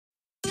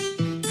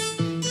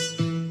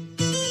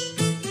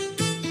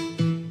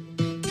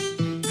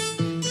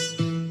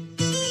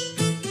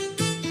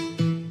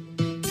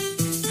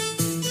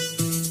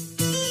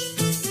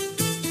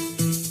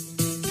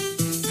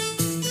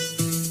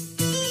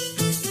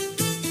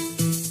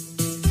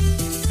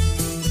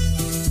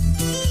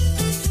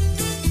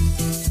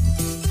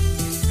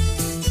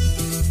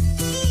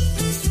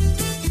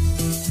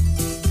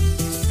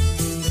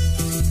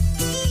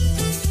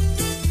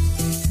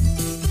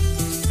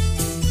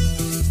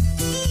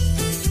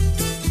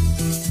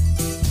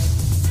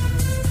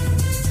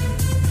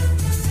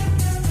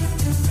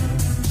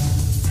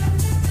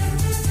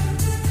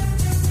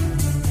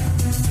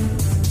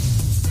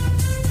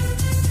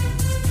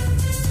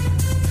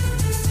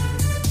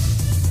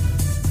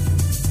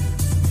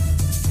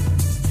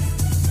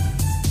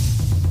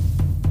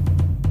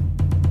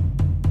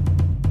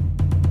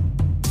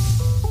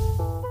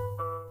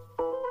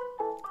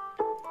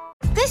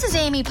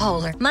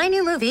bipolar. My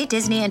new movie,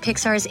 Disney and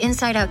Pixar's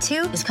Inside Out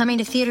 2, is coming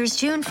to theaters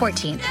June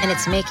 14th, and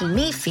it's making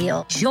me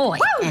feel joy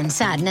and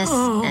sadness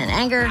and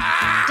anger,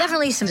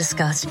 definitely some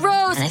disgust, and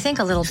I think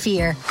a little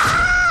fear.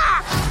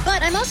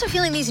 But I'm also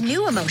feeling these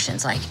new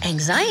emotions like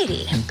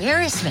anxiety,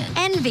 embarrassment,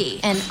 envy,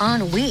 and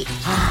ennui.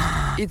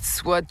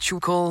 It's what you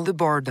call the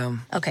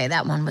boredom. Okay,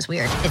 that one was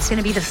weird. It's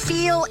gonna be the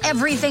feel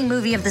everything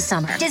movie of the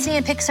summer. Disney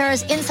and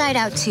Pixar's Inside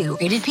Out 2,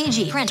 rated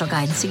PG, parental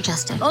guidance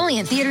suggested. Only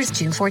in theaters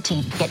June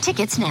 14th. Get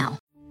tickets now.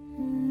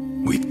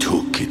 We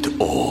took it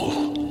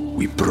all.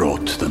 We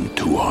brought them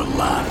to our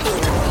land.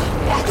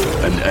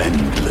 An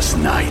endless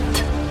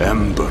night,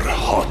 ember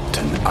hot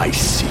and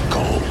icy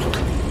cold.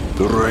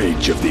 The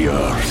rage of the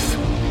earth.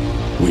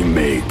 We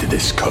made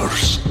this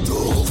curse.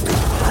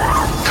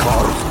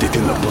 Carved it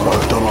in the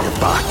blood on our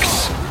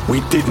backs.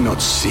 We did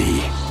not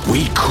see.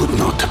 We could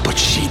not, but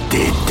she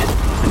did.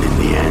 And in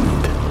the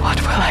end...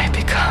 What will I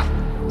become?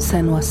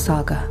 Senua's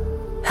Saga.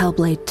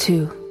 Hellblade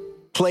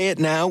 2. Play it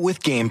now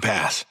with Game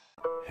Pass.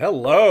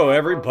 Hello,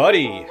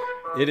 everybody.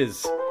 It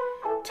is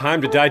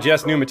time to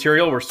digest new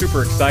material. We're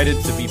super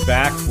excited to be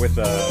back with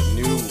a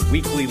new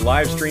weekly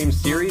live stream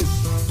series.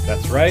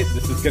 That's right,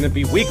 this is going to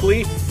be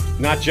weekly.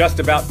 Not just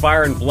about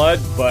Fire and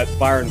Blood, but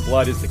Fire and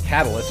Blood is the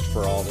catalyst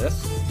for all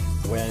this.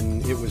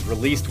 When it was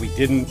released, we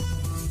didn't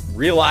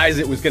realize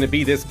it was going to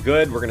be this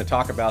good. We're going to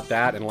talk about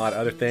that and a lot of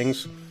other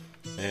things.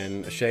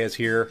 And Ashea is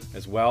here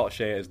as well.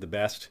 Ashea is the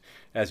best,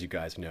 as you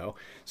guys know.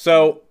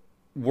 So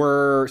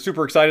we're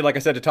super excited, like I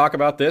said, to talk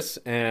about this.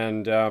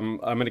 And I'm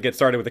going to get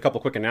started with a couple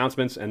quick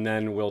announcements, and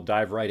then we'll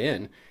dive right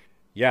in.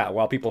 Yeah,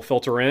 while people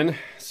filter in.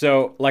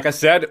 So, like I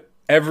said,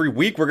 every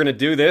week we're going to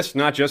do this,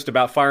 not just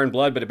about Fire and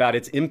Blood, but about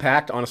its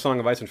impact on A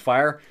Song of Ice and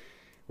Fire.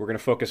 We're going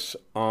to focus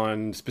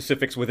on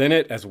specifics within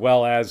it, as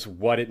well as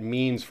what it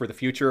means for the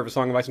future of A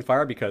Song of Ice and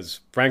Fire, because,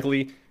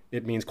 frankly,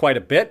 it means quite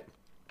a bit.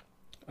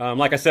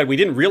 Like I said, we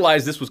didn't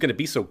realize this was going to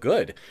be so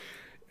good.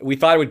 We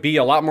thought it would be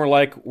a lot more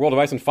like World of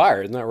Ice and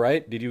Fire, isn't that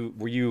right?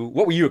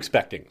 What were you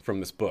expecting from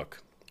this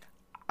book?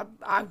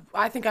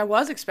 I think I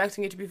was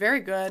expecting it to be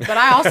very good, but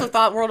I also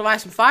thought World of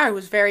Ice and Fire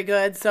was very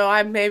good, so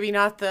I'm maybe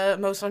not the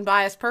most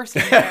unbiased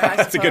person there,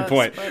 That's a good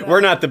point. But,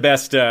 we're not the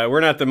best, we're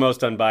not the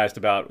most unbiased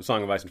about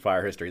Song of Ice and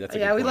Fire history. That's a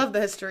good point. We love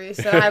the history,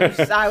 so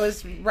I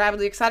was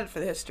rabidly excited for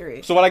the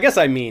history. So what I guess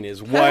I mean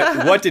is,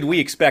 what did we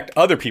expect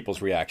other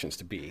people's reactions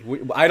to be?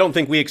 I don't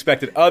think we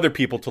expected other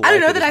people to like it I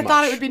don't know as that I much.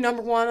 thought it would be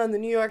number one on the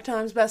New York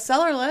Times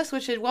bestseller list,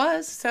 which it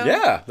was. So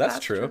yeah, that's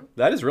true.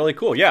 That is really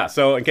cool. Yeah,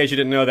 so in case you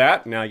didn't know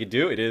that, now you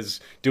do. It is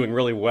doing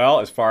really well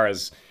as far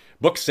as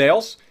book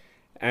sales.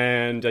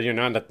 And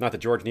not that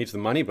George needs the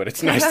money, but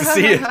it's nice to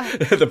see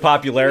it, the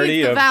popularity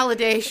needs the of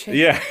validation.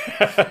 Yeah,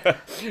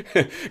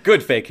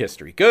 good fake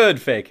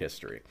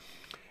history.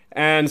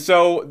 And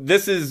so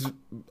this is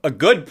a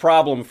good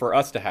problem for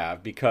us to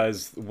have,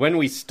 because when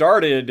we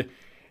started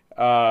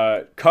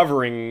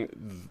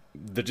covering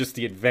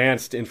the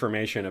advanced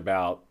information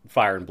about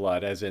Fire and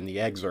Blood, as in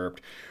the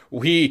excerpt,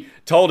 we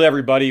told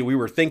everybody we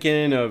were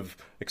thinking of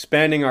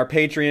expanding our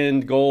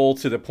Patreon goal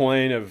to the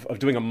point of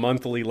doing a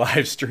monthly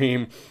live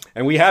stream,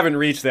 and we haven't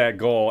reached that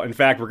goal. In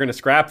fact, we're going to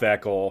scrap that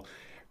goal,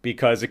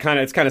 because it's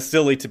kind of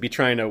silly to be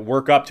trying to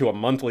work up to a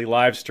monthly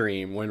live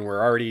stream when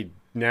we're already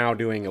now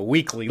doing a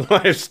weekly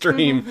live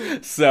stream.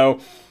 So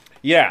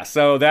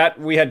that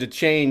we had to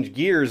change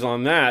gears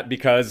on that,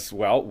 because,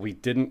 well, we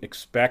didn't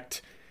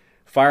expect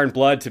Fire and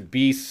Blood to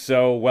be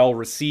so well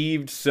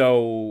received.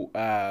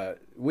 So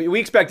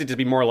we expect it to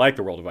be more like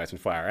the World of Ice and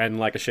Fire. And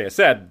like Ashea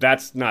said,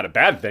 that's not a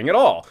bad thing at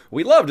all.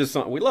 We loved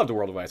the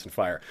World of Ice and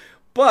Fire.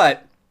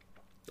 But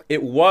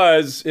it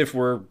was, if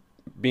we're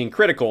being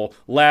critical,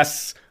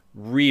 less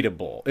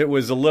readable. It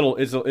was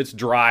it's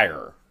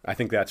drier. I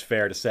think that's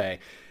fair to say.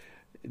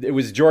 It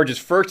was George's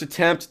first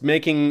attempt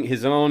making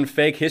his own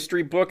fake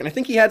history book. And I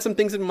think he had some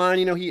things in mind.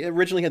 He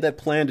originally had that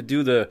plan to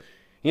do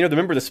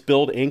remember the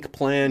spilled ink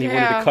plan? He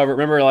wanted to cover,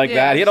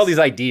 that? He had all these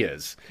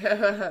ideas.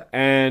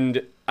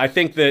 And I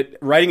think that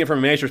writing it from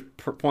a maker's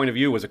point of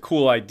view was a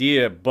cool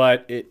idea,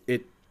 but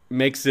it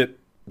makes it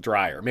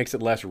drier, makes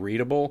it less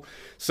readable.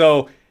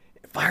 So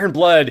Fire and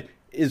Blood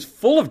is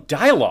full of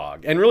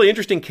dialogue and really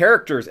interesting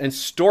characters and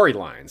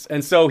storylines.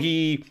 And so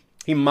he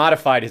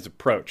modified his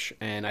approach,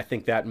 and I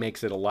think that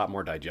makes it a lot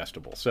more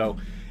digestible. So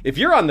if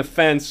you're on the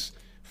fence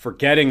for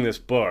getting this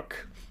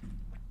book,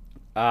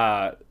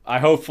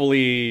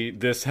 hopefully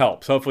this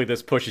helps. Hopefully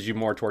this pushes you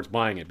more towards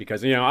buying it,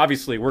 because,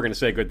 obviously we're going to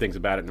say good things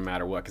about it no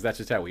matter what, because that's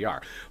just how we are.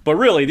 But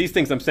really, these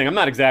things I'm saying, I'm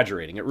not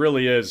exaggerating.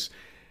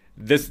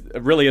 This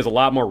really is a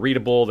lot more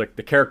readable.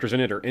 The characters in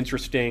it are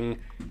interesting,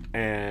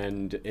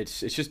 and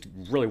it's just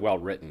really well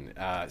written.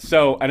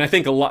 And I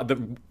think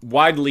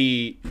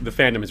widely the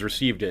fandom has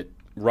received it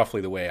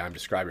roughly the way I'm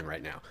describing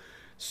right now.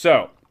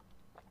 So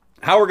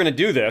how we're going to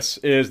do this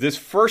is this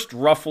first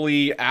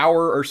roughly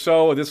hour or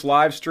so of this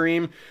live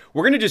stream,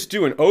 we're going to just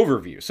do an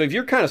overview. So if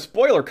you're kind of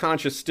spoiler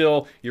conscious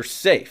still, you're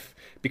safe,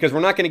 because we're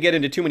not going to get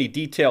into too many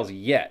details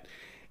yet.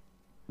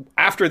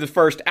 After the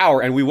first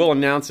hour, and we will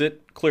announce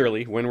it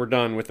clearly when we're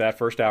done with that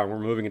first hour and we're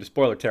moving into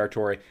spoiler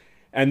territory,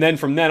 And then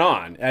from then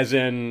on, as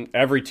in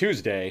every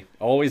Tuesday,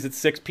 always at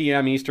 6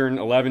 p.m. Eastern,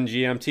 11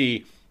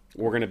 GMT,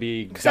 we're going to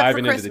be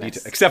diving into the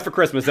details. Except for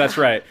Christmas, that's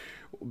right.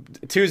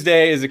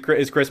 Tuesday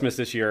is Christmas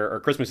this year, or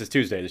Christmas is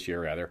Tuesday this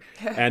year, rather.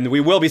 And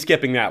we will be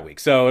skipping that week.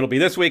 So it'll be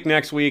this week,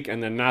 next week,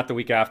 and then not the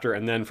week after.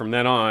 And then from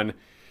then on,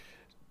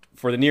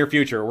 for the near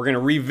future, we're going to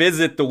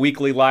revisit the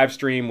weekly live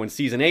stream when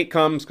Season 8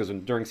 comes, because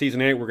during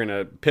Season 8, we're going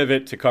to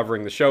pivot to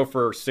covering the show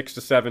for 6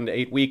 to 7 to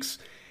 8 weeks,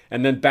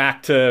 and then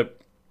back to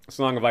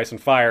Song of Ice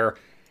and Fire,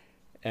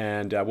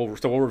 and we'll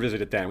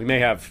revisit it then. We may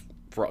have,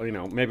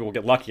 maybe we'll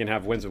get lucky and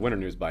have Winds of Winter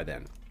news by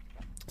then.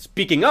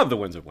 Speaking of the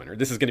Winds of Winter,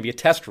 this is going to be a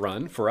test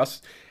run for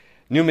us.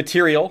 New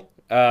material.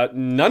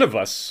 None of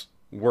us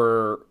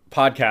were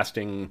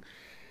podcasting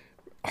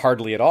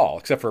hardly at all,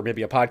 except for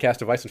maybe a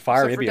podcast of Ice and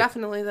Fire, maybe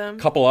definitely them. A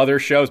couple other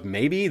shows,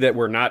 maybe, that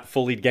were not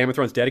fully Game of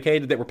Thrones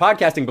dedicated, that were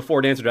podcasting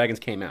before Dance of Dragons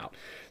came out.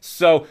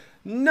 So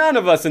none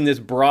of us in this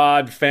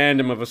broad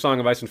fandom of A Song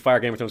of Ice and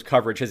Fire Game of Thrones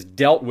coverage has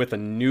dealt with a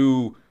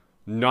new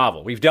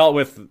novel. We've dealt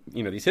with,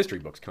 these history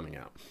books coming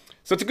out.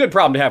 So it's a good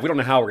problem to have. We don't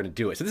know how we're going to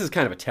do it. So this is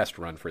kind of a test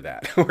run for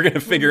that. We're going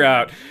to figure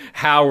out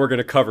how we're going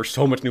to cover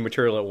so much new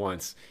material at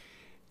once.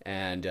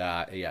 And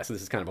so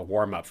this is kind of a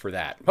warm-up for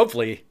that.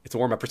 Hopefully it's a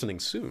warm-up for something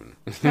soon.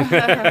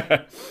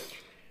 And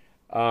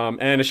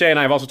Ashay and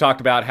I have also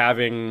talked about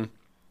having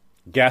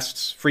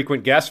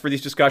frequent guests for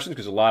these discussions,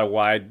 because there's a lot of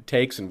wide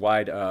takes and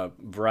wide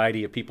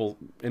variety of people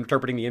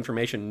interpreting the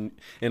information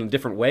in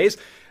different ways.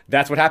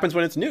 That's what happens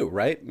when it's new,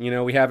 right?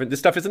 This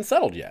stuff isn't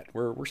settled yet.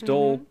 We're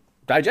still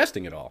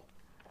digesting it all.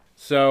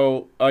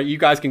 So you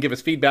guys can give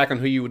us feedback on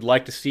who you would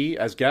like to see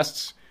as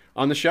guests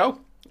on the show,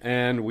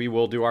 and we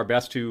will do our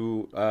best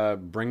to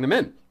bring them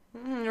in.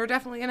 We're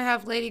definitely going to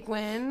have Lady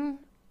Gwyn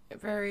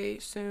very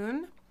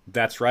soon.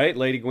 That's right.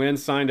 Lady Gwyn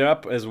signed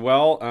up as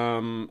well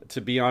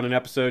to be on an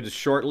episode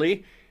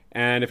shortly.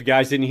 And if you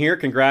guys didn't hear,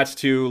 congrats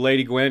to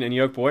Lady Gwyn and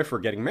Yoke Boy for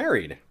getting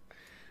married.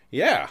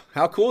 Yeah,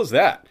 how cool is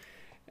that?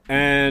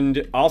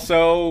 And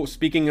also,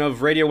 speaking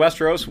of Radio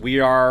Westeros, we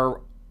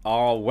are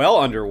all well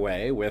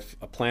underway with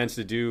plans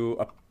to do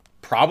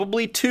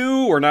probably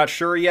 2, we're not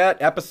sure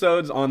yet,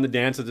 episodes on the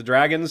Dance of the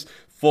Dragons,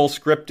 full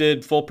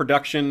scripted, full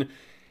production.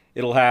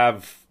 It'll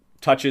have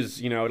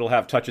touches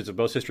of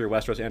both History of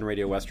Westeros and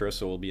Radio Westeros,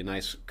 so it'll be a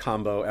nice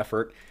combo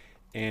effort.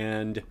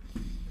 And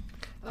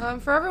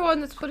for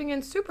everyone that's putting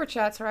in super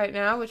chats right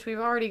now, which we've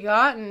already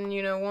gotten,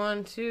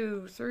 1,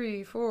 2,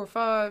 3, 4,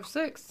 5,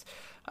 6.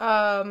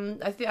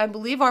 I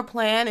believe our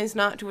plan is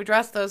not to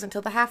address those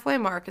until the halfway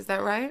mark. Is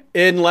that right?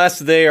 Unless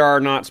they are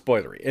not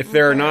spoilery. If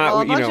they're not,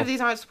 well, a bunch of these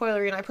aren't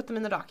spoilery, and I put them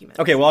in the document.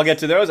 Okay, well, I'll get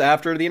to those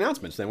after the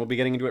announcements. Then we'll be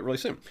getting into it really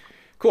soon.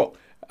 Cool.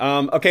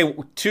 Okay,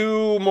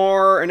 2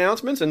 more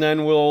announcements, and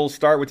then we'll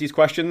start with these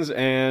questions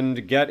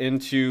and get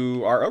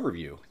into our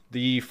overview.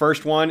 The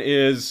first one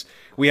is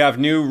we have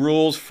new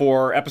rules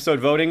for episode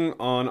voting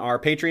on our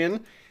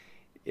Patreon.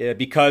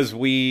 Because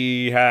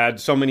we had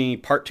so many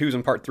part 2s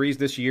and part 3s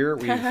this year,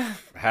 we've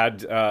had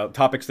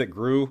topics that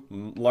grew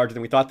larger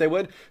than we thought they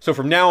would. So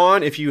from now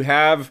on, if you're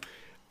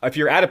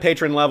at a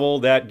patron level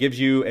that gives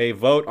you a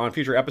vote on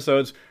future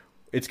episodes,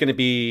 it's going to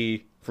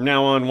be from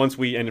now on, and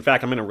in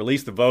fact, I'm going to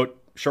release the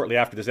vote shortly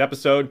after this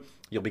episode.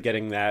 You'll be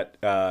getting that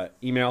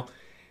email.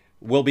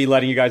 We'll be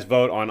letting you guys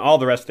vote on all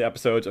the rest of the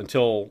episodes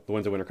until The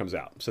Winds of Winter comes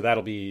out. So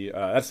that'll be,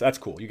 that's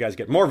cool. You guys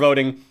get more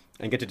voting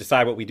and get to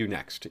decide what we do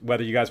next.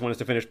 Whether you guys want us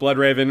to finish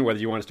Bloodraven, whether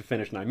you want us to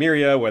finish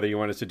Nymeria, whether you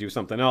want us to do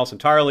something else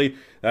entirely,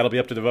 that'll be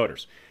up to the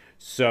voters.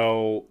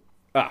 So,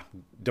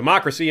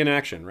 democracy in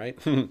action, right?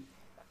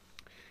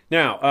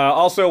 Now,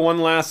 also one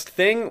last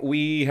thing.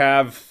 We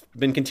have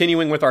been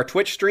continuing with our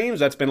Twitch streams.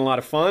 That's been a lot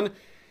of fun.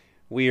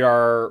 We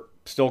are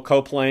still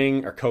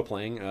running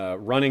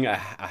a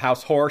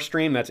House Horror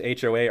stream. That's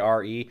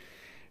HOARE.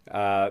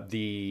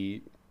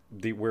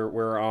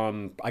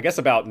 We're I guess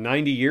about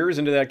 90 years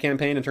into that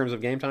campaign in terms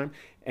of game time,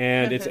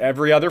 and it's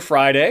every other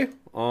Friday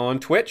on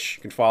Twitch.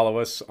 You can follow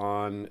us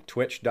on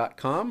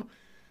twitch.com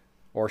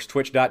or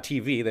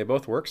twitch.tv. They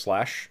both work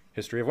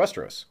 /History of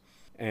Westeros.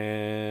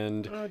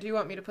 And do you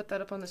want me to put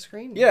that up on the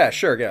screen? Yeah,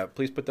 sure. Yeah,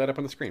 please put that up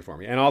on the screen for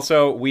me. And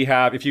also, we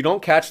have, if you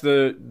don't catch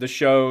the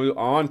show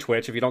on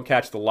Twitch, if you don't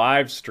catch the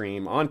live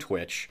stream on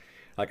Twitch,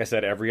 like I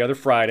said, every other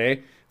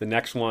Friday. The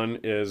next one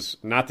is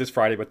not this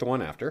Friday, but the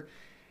one after.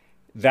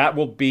 That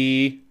will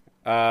be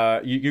we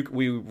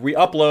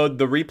upload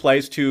the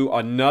replays to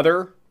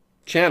another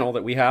channel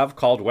that we have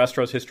called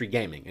Westeros History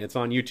Gaming, and it's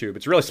on YouTube.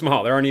 It's really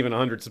small. There aren't even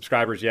 100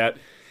 subscribers yet,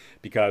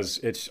 because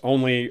it's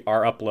only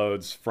our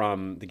uploads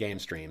from the game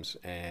streams.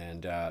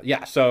 And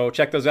so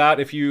check those out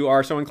if you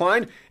are so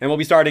inclined. And we'll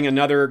be starting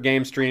another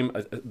game stream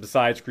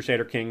besides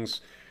Crusader Kings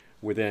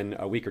within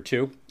a week or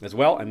 2 as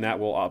well. And that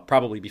will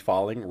probably be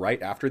following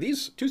right after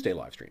these Tuesday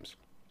live streams.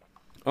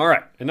 All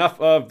right, enough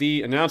of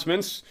the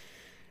announcements.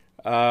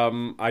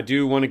 I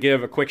do want to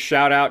give a quick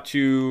shout out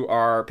to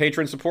our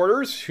patron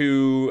supporters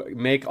who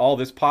make all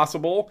this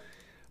possible.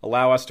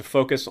 allow us to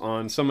focus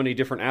on so many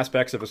different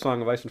aspects of A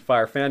Song of Ice and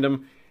Fire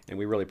fandom, and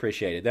we really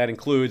appreciate it. That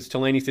includes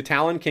Telenis to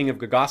Talon, King of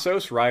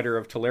Gagasos, rider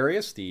of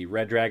Telarius, the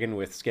red dragon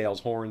with scales,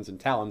 horns, and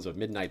talons of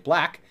Midnight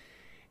Black,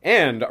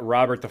 and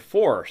Robert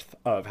IV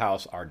of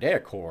House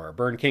Ardeacor,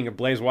 Burn King of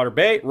Blazewater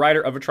Bay,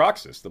 rider of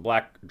Atraxis, the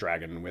black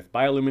dragon with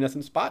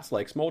bioluminescent spots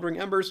like smoldering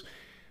embers,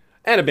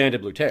 and a banded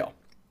blue tail.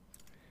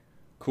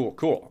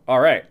 Cool. All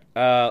right,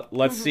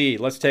 let's see.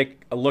 Let's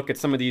take a look at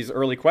some of these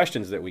early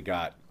questions that we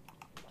got.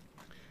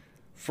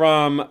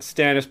 From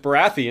Stannis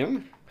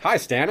Baratheon. Hi,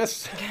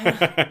 Stannis.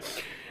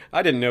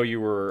 I didn't know you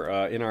were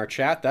in our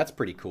chat. That's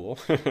pretty cool.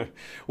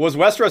 Was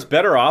Westeros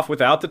better off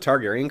without the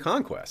Targaryen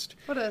conquest?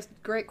 What a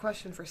great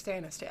question for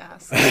Stannis to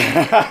ask.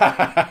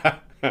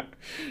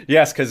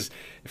 Yes, because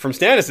from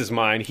Stannis'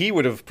 mind, he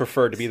would have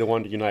preferred to be the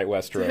one to unite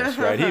Westeros,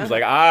 right? He was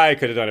like, I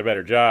could have done a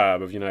better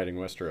job of uniting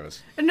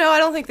Westeros. No, I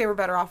don't think they were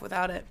better off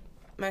without it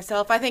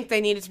myself. I think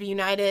they needed to be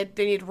united.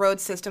 They needed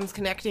road systems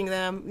connecting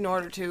them in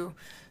order to,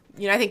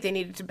 I think they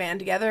needed to band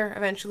together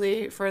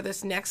eventually for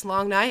this next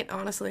long night,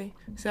 honestly.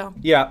 So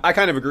yeah, I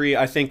kind of agree.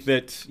 I think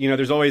that,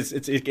 there's always,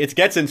 it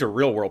gets into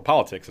real world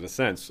politics in a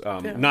sense,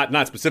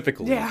 not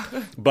specifically,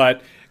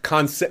 but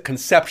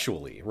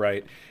conceptually,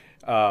 right?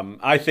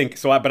 I think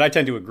so, but I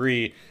tend to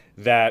agree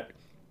that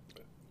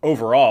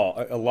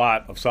overall a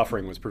lot of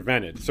suffering was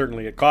prevented.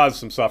 Certainly it caused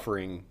some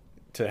suffering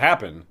to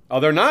happen,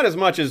 although not as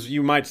much as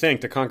you might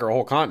think to conquer a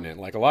whole continent.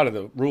 Like a lot of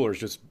the rulers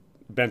just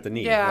bent the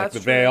knee, like the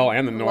Vale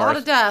and the North. A lot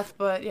of death,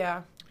 but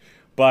yeah.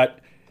 But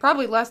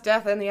probably less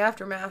death in the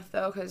aftermath,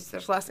 though, because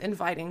there's less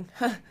infighting.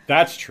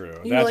 That's true.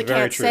 You that's really very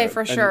can't true. say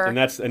for sure. And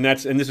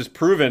this is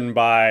proven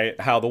by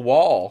how the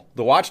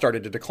Watch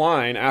started to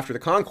decline after the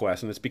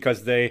conquest, and it's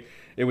because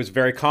it was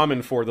very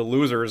common for the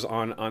losers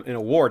in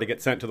a war to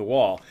get sent to the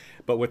Wall.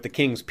 But with the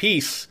King's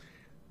peace,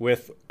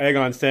 with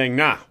Aegon saying,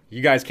 nah,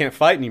 you guys can't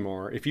fight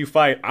anymore. If you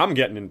fight, I'm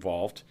getting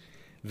involved.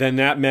 Then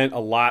that meant a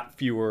lot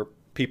fewer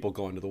people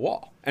going to the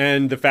Wall.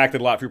 And the fact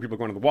that a lot fewer people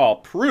going to the Wall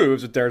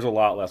proves that there's a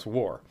lot less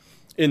war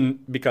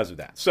because of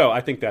that. So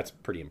I think that's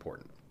pretty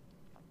important.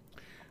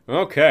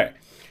 Okay.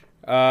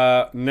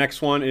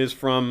 Next one is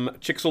from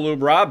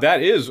Chicxulub Rob.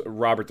 That is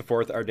Robert IV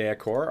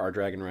Ardeacor, our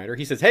dragon rider.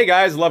 He says, hey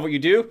guys, love what you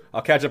do.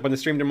 I'll catch up on the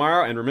stream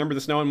tomorrow, and remember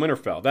the snow in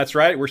Winterfell. That's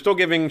right. We're still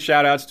giving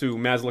shout-outs to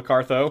Mazla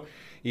Cartho,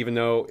 even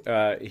though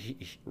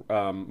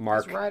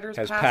Mark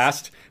has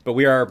passed. But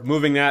we are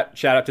moving that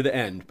shout-out to the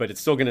end, but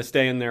it's still going to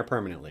stay in there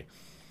permanently.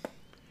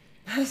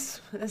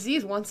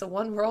 Aziz wants a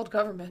one-world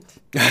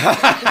government.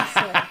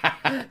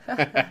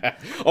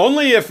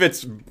 Only if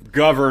it's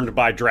governed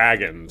by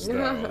dragons,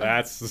 though.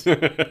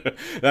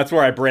 That's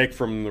where I break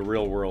from the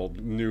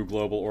real-world new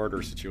global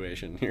order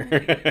situation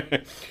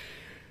here.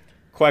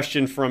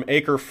 Question from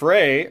Acre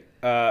Frey.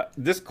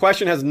 This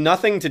question has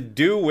nothing to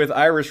do with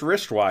Irish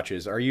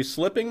wristwatches. Are you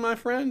slipping, my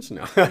friends?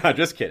 No,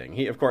 just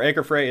kidding. Of course,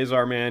 Acre Frey is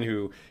our man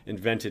who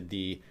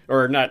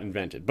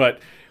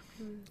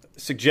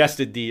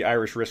suggested the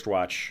Irish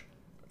wristwatch.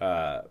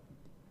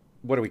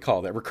 What do we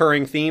call that?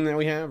 Recurring theme that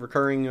we have?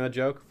 Recurring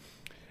joke?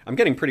 I'm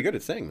getting pretty good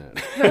at saying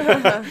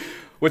that.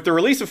 With the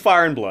release of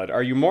Fire and Blood,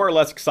 are you more or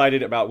less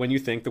excited about when you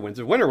think the Winds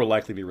of Winter will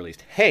likely be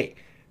released? Hey,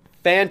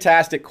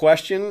 fantastic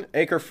question,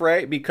 Acre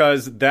Frey,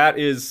 because that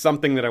is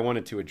something that I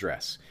wanted to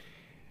address.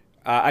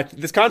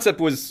 This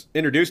concept was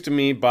introduced to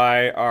me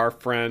by our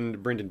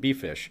friend Brendan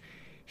Beefish.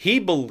 He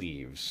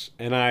believes,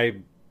 and I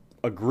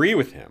agree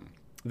with him,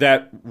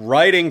 that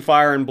writing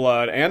Fire and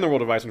Blood and The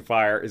World of Ice and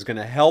Fire is going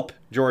to help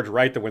George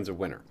write The Winds of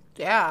Winter.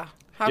 Yeah.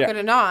 How could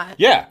it not?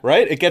 Yeah,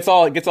 right? It gets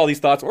all these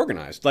thoughts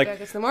organized. Like, it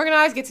gets them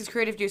organized, gets his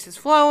creative juices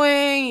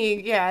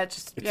flowing.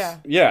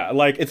 Yeah,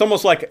 like it's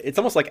almost like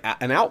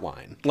an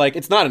outline. Like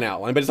it's not an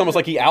outline, but it's almost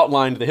like he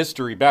outlined the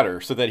history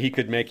better so that he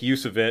could make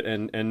use of it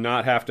and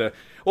not have to.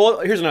 Well,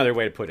 here's another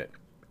way to put it.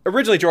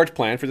 Originally, George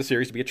planned for the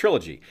series to be a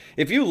trilogy.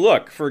 If you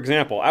look, for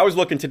example, I was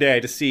looking today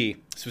to see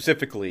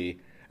specifically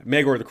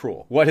Maegor the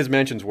Cruel, what his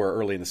mentions were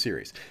early in the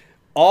series.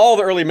 All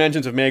the early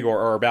mentions of Maegor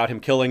are about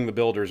him killing the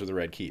builders of the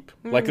Red Keep.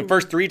 Like the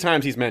first 3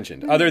 times he's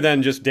mentioned, other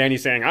than just Dany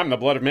saying, I'm the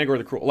blood of Maegor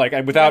the Cruel, like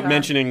without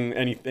mentioning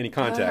any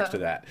context to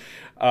that.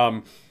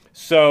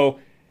 So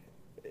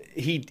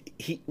he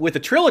with the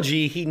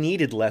trilogy, he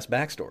needed less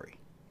backstory.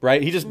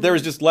 Right? There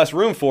was just less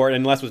room for it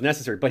and less was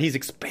necessary. But he's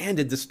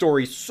expanded the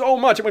story so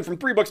much. It went from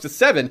 3 books to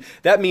 7.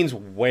 That means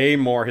way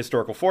more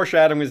historical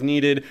foreshadowing is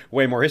needed,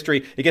 way more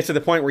history. It gets to the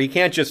point where he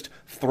can't just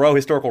throw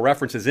historical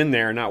references in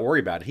there and not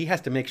worry about it. He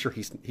has to make sure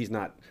he's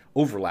not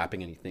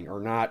overlapping anything or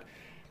not,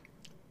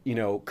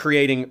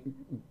 creating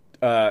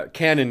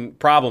canon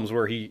problems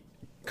where he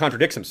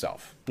contradicts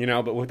himself.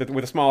 But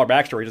with a smaller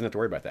backstory, he doesn't have to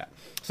worry about that.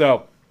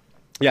 So,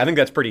 yeah, I think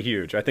that's pretty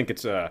huge. I think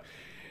it's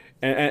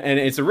And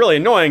it's really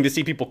annoying to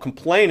see people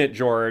complain at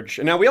George.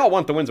 And now we all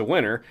want the Winds of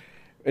Winter.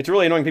 It's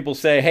really annoying people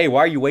say, hey, why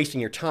are you wasting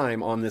your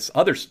time on this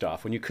other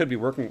stuff when you could be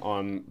working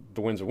on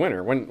the Winds of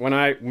Winter?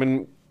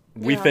 When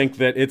we think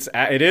that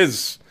it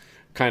is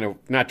kind of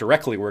not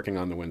directly working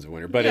on the Winds of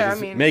Winter, but Yeah,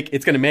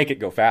 it's going to make it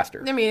go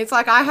faster. I mean, it's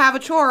like I have a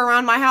chore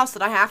around my house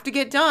that I have to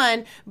get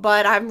done,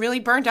 but I'm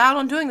really burnt out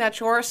on doing that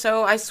chore,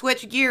 so I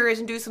switch gears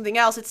and do something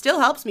else. It still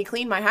helps me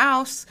clean my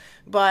house,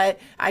 but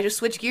I just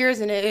switch gears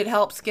and it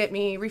helps get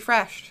me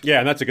refreshed. Yeah,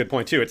 and that's a good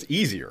point too. It's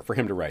easier for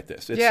him to write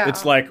this. Yeah.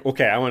 It's like,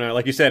 okay, I want to,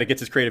 like you said, it gets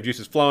his creative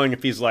juices flowing.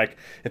 If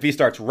he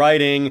starts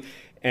writing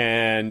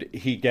and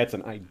he gets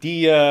an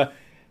idea,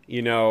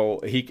 you know,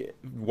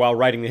 while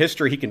writing the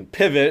history, he can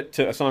pivot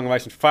to A Song of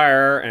Ice and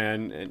Fire,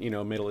 and you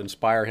know, it'll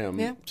inspire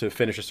him to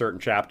finish a certain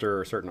chapter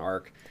or a certain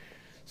arc.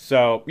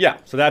 So yeah,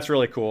 so that's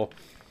really cool.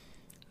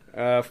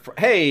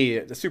 Hey,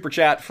 the super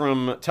chat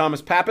from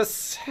Thomas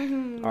Pappas,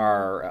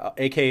 our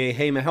AKA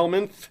Hey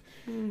Helminth.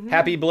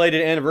 Happy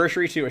belated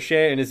anniversary to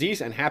Ashea and Aziz,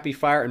 and happy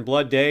Fire and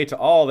Blood Day to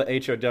all the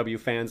HOW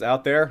fans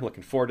out there.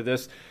 Looking forward to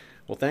this.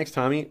 Well, thanks,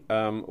 Tommy.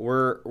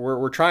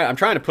 We're trying. I'm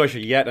trying to push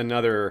yet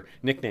another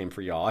nickname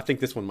for y'all. I think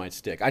this one might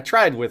stick. I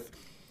tried with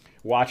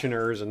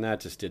Watchiners, and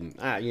that just didn't.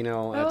 You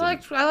know. I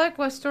like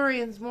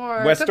Westorians more.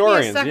 Westorians, it took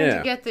me a second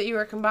to get that you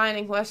were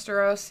combining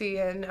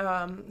Westerosi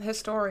and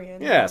Historian.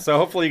 Yeah. So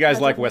hopefully you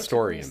guys like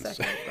Westorians.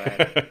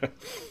 But...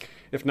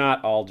 if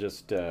not, I'll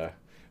just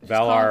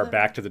Valar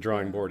back to the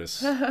drawing board.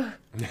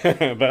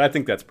 But I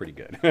think that's pretty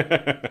good.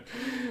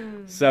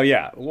 So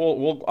yeah, I'm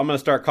going to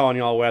start calling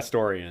y'all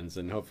Westorians,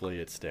 and hopefully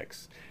it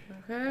sticks.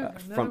 Okay,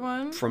 another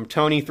one. From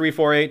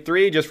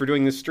Tony3483, just for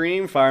doing this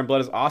stream. Fire and Blood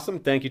is awesome.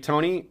 Thank you,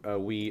 Tony.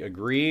 We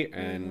agree,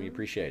 and we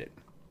appreciate it.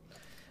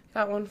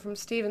 Got one from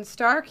Stephen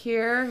Stark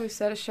here, who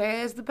said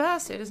Ashea is the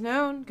best. It is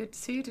known. Good to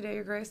see you today,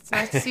 Your Grace. It's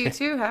nice to see you,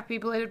 too. Happy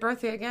belated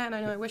birthday again.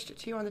 I know I wished it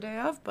to you on the day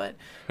of, but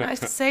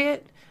nice to say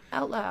it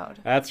out loud.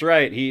 That's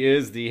right. He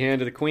is the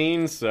Hand of the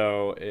Queen,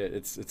 so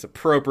it's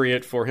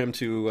appropriate for him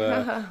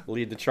to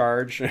lead the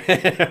charge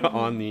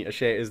on the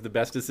Ashea is the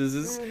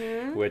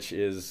bestesses, which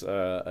is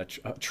a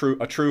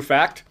true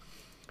fact.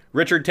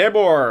 Richard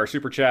Tabor,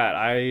 super chat.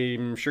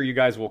 I'm sure you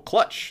guys will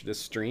clutch this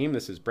stream.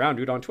 This is Brown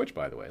Dude on Twitch,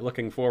 by the way.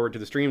 Looking forward to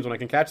the streams when I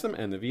can catch them,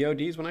 and the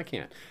VODs when I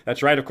can't.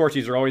 That's right. Of course,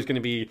 these are always going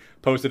to be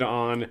posted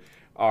on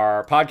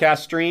our podcast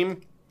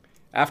stream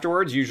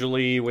afterwards,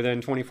 usually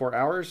within 24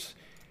 hours.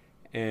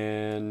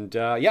 And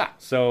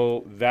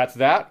so that's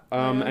that.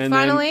 And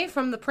finally,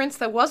 from the prince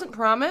that wasn't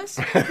promised,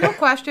 no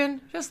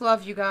question, just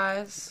love you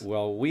guys.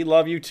 Well, we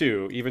love you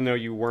too, even though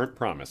you weren't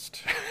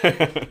promised.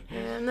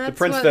 And that's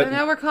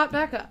now we're caught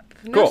back up.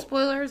 No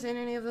spoilers in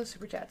any of those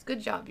super chats. Good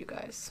job, you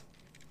guys.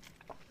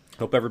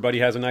 Hope everybody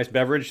has a nice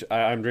beverage.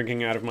 I'm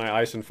drinking out of my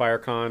Ice and Fire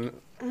Con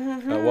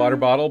water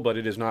bottle, but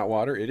it is not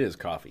water. It is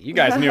coffee. You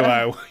guys knew.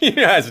 You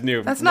guys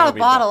knew. That's not a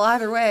bottle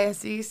either way,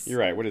 Aziz. You're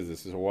right. What is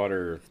this? It's a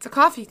water. It's a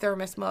coffee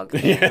thermos mug.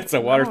 Yeah, it's a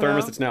water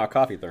thermos. It's now a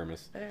coffee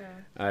thermos. Yeah.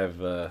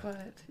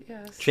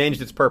 I've changed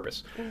its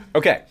purpose.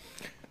 Okay,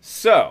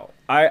 so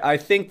I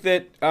think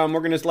that we're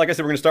gonna, like I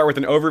said, we're gonna start with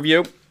an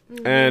overview.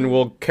 And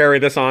we'll carry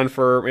this on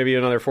for maybe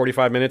another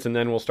 45 minutes, and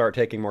then we'll start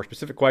taking more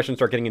specific questions,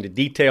 start getting into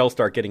details,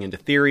 start getting into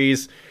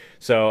theories.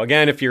 So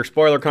again, if you're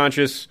spoiler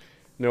conscious,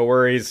 no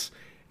worries.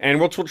 And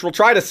we'll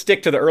try to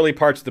stick to the early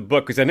parts of the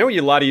book, because I know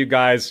a lot of you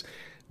guys,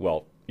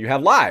 well, you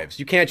have lives.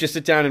 You can't just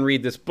sit down and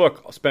read this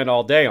book, spend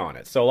all day on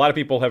it. So a lot of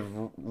people have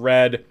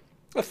read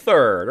a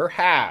third or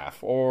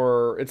half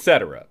or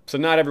etc. So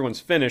not everyone's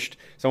finished.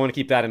 So I want to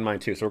keep that in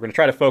mind too. So we're going to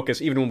try to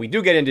focus, even when we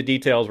do get into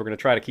details, we're going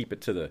to try to keep it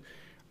to the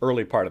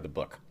early part of the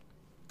book.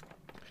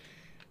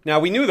 Now,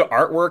 we knew the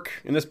artwork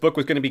in this book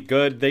was going to be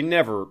good. They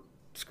never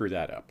screw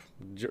that up.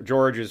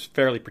 George is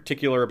fairly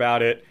particular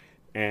about it,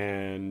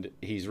 and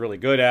he's really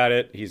good at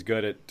it. He's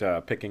good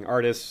at picking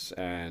artists,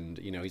 and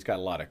you know, he's got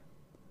a lot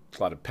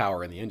of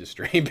power in the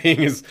industry,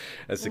 being as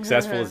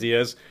successful as he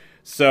is.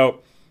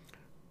 So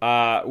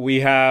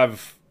we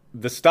have,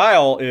 the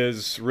style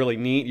is really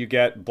neat. You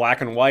get black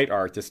and white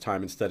art this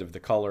time instead of the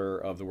color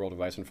of the World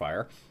of Ice and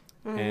Fire.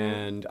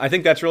 And I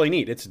think that's really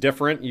neat. It's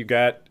different. You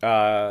get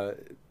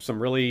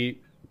some really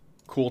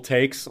cool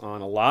takes on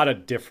a lot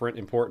of different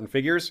important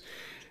figures.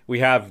 We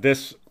have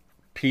this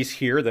piece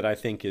here that I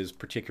think is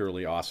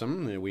particularly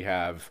awesome. We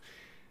have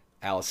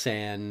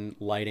Alysanne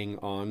lighting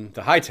on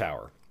the High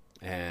Tower.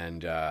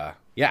 And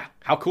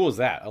how cool is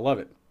that? I love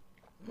it.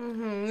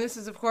 This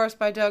is, of course,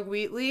 by Doug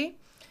Wheatley,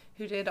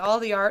 who did all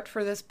the art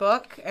for this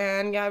book.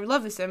 And yeah, I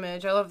love this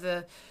image. I love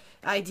the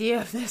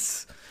idea of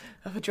this,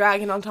 of a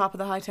dragon on top of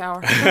the High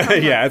Tower.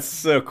 Yeah, it's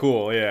so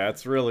cool. Yeah,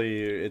 it's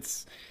really,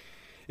 it's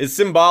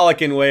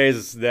symbolic in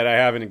ways that I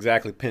haven't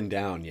exactly pinned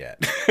down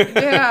yet.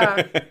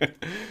 Yeah.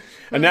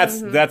 And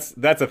that's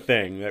a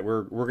thing that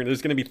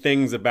there's gonna be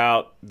things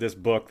about this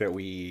book that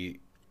we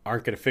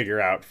aren't gonna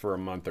figure out for a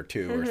month or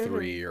two or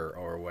three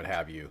or what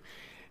have you.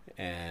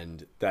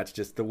 And that's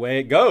just the way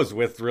it goes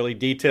with really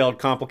detailed,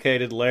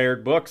 complicated,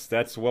 layered books.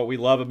 That's what we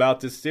love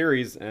about this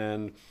series.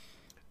 And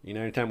you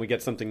know, anytime we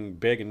get something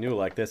big and new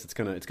like this, it's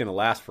gonna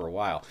last for a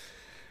while.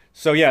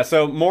 So yeah,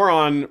 so more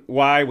on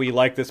why we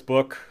like this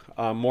book,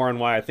 more on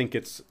why I think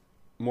it's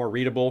more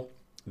readable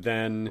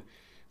than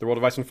The World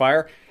of Ice and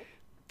Fire.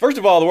 First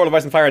of all, the World of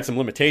Ice and Fire had some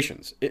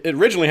limitations. It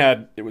originally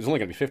it was only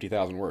going to be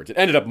 50,000 words. It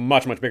ended up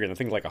much, much bigger than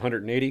things like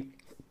 180.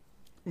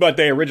 But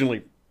they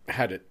originally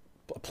had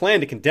a plan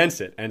to condense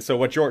it. And so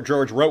what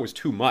George wrote was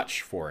too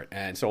much for it.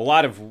 And so a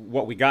lot of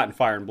what we got in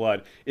Fire and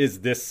Blood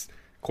is this,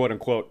 quote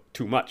unquote,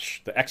 too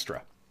much, the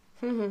extra.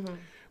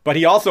 But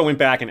he also went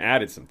back and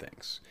added some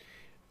things.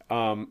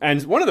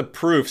 And one of the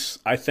proofs,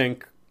 I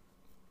think,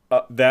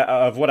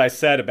 of what I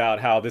said about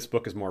how this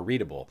book is more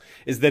readable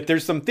is that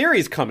there's some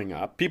theories coming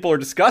up. People are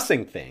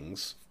discussing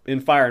things in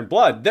Fire and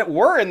Blood that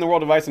were in the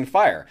World of Ice and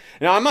Fire.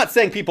 Now, I'm not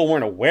saying people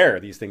weren't aware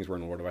these things were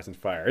in the World of Ice and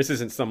Fire. This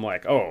isn't some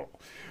like, oh,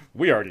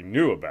 we already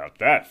knew about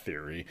that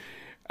theory.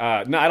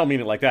 No, I don't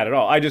mean it like that at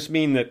all. I just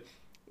mean that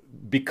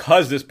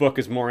because this book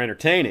is more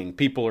entertaining,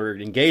 people are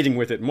engaging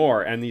with it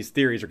more, and these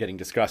theories are getting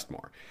discussed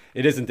more.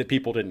 It isn't that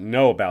people didn't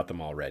know about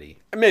them already.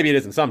 Maybe it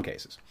is in some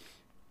cases.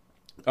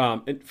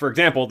 For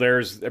example,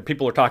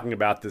 people are talking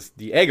about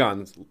the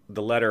Aegon,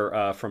 the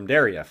letter from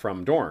Daria,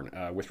 from Dorne,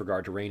 with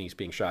regard to Rhaenys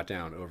being shot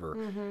down over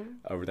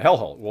the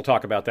Hellhole. We'll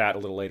talk about that a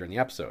little later in the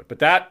episode.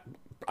 But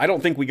I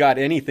don't think we got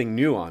anything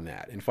new on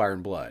that in Fire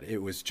and Blood. It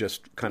was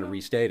just kind of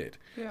restated.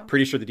 Yeah.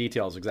 Pretty sure the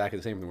detail is exactly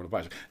the same in the World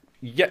of Ice.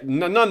 Yet,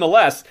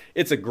 nonetheless,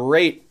 it's a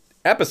great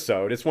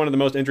episode. It's one of the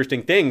most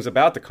interesting things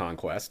about the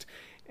conquest,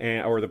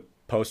 or the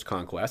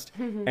post-conquest,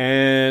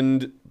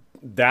 and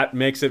that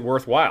makes it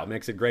worthwhile,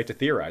 makes it great to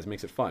theorize,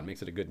 makes it fun,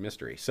 makes it a good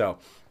mystery. So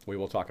we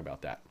will talk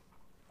about that.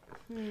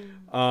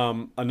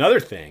 Another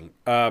thing,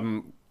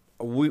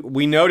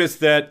 we noticed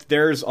that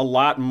there's a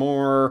lot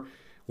more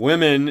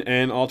women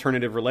and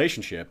alternative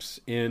relationships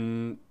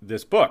in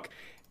this book.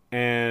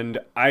 And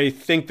I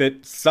think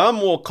that some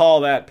will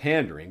call that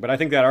pandering, but I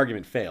think that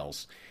argument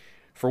fails.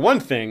 For one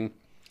thing,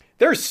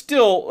 there's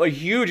still a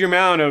huge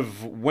amount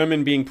of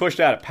women being pushed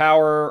out of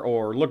power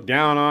or looked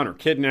down on or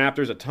kidnapped.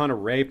 There's a ton of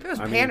rape. If it was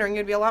pandering,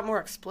 it'd be a lot more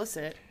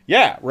explicit.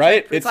 Yeah,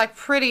 right? It's like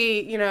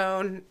pretty,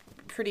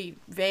 pretty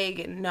vague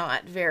and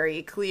not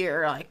very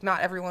clear. Like,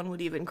 not everyone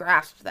would even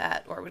grasp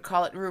that or would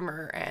call it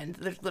rumor. And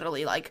there's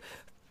literally,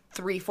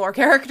 3-4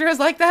 characters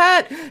like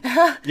that.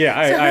 Yeah,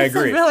 I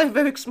agree. It's a really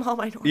big, small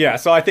minority. Yeah,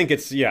 so I think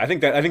that's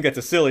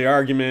a silly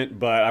argument,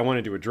 but I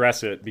wanted to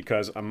address it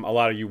because a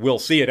lot of you will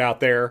see it out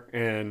there,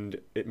 and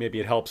maybe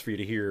it helps for you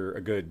to hear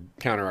a good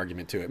counter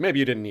argument to it. Maybe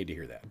you didn't need to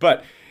hear that,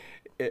 but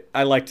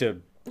I like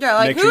to.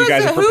 Yeah, make sure you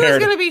guys are prepared. Who is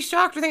going to be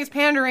shocked or think it's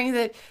pandering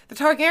that the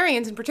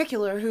Targaryens in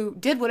particular, who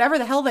did whatever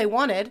the hell they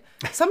wanted,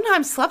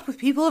 sometimes slept with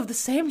people of the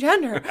same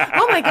gender?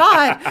 Oh my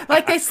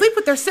God. They sleep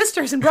with their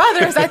sisters and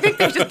brothers. I think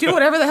they just do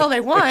whatever the hell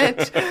they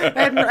want.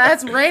 And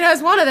as Rhaena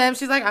is one of them,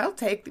 she's like, I'll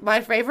take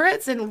my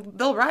favorites and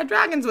they'll ride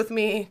dragons with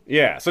me.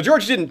 Yeah, so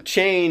George didn't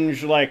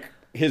change,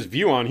 his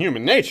view on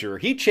human nature.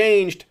 He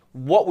changed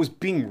what was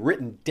being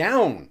written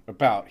down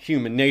about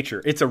human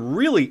nature. It's a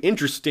really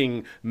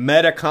interesting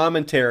meta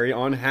commentary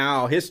on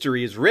how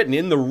history is written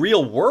in the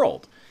real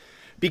world.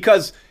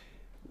 Because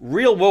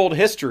real world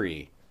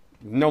history,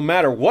 no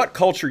matter what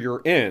culture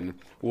you're in,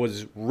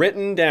 was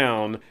written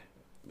down.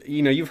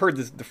 You've heard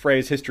the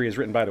phrase history is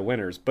written by the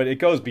winners, but it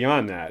goes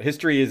beyond that.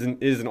 History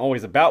isn't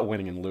always about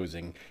winning and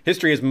losing.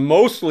 History is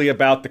mostly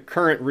about the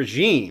current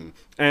regime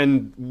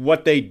and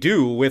what they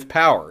do with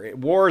power.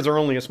 Wars are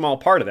only a small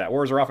part of that.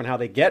 Wars are often how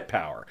they get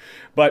power.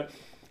 But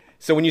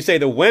so when you say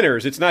the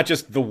winners, it's not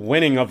just the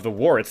winning of the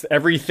war. It's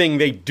everything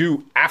they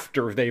do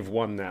after they've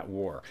won that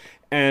war.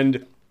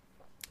 And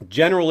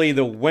generally,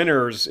 the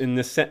winners in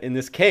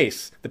this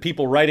case, the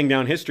people writing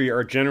down history,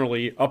 are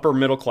generally upper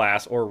middle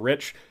class or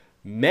rich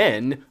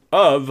men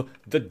of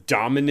the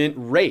dominant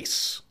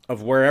race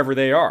of wherever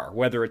they are,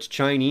 whether it's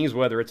Chinese,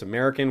 whether it's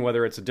American,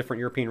 whether it's a different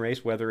European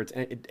race, whether it's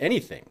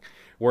anything,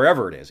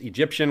 wherever it is,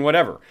 Egyptian,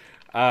 whatever.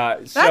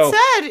 That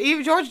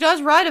said, George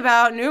does write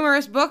about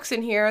numerous books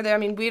in here.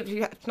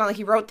 It's not like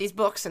he wrote these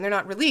books and they're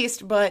not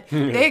released, but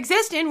they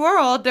exist in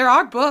world. There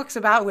are books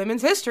about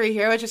women's history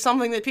here, which is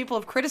something that people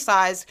have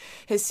criticized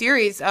his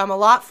series a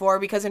lot for,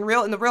 because in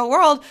the real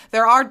world,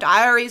 there are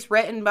diaries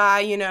written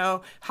by,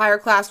 higher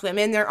class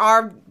women. There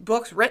are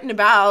books written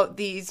about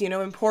these,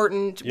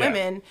 important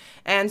women.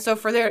 And so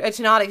for it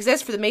to not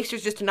exist, for the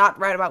Maesters just to not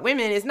write about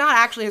women, is not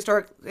actually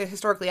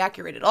historically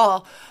accurate at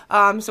all.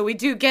 So we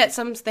do get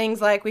some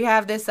things like we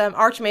have this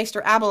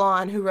Archmaester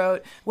Abalon who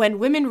wrote When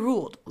Women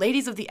Ruled,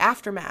 Ladies of the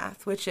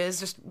Aftermath, which is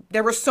just,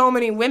 there were so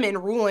many women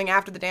ruling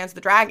after the Dance of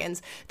the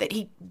Dragons that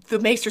the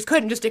Maesters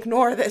couldn't just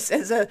ignore this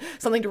as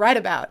something to write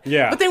about.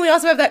 Yeah. But then we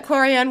also have that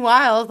Corianne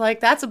Wild,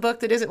 that's a book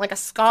that isn't a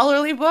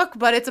scholarly book,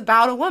 but it's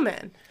about a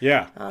woman.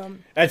 Yeah.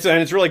 And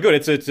it's really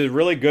good. It's a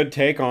really good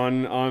take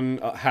on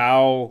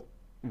how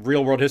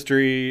real world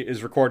history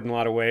is recorded in a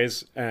lot of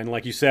ways. And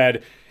like you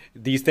said,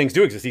 these things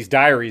do exist. These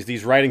diaries,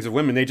 these writings of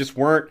women, they just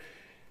weren't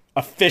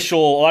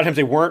official. A lot of times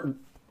they weren't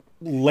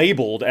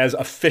labeled as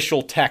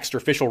official text or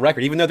official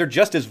record, even though they're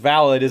just as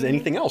valid as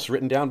anything else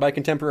written down by a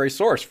contemporary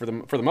source for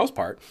the most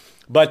part.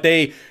 But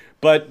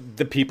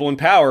the people in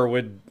power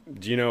would,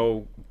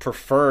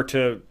 prefer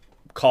to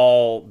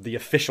call the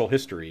official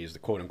histories, the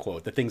quote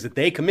unquote, the things that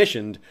they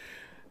commissioned,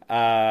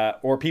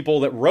 or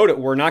people that wrote it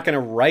were not going to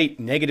write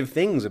negative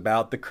things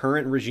about the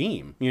current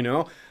regime,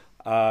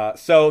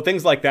 So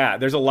things like that.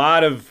 There's a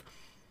lot of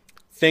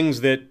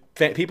things that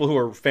people who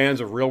are fans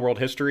of real world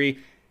history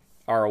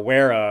are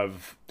aware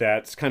of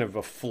that's kind of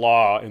a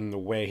flaw in the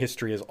way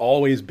history has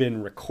always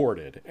been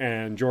recorded.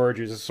 And George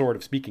is sort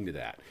of speaking to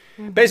that.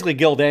 Mm-hmm. Basically,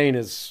 Gildane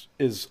is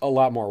a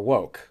lot more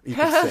woke, you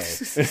could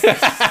say.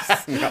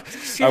 No,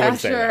 I wouldn't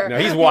say that. No,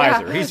 he's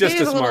wiser. Yeah. He's just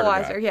a smarter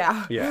wiser,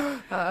 guy.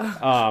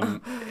 Yeah.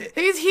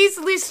 He's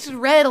at least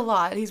read a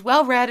lot. He's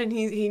well read and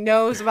he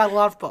knows about a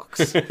lot of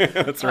books.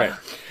 That's right.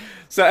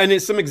 So, and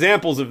there's some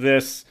examples of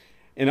this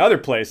in other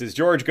places.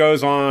 George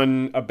goes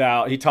on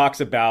he talks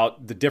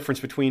about the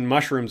difference between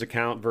Mushroom's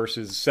account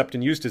versus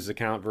Septon Eustace's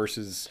account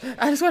versus...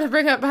 I just want to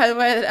bring up, by the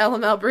way, that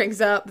LML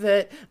brings up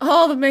that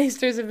all the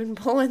maesters have been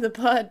pulling the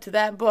pud to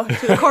that book,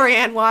 to the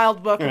Corianne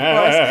Wild book, of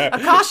course. A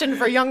caution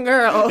for young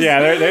girls.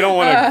 Yeah, they don't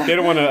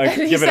want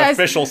to give it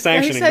official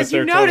sanctioning. He says,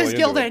 you notice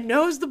Gildane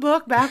knows the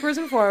book backwards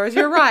and forwards.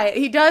 You're right.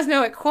 He does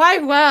know it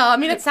quite well. I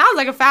mean, it sounds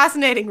like a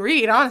fascinating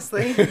read,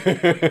 honestly.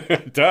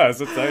 It does.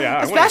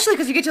 Especially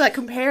because you get to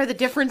compare the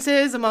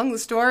differences among the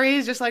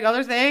stories, just like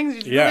other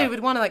things. You really would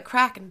want to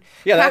crack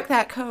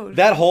that code.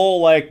 That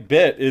whole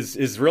bit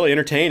is really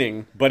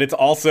entertaining, but it's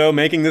also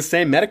making this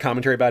same meta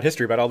commentary about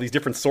history, about all these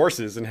different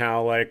sources and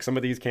how some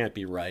of these can't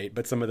be right,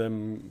 but some of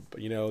them,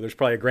 there's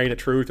probably a grain of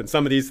truth in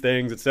some of these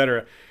things,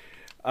 etc.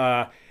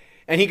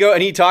 And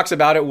he talks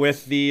about it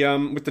with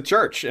the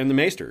church and the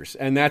maesters,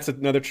 and that's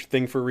another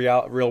thing for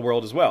real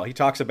world as well. He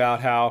talks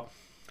about how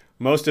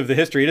most of the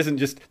history, it isn't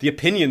just the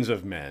opinions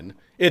of men.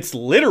 It's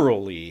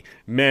literally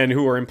men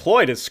who are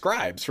employed as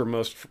scribes for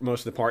most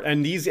of the part.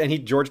 And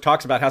George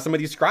talks about how some of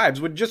these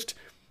scribes would just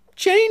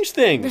change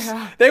things.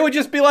 Yeah. They would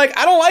just be like,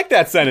 I don't like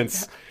that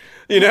sentence.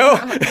 And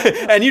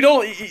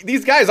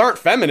these guys aren't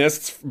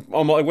feminists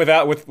almost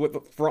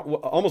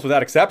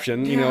without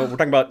exception. We're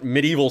talking about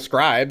medieval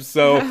scribes.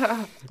 So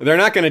they're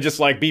not going to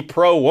just be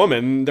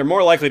pro-woman. They're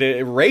more likely to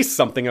erase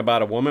something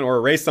about a woman or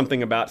erase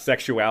something about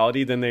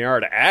sexuality than they are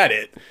to add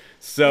it.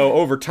 So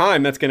over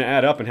time, that's going to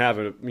add up and have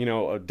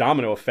a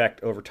domino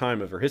effect over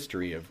time of her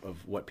history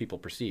of what people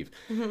perceive.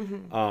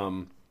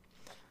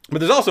 But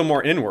there's also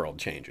more in-world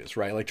changes,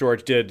 right? Like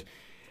George did,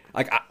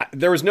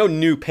 there was no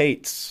new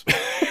Pates.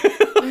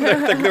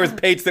 There was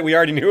Pates that we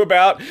already knew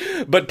about,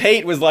 but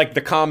Pate was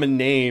the common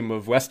name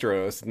of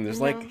Westeros, and there's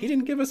he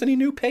didn't give us any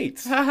new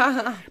Pates,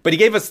 but he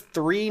gave us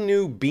 3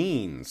 new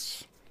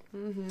Beans.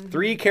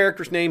 3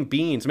 characters named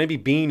Beans. Maybe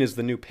Bean is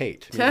the new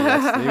Pate.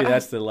 Maybe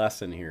that's the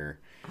lesson here.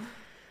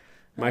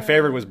 My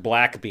favorite was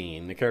Black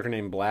Bean, the character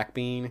named Black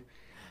Bean.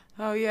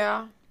 Oh,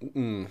 yeah?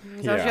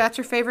 That's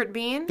your favorite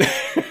bean?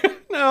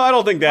 No, I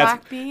don't think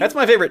that's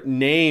my favorite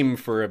name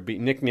for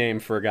nickname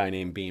for a guy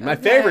named Bean. My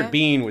favorite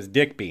bean was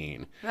Dick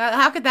Bean.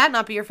 How could that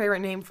not be your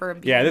favorite name for a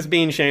bean? Yeah, this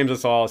bean shames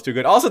us all. It's too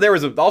good. Also,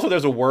 there's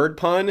a word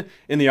pun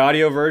in the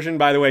audio version,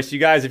 by the way. So you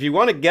guys, if you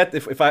want to get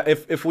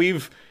if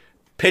we've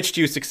pitched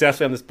you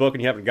successfully on this book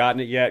and you haven't gotten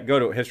it yet, go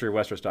to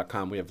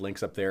historyofwesteros.com. We have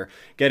links up there.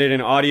 Get it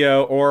in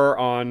audio or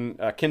on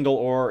Kindle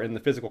or in the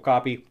physical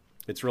copy.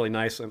 It's really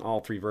nice in all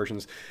 3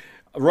 versions.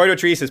 Roy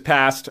Dotrice has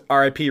passed,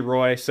 R.I.P.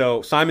 Roy.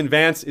 So Simon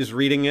Vance is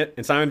reading it,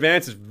 and Simon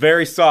Vance is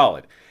very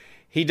solid.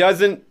 He's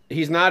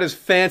not as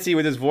fancy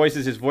with his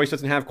voices. His voice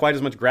doesn't have quite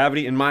as much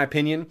gravity, in my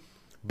opinion,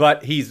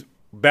 but he's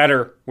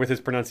better with his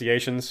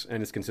pronunciations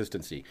and his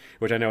consistency,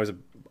 which I know is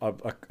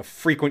a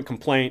frequent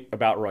complaint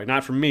about Roy.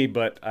 Not from me,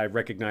 but I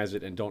recognize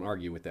it and don't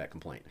argue with that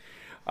complaint.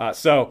 And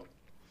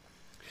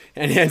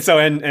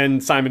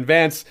Simon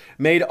Vance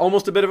made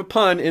almost a bit of a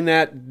pun in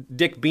that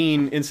Dick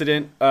Bean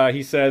incident.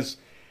 He says,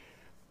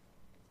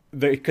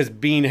 because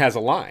Bean has a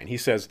line. He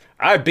says,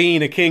 I've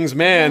been a king's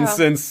man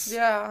since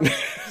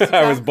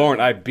I was born.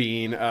 I've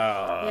been.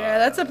 Yeah,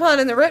 that's a pun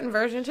in the written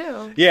version,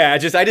 too. Yeah, I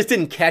just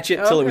didn't catch it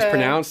till it was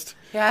pronounced.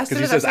 Yeah, because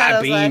he says,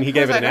 I've been. He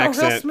gave it an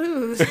accent.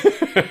 Real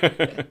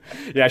smooth.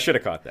 Yeah, I should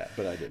have caught that,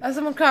 but I didn't. As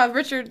someone called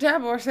Richard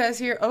Tabor says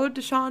here, Ode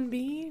to Sean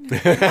Bean.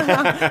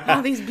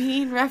 All these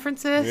Bean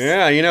references.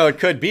 Yeah, it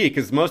could be,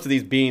 because most of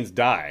these Beans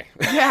die.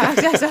 Yeah,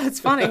 it's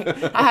funny.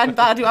 I hadn't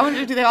thought,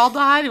 do they all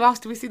die? Do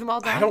we see them all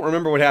die? I don't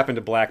remember what happened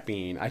to Black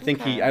Bean. I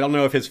think I don't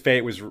know if his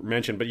fate was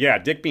mentioned, but yeah,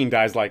 Dick Bean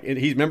dies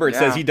it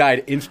says he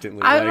died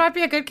instantly. It might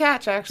be a good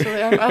catch,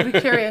 actually. I'll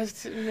be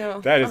curious to know.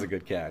 That is a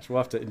good catch. We'll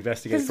have to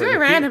investigate. It's very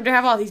random to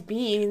have all these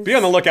beans. Be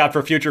on the lookout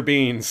for future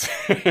beans.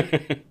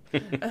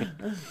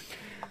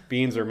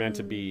 Beans are meant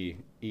to be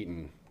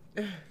eaten.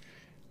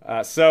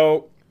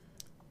 So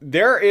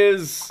there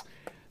is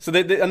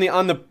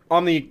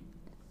on the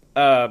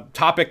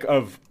topic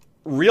of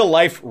real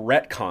life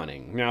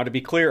retconning. Now, to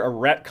be clear, a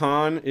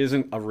retcon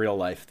isn't a real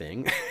life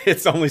thing.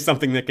 It's only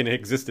something that can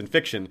exist in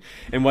fiction,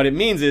 and what it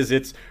means is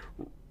it's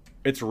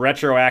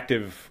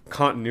retroactive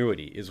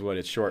continuity is what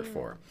it's short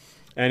for,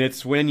 and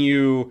it's when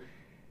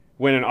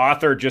an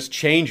author just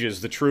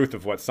changes the truth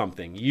of what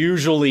something,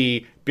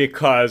 usually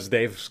because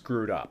they've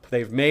screwed up.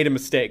 They've made a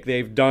mistake.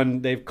 They've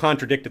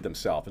contradicted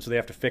themselves, and so they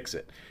have to fix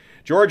it.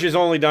 George has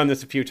only done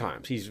this a few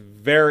times. He's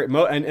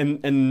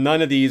and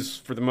none of these,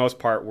 for the most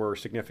part, were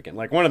significant.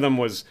 Like one of them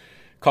was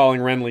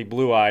calling Renly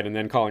blue-eyed and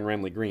then calling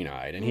Renly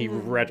green-eyed,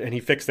 and he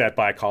fixed that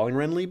by calling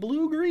Renly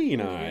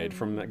blue-green-eyed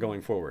from that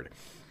going forward.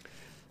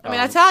 I mean,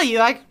 I tell you,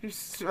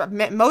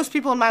 most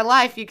people in my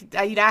life, you'd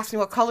ask me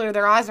what color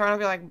their eyes are, and I'd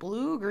be like,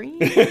 blue, green,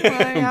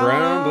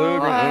 Brown, blue,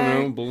 green, I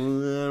don't know,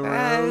 blue,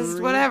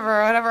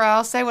 whatever.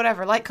 I'll say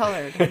whatever, light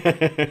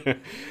colored.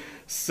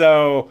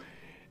 So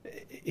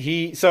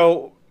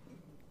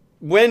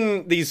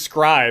when these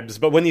scribes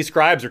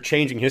are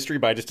changing history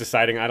by just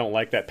deciding I don't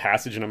like that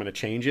passage and I'm going to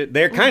change it,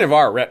 they kind of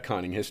are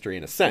retconning history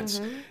in a sense.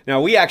 Now,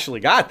 we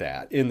actually got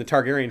that in the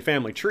Targaryen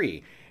family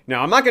tree.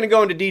 Now, I'm not going to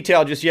go into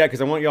detail just yet because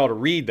I want you all to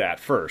read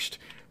that first,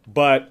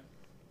 but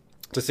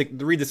to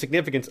read the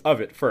significance of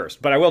it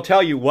first. But I will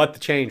tell you what the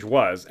change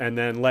was and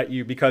then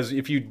because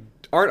if you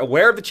aren't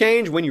aware of the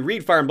change, when you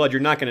read Fire and Blood, you're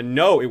not going to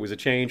know it was a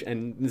change,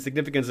 and the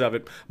significance of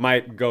it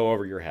might go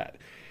over your head.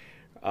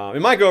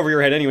 It might go over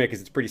your head anyway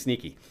because it's pretty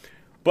sneaky.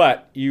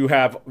 But you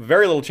have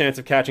very little chance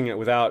of catching it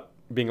without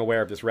being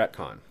aware of this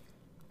retcon.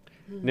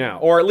 Now,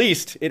 or at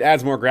least it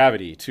adds more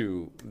gravity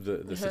to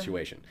the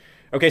situation.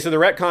 Okay, so the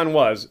retcon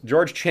was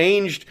George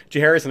changed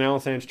Jaehaerys and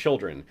Alysanne's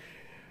children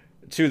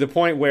to the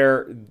point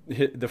where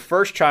the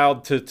first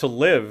child to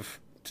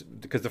live,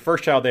 because the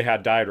first child they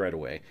had died right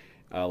away,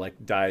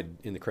 died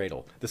in the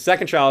cradle. The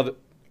second child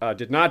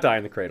did not die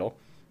in the cradle,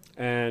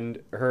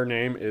 and her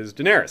name is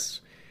Daenerys.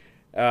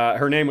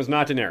 Her name was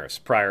not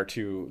Daenerys prior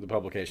to the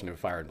publication of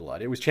Fire and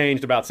Blood. It was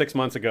changed about 6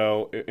 months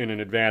ago in an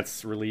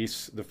advance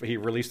release. He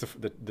released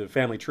the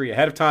family tree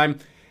ahead of time,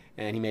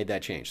 and he made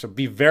that change. So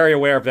be very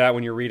aware of that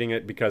when you're reading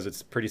it because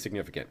it's pretty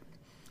significant.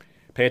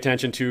 Pay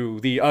attention to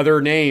the other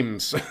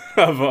names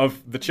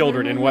of the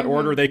children and what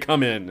order they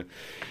come in.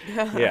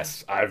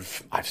 Yes,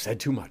 I've said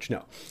too much.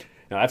 No,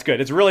 that's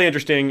good. It's really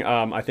interesting.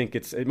 I think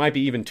it might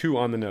be even too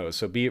on the nose.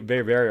 So be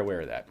very, very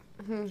aware of that.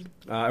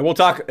 We'll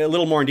talk a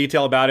little more in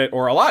detail about it,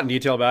 or a lot in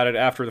detail about it,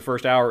 after the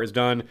first hour is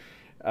done,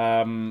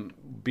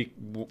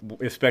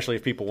 especially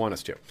if people want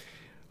us to.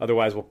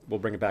 Otherwise, we'll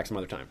bring it back some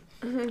other time.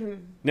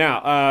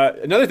 Now,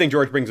 another thing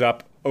George brings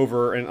up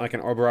over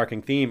an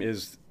overarching theme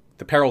is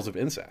the perils of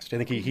incest. I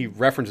think he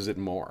references it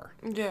more.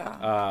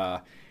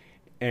 Yeah.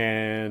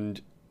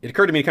 And it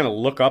occurred to me to kind of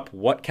look up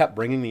what kept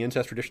bringing the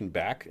incest tradition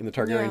back in the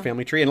Targaryen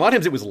family tree. And a lot of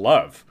times it was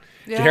love.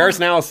 Yeah. Jaehaerys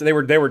and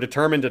Alysanne, they were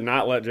determined to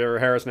not let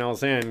Jaehaerys and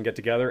Alysanne get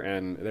together,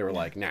 and they were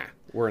like, nah,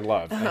 we're in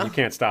love, and you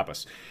can't stop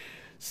us.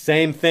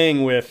 Same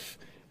thing with,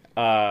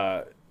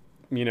 what's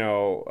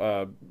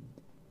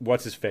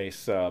his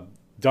face?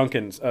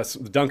 Duncan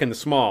the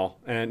Small,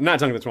 and not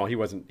Duncan the Small. He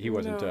wasn't.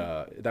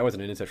 No. That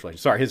wasn't an incest relation.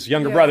 Sorry, his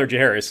younger brother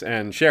Jaehaerys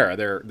and Shera.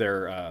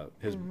 They're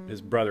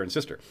his brother and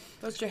sister.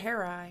 Those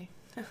Jaehaerys.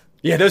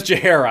 Yeah, those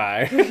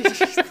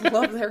Jaehaerys.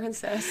 Love their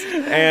incest.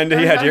 And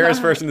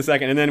Jaehaerys first and the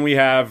second, and then we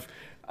have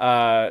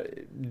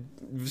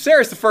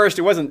Viserys the First.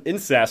 It wasn't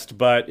incest,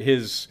 but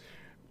his.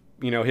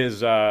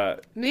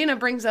 Nina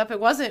brings up it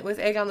wasn't with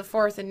Aegon the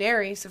Fourth and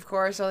Nerys, of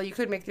course. Although you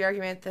could make the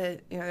argument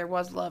that there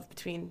was love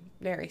between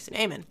Nerys and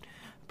Aemon.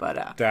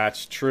 But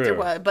that's true.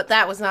 But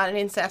that was not an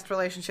incest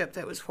relationship.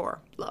 That was for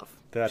love.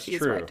 That's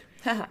true. Right.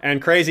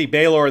 And crazy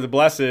Baelor the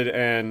Blessed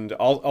and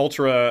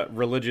ultra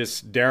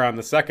religious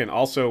Daeron II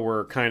also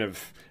were kind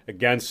of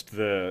against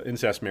the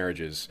incest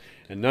marriages,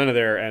 and none of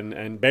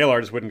and Baelor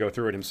just wouldn't go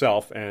through it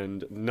himself,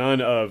 and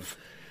none of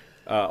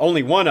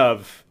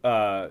Daeron's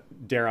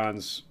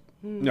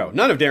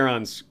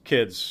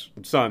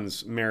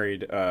sons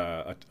married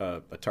a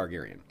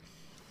Targaryen.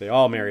 They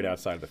all married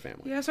outside of the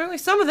family. Yeah, certainly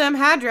some of them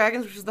had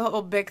dragons, which is the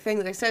whole big thing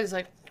that they said is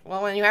like,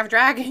 well, when you have a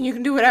dragon, you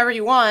can do whatever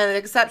you want.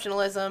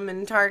 Exceptionalism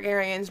and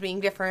Targaryens being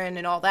different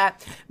and all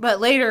that. But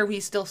later,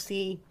 we still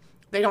see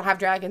they don't have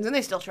dragons, and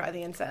they still try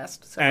the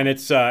incest. So. And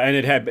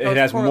it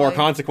has more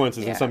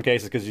consequences in some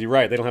cases because you're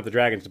right, they don't have the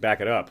dragons to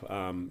back it up,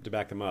 to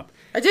back them up.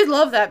 I did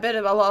love that bit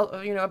about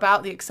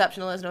the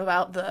exceptionalism,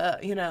 about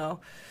the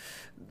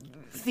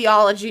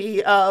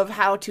theology of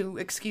how to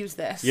excuse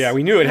this. Yeah,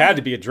 we knew it had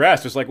to be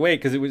addressed. It's like, wait,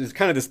 because it was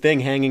kind of this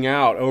thing hanging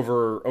out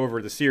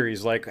over the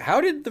series. Like,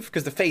 how did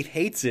because the Faith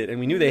hates it, and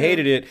we knew they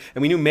hated it,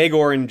 and we knew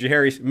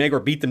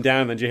Maegor beat them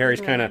down, and then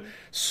Jaehaerys kind of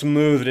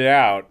smoothed it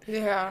out.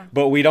 Yeah.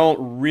 But we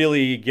don't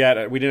really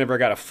we never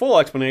got a full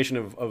explanation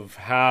of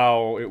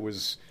how it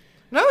was.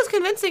 No, it was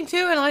convincing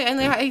too,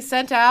 and he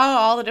sent out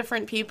all the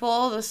different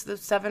people, the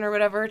 7 or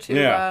whatever,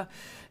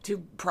 to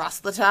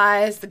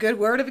proselytize the good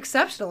word of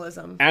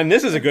exceptionalism. And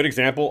this is a good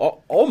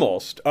example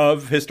almost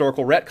of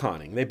historical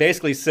retconning. They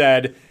basically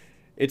said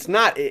it's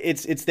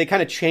they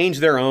kind of changed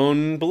their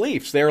own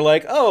beliefs. They were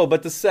like, oh,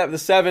 but the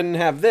 7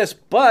 have this,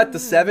 but the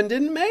 7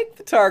 didn't make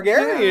the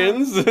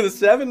Targaryens. Yeah. The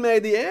 7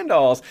 made the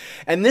Andals.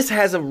 And this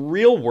has a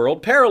real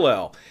world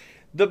parallel.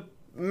 The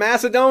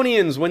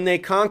Macedonians, when they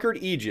conquered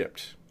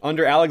Egypt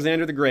under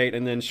Alexander the Great,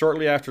 and then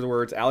shortly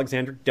afterwards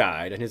Alexander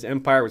died and his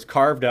empire was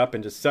carved up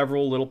into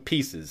several little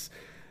pieces.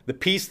 The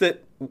piece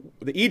that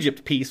the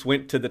Egypt piece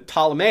went to the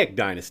Ptolemaic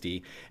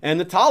dynasty, and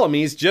the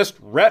Ptolemies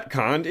just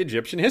retconned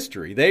Egyptian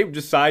history. They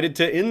decided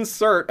to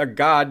insert a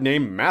god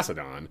named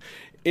Macedon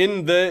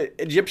in the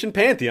Egyptian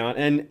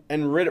pantheon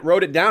and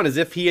wrote it down as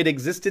if he had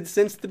existed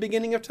since the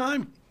beginning of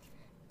time.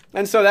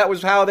 And so that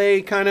was how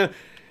they kind of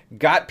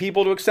got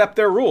people to accept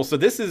their rules. So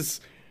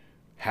this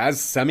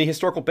has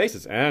semi-historical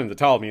basis. And the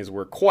Ptolemies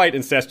were quite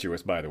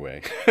incestuous, by the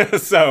way.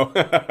 So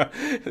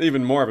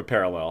even more of a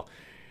parallel.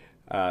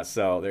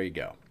 So there you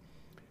go.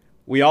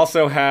 We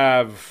also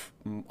have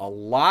a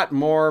lot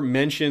more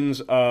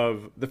mentions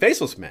of the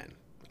Faceless Men.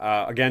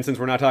 Again, since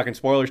we're not talking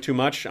spoilers too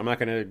much, I'm not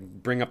going to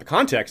bring up the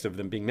context of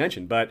them being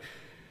mentioned, but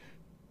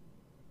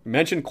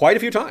mentioned quite a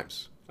few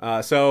times.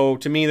 So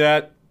to me,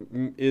 that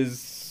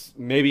is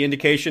maybe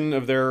indication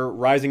of their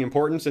rising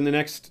importance in the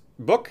next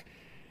book,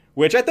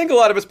 which I think a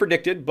lot of us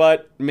predicted,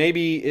 but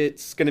maybe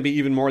it's going to be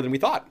even more than we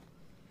thought.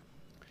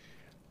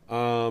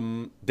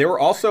 There were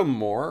also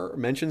more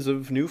mentions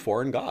of new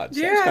foreign gods.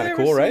 Yeah, that was kind of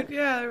cool, right?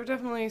 Yeah, there were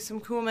definitely some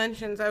cool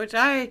mentions, which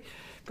I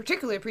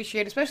particularly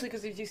appreciate, especially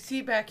because as you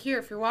see back here,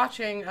 if you're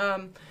watching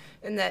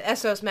in that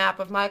Essos map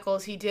of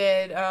Michael's, he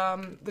did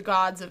the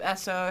gods of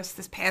Essos,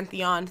 this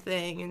pantheon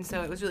thing, and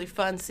so it was really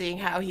fun seeing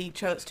how he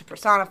chose to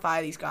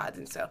personify these gods,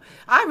 and so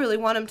I really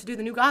want him to do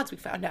the new gods we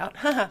found out.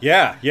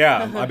 Yeah.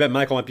 I bet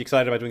Michael might be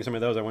excited about doing some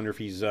of those. I wonder if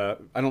he's I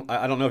don't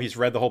know if he's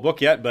read the whole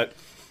book yet, but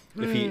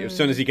if he as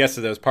soon as he gets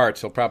to those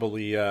parts, he'll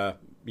probably a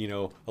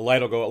light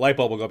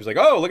bulb will go up. He's like,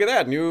 oh, look at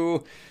that,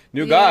 new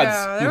gods.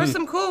 Yeah, there were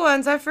some cool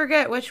ones. I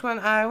forget which one.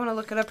 I want to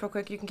look it up real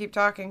quick. You can keep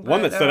talking.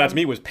 One that stood out to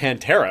me was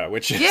Pantera,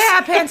 which is...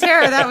 Yeah,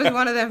 Pantera. That was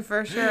one of them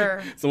for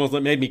sure. It's the ones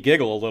that made me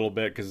giggle a little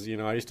bit because,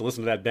 I used to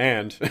listen to that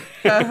band.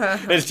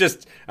 It's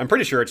just, I'm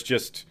pretty sure it's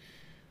just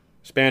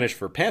Spanish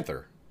for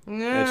panther.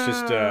 No. It's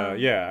just,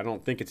 I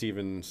don't think it's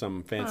even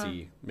some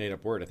fancy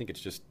made-up word. I think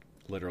it's just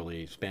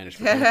literally Spanish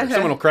for panther.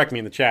 Someone will correct me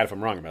in the chat if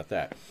I'm wrong about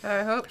that.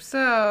 I hope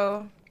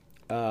so.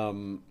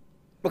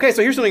 Okay,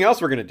 so here's something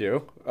else we're going to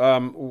do.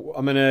 I'm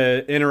going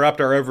to interrupt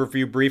our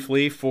overview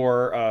briefly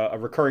for a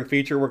recurring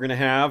feature we're going to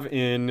have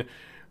in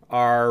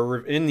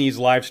these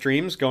live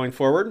streams going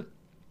forward.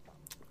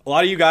 A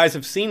lot of you guys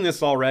have seen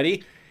this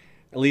already,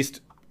 at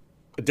least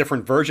a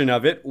different version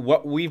of it.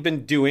 What we've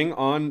been doing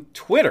on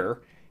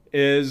Twitter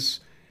is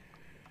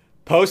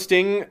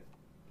posting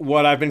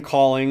what I've been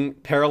calling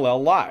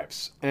parallel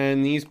lives.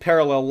 And these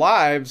parallel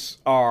lives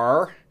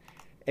are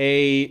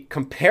a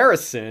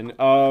comparison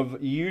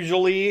of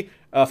usually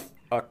a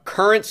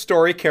current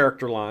storyline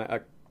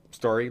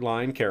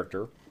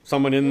character,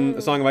 someone in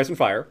A Song of Ice and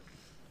Fire,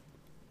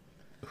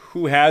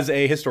 who has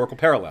a historical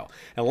parallel.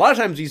 And a lot of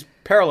times these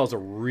parallels are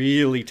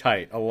really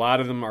tight. A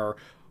lot of them are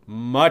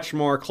much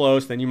more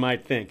close than you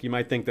might think. You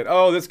might think that,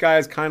 oh, this guy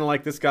is kind of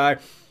like this guy.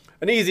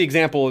 An easy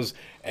example is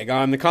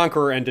Aegon the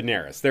Conqueror and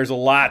Daenerys. There's a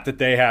lot that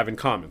they have in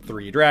common.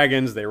 3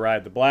 dragons, they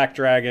ride the black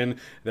dragon,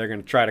 they're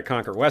going to try to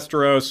conquer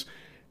Westeros,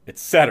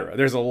 etc.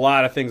 There's a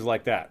lot of things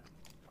like that.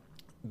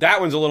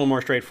 That one's a little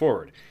more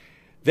straightforward.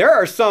 There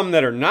are some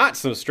that are not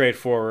so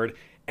straightforward,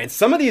 and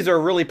some of these are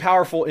really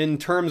powerful in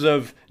terms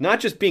of not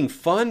just being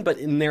fun, but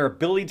in their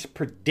ability to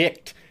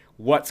predict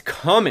what's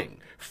coming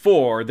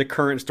for the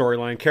current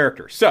storyline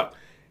character. So,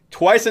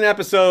 twice an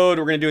episode,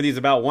 we're going to do these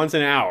about once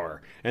an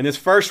hour. And this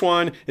first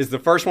one is the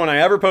first one I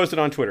ever posted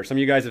on Twitter. Some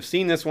of you guys have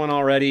seen this one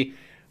already.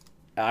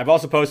 I've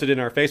also posted it in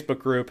our Facebook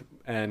group,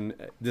 and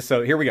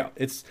so here we go.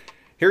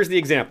 Here's the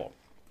example.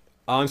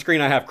 On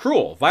screen, I have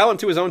Cruel, violent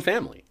to his own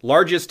family,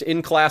 largest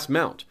in-class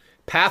mount,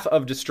 path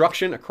of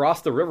destruction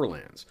across the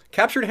Riverlands,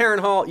 captured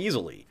Harrenhal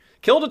easily,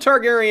 killed a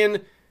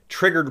Targaryen,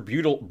 triggered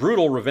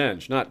brutal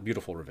revenge, not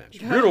beautiful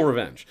revenge, brutal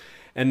revenge,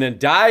 and then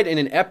died in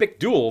an epic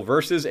duel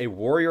versus a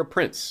warrior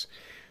prince.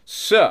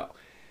 So,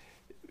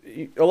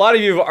 a lot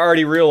of you have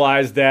already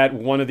realized that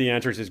one of the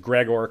answers is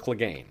Gregor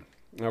Clegane,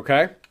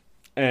 okay?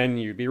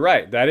 And you'd be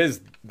right. That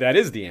is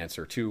the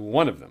answer to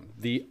one of them.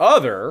 The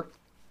other,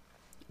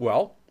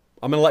 well,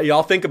 I'm going to let you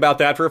all think about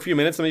that for a few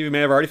minutes. Some of you may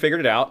have already figured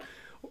it out.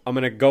 I'm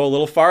going to go a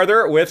little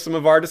farther with some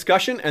of our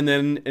discussion, and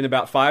then in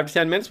about 5 to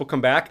 10 minutes, we'll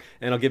come back,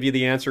 and I'll give you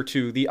the answer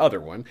to the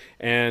other one,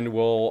 and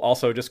we'll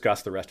also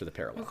discuss the rest of the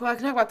parallel. Well, I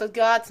can talk about the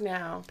gods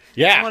now.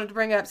 Yeah. I wanted to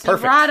bring up. So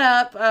perfect. You brought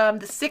up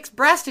the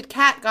 6-breasted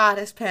cat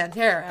goddess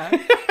Pantera.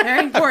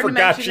 Very important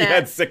to mention that. I forgot she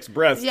had 6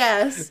 breasts.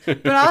 Yes.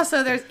 But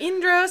also there's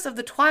Indros of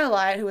the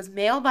Twilight, who was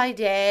male by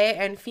day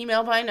and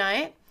female by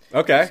night.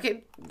 Okay.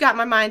 Just got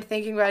my mind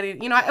thinking about it.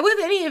 With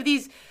any of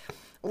these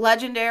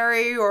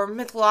legendary or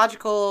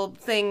mythological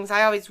things,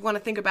 I always want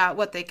to think about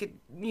what they could,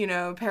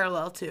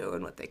 parallel to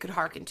and what they could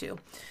hearken to.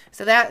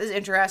 So that is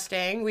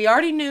interesting. We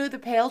already knew the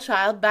pale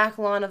child,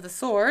 Bacalon of the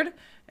Sword,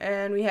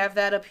 and we have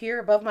that up here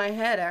above my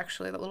head,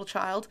 actually, that little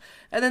child.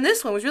 And then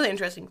this one was really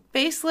interesting.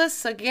 Faceless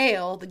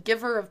Sagael, the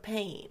giver of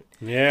pain.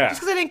 Yeah. Just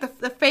because I think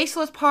the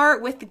faceless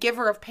part with the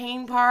giver of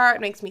pain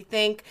part makes me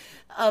think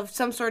of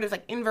some sort of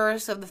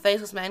inverse of the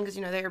faceless men, because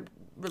they're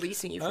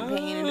releasing you from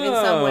pain in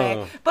some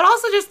way. But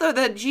also just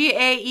the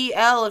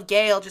Gael of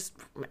Gale just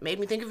made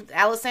me think of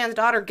Alysanne's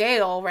daughter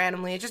Gale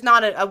randomly. It's just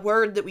not a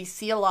word that we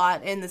see a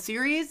lot in the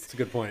series. That's a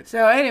good point.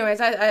 So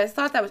anyways, I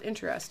thought that was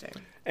interesting.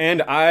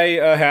 And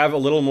I have a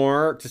little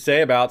more to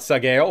say about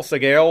Sagael.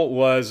 Sagael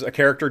was a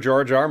character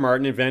George R. R.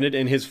 Martin invented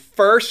in his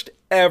first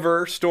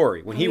ever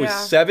story. When he was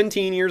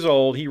 17 years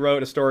old, he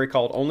wrote a story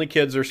called Only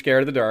Kids Are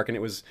Scared of the Dark, and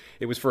it was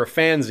for a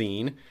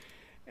fanzine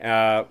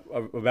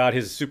about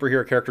his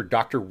superhero character,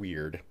 Dr.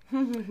 Weird.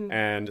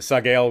 And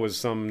Sagael was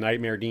some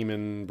nightmare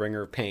demon,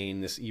 bringer of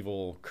pain, this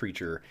evil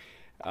creature,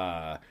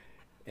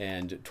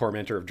 and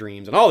tormentor of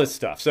dreams, and all this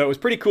stuff. So it was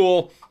pretty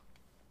cool.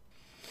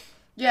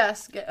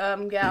 Yes,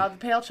 Gal, the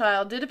Pale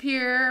Child, did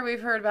appear. We've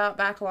heard about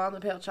Bacalon,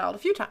 the Pale Child, a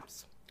few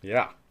times.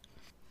 Yeah.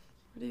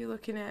 What are you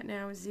looking at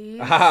now, Z?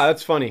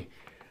 That's funny.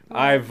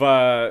 I've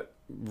read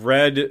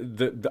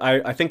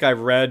I think I've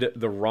read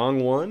the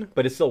wrong one,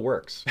 but it still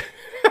works.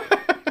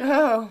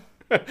 Oh.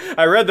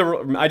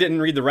 I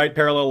didn't read the right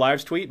Parallel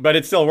Lives tweet, but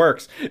it still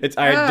works. I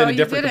did a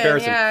different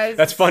comparison. Yeah,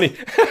 that's funny.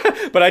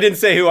 But I didn't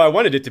say who I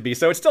wanted it to be,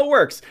 so it still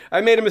works. I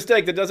made a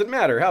mistake that doesn't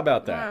matter. How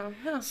about that? Wow.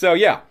 Huh. So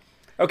yeah.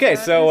 Okay,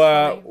 That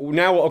so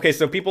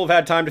so people have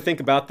had time to think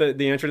about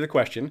the answer to the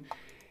question.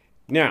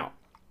 Now,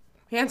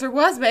 the answer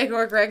was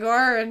Magor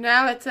Gregor, and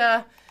now it's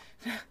I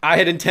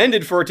had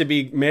intended for it to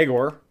be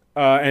Magor,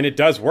 and it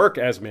does work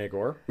as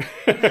Magor.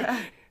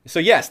 So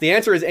yes, the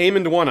answer is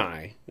Aemond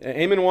One-Eye.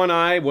 Aemond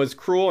One-Eye was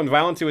cruel and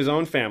violent to his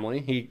own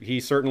family. He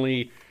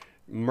certainly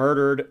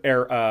murdered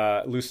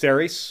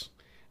Lucerys.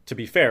 To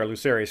be fair,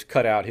 Lucerys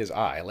cut out his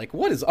eye. Like,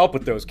 what is up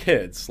with those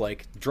kids?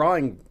 Like,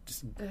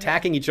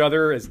 attacking each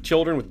other as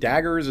children with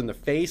daggers in the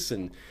face,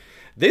 and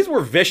these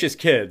were vicious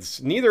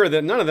kids.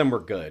 None of them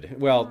were good.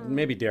 Well,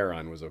 maybe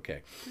Daron was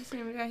okay. He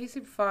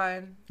seemed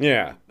fine.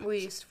 Yeah. At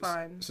least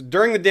fine. So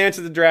during the Dance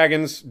of the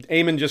Dragons,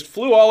 Aemon just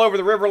flew all over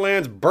the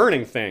Riverlands,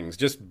 burning things,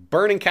 just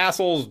burning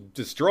castles,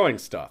 destroying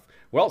stuff.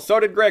 Well,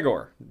 so did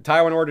Gregor.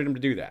 Tywin ordered him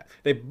to do that.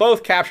 They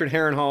both captured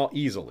Harrenhal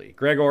easily.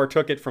 Gregor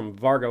took it from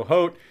Vargo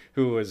Hoat,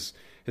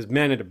 his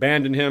men had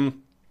abandoned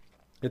him,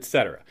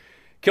 etc.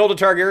 Killed a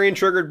Targaryen,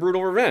 triggered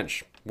brutal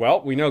revenge.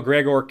 Well, we know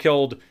Gregor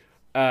killed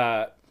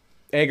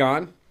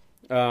Aegon.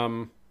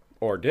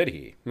 Or did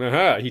he?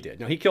 He did.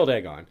 No, he killed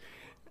Aegon.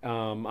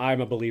 I'm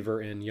a believer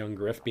in young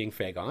Griff being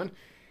Fagon.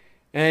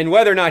 And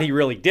whether or not he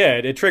really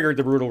did, it triggered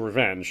the brutal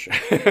revenge.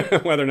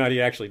 Whether or not he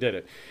actually did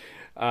it.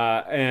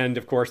 And,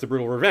 of course, the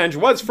brutal revenge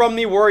was from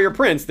the warrior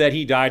prince that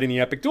he died in the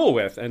epic duel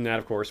with. And that,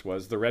 of course,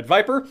 was the Red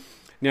Viper.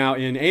 Now,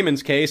 in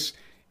Aemon's case,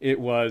 it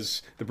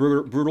was the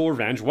brutal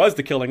revenge was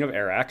the killing of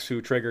Arax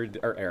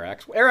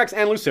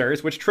and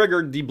Lucerys, which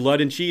triggered the blood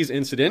and cheese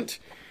incident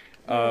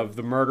of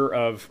the murder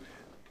of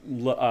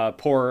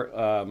poor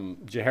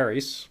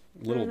Jaehaerys,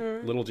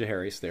 little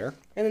Jaehaerys there.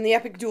 And then the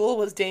epic duel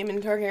was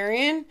Daemon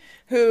Targaryen,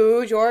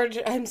 who George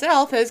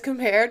himself has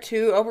compared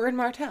to Oberyn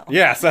Martell.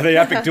 Yeah, so the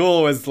epic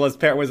duel was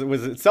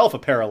itself a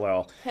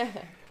parallel.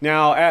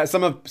 Now,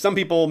 some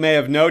people may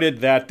have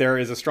noted that there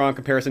is a strong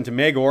comparison to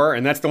Maegor,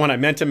 and that's the one I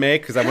meant to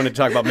make because I wanted to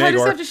talk about Maegor. I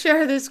just have to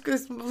share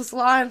this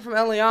line from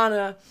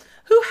Eliana.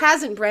 Who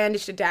hasn't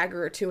brandished a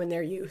dagger or two in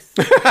their youth?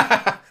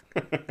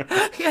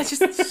 Yeah,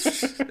 just...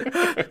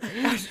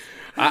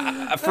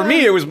 For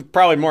me, it was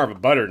probably more of a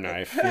butter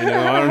knife. I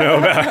don't know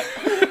about...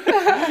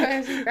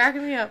 It's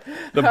cracking me up.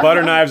 The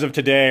butter knives of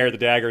today are the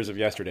daggers of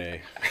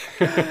yesterday.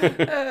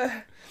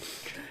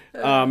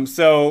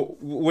 So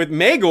with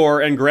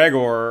Maegor and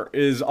Gregor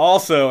is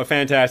also a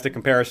fantastic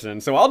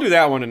comparison. So I'll do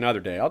that one another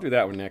day. I'll do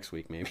that one next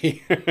week,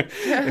 maybe.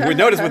 We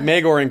notice with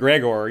Maegor and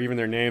Gregor, even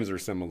their names are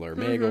similar.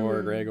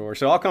 Maegor, Gregor.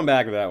 So I'll come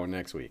back to that one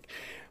next week.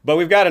 But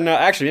we've got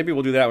actually, maybe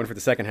we'll do that one for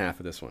the second half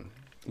of this one.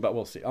 But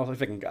we'll see. I'll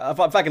see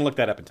if I can look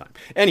that up in time.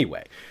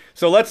 Anyway,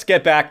 so let's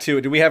get back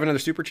to, do we have another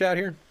super chat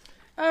here?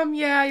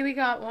 Yeah, we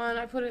got one.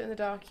 I put it in the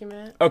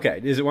document.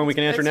 Okay, is it one we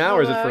can answer now,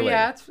 or is it for later?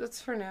 Yeah,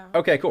 it's for now.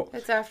 Okay, cool.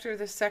 It's after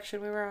this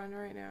section we were on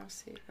right now.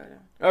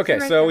 Okay,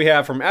 so we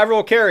have from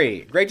Avril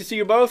Carey. Great to see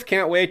you both.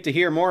 Can't wait to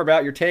hear more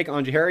about your take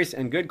on Jaehaerys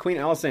and good Queen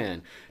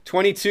Alysanne.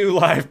 22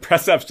 live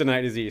press-ups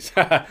tonight, Aziz.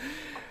 So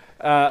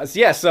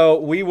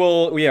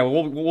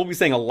we'll be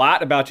saying a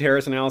lot about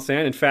Jaehaerys and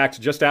Alysanne. In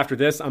fact, just after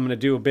this, I'm going to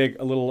do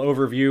a little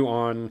overview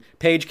on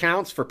page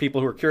counts for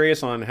people who are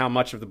curious on how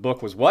much of the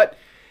book was what.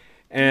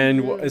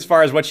 And as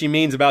far as what she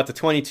means about the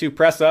 22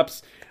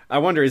 press-ups, I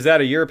wonder, is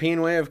that a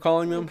European way of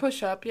calling them?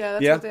 Push-up,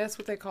 yeah, that's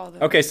what they call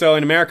them. Okay, so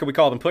in America we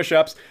call them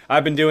push-ups.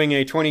 I've been doing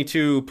a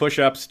 22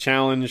 push-ups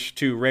challenge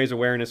to raise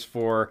awareness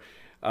for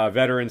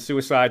veteran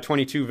suicide.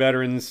 22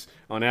 veterans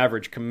on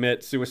average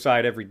commit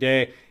suicide every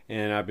day,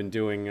 and I've been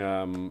doing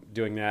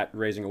that,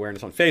 raising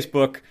awareness on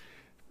Facebook,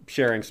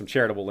 sharing some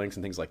charitable links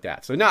and things like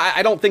that. So no,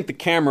 I don't think the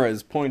camera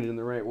is pointed in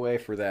the right way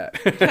for that.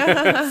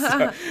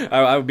 So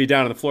I would be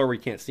down on the floor where you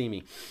can't see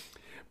me.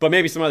 But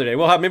maybe some other day.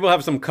 We'll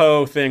have some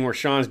thing where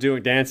Sean's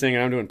doing dancing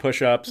and I'm doing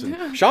push-ups.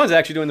 And Sean's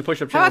actually doing the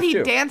push-up challenge too.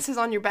 How about he dances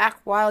on your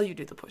back while you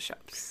do the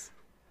push-ups?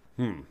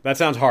 That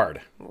sounds hard,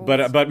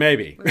 but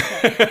maybe.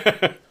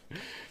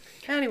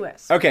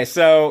 Anyways. Okay,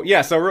 so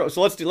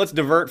let's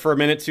divert for a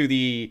minute to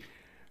the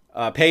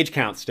page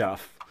count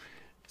stuff,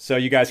 so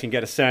you guys can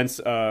get a sense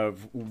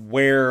of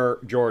where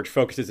George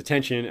focuses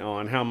attention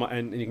on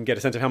and you can get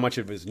a sense of how much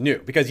of it is new.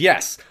 Because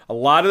yes, a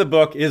lot of the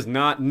book is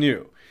not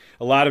new.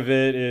 A lot of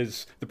it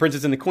is The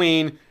Princess and the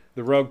Queen,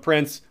 The Rogue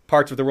Prince,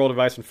 parts of The World of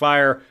Ice and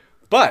Fire.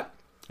 But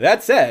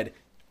that said,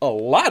 a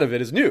lot of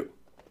it is new.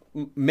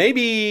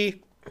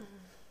 Maybe,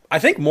 I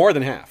think more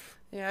than half.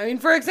 Yeah, I mean,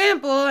 for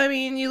example,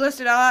 you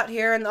listed out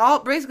here, and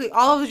basically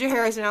all of the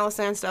Jaehaerys and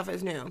Alysanne stuff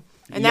is new.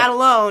 And that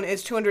alone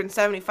is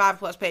 275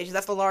 plus pages.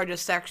 That's the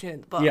largest section in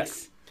the book.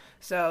 Yes.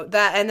 So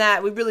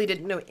that we really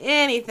didn't know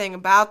anything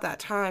about that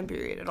time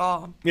period at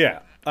all. Yeah.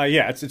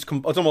 It's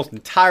almost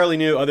entirely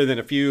new, other than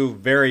a few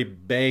very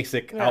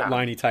basic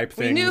outliney type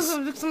things. We knew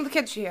some of the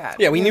kids she had.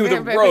 Yeah, we knew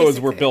the roads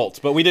were built,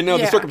 but we didn't know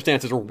the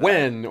circumstances or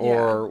when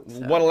or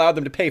what allowed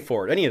them to pay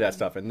for it, any of that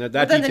stuff. And that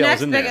detail is in there. Then the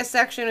next biggest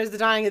section is the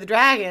Dying of the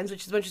Dragons,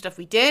 which is a bunch of stuff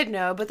we did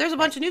know, but there's a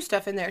bunch of new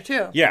stuff in there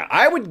too. Yeah,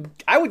 I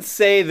would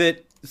say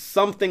that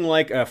something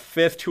like a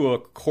fifth to a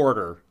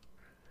quarter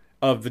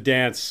of the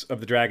Dance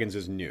of the Dragons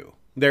is new.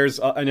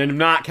 And I'm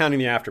not counting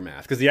the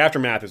Aftermath, because the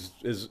Aftermath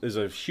is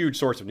a huge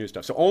source of new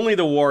stuff. So only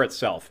the war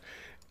itself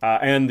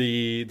and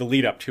the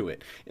lead up to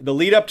it. The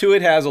lead up to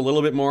it has a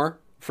little bit more,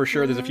 for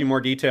sure. There's a few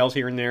more details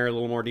here and there, a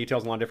little more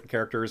details, a lot of different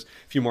characters,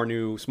 a few more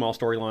new small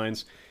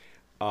storylines.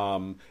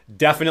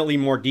 Definitely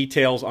more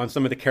details on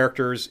some of the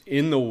characters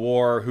in the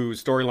war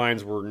whose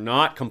storylines were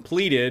not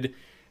completed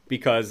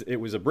because it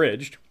was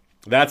abridged.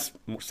 That's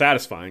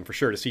satisfying, for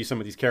sure, to see some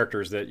of these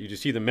characters that you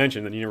just see them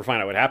mentioned and you never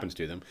find out what happens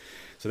to them.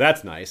 So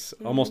that's nice.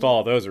 Almost all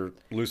of those are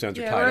loose ends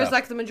are tied whereas up.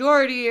 Like the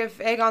majority of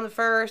Aegon the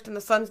First and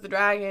the Sons of the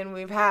Dragon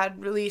we've had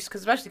released,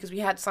 especially because we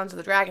had Sons of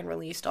the Dragon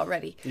released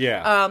already.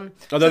 Yeah.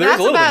 Although there's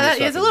a little bit of new stuff.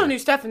 There's a little new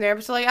stuff in there,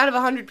 but so like out of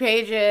 100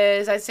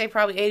 pages, I'd say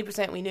probably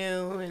 80% we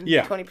knew and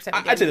 20% we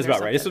didn't. I'd say that's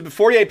about right. It's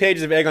 48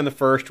 pages of Aegon the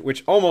First,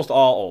 which almost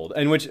all old,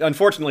 and which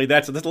unfortunately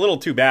that's a little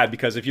too bad,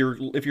 because if you're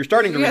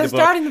starting to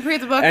read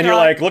the book and you're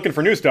like looking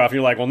for new stuff, and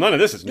you're like, well, none of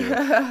this is new.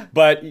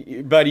 but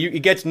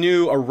it gets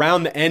new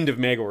around the end of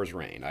Maegor's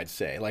reign, I'd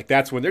say. Like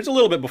that's when there's a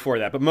little bit before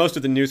that, but most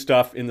of the new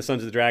stuff in the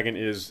Sons of the Dragon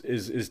has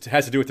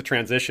to do with the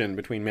transition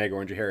between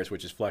Maegor and Jaehaerys,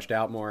 which is fleshed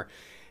out more.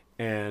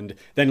 And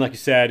then, like you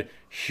said,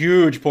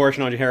 huge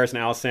portion on Jaehaerys and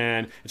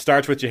Alysanne. It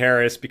starts with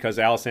Jaehaerys because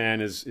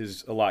Alysanne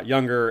is a lot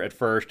younger at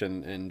first,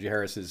 and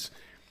Jaehaerys is.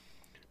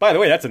 By the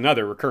way, that's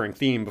another recurring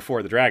theme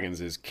before the Dragons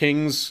is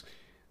kings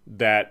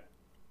that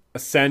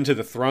ascend to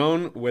the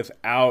throne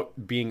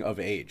without being of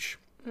age.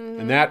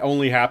 And that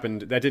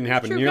didn't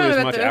happen nearly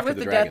as much after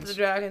the Dragons. With the death of the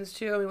Dragons,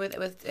 too. I mean,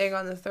 with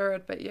Aegon the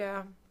Third, but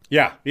yeah.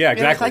 Yeah,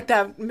 exactly. It's like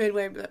that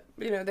midway, but,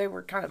 they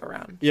were kind of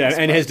around. Yeah,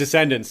 and his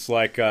descendants,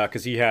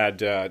 because he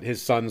had,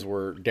 his sons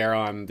were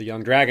Daeron, the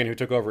young dragon, who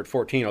took over at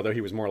 14, although he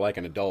was more like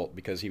an adult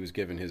because he was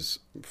given his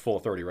full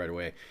authority right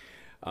away.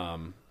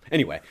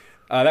 Anyway,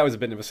 that was a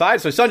bit of an aside.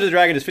 So Sons of the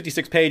Dragon is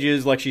 56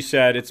 pages. Like she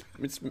said, it's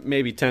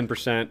maybe 10%,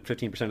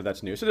 15% of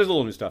that's new. So there's a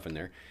little new stuff in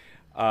there.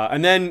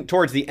 And then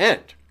towards the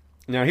end,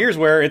 now here's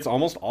where it's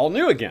almost all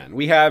new again.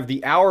 We have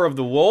The Hour of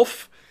the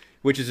Wolf,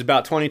 which is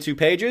about 22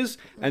 pages,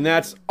 and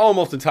that's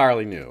almost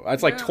entirely new.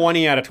 It's like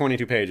 20 out of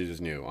 22 pages is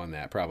new on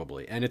that,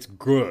 probably, and it's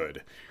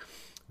good.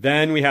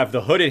 Then we have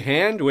The Hooded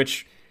Hand,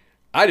 which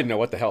I didn't know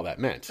what the hell that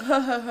meant.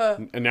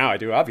 And now I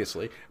do,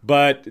 obviously.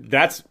 But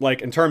that's,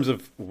 like, in terms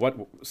of what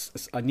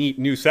a neat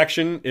new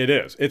section, it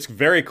is. It's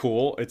very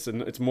cool. It's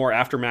more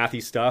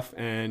aftermathy stuff,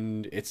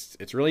 and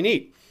it's really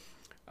neat.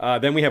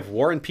 Then we have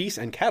War and Peace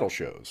and Cattle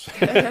Shows,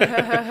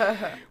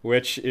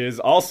 which is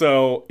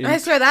also... I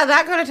swear,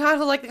 that kind of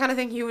title like the kind of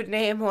thing you would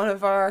name one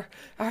of our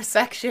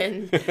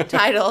section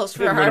titles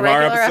for our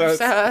regular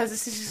episodes.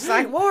 It's just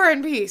like War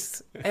and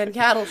Peace and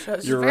Cattle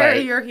Shows. You're very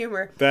right. your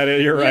humor.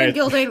 You're right. And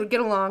Gildane would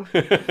get along.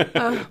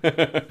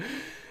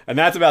 And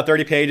that's about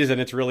 30 pages, and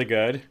it's really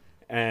good.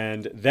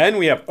 And then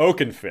we have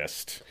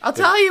Oakenfist. I'll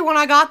tell you, when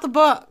I got the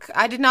book,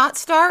 I did not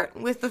start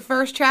with the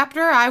first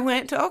chapter. I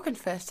went to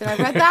Oakenfist, and I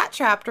read that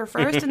chapter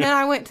first, and then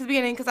I went to the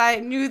beginning because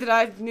I knew that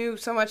I knew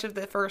so much of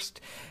the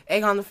first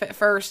Aegon the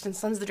First and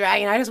Sons of the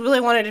Dragon. I just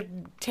really wanted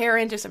to tear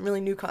into some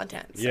really new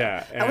content. So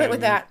yeah, I went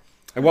with that.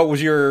 And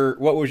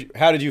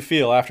how did you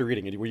feel after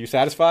reading it? Were you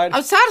satisfied? I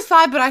was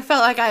satisfied, but I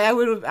felt like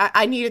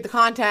I needed the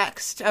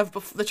context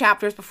of the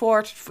chapters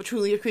before to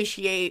truly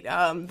appreciate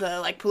the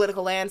like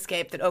political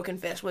landscape that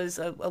Oakenfist was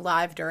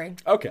alive during.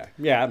 Okay,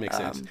 yeah, that makes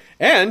sense.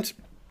 And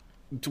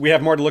we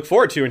have more to look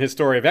forward to in his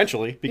story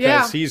eventually,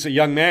 because he's a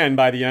young man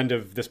by the end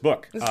of this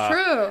book. It's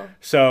true.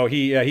 So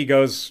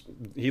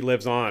he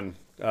lives on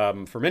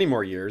for many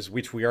more years,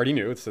 which we already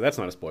knew, so that's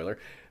not a spoiler.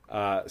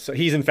 So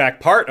he's in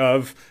fact part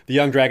of the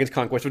young dragon's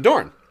conquest of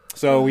Dorne.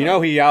 So we know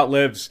he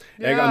outlives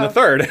Aegon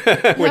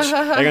III, which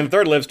Aegon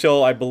III lives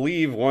till, I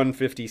believe,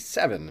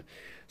 157.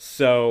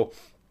 So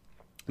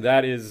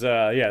that is,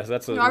 so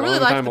that's a long time away. I really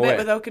liked the bit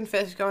with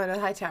Oakenfist going to the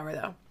High Tower,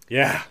 though.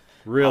 Yeah,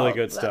 really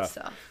good stuff.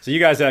 So you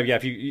guys have,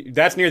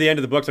 that's near the end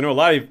of the book. So I know a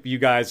lot of you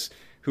guys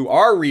who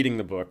are reading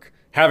the book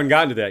haven't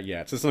gotten to that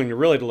yet. So it's something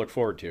really to look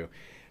forward to.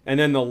 And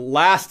then the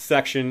last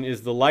section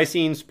is the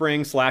Lysine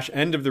Spring /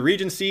 End of the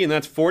Regency, and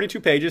that's 42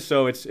 pages,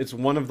 so it's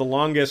one of the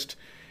longest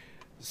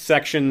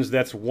sections.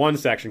 That's one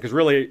section, because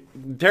really,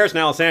 Terrace and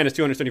Alisand is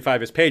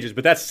 275 pages,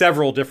 but that's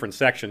several different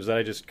sections that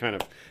I just kind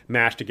of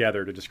mashed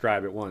together to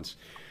describe it once.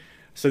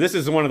 So this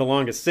is one of the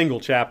longest single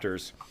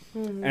chapters.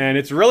 And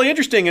it's really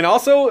interesting and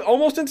also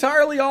almost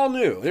entirely all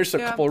new. There's a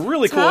couple of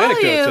really cool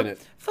anecdotes in it.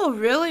 I feel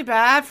really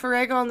bad for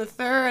Aegon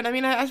III. I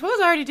mean, I suppose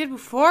I already did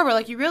before, but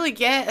like you really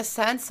get a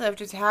sense of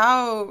just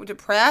how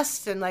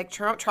depressed and like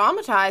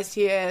traumatized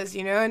he is,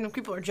 you know, and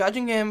people are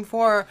judging him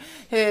for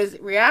his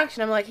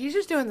reaction. I'm like, he's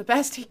just doing the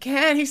best he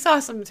can. He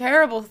saw some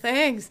terrible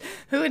things.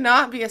 Who would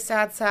not be a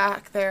sad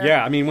sack there?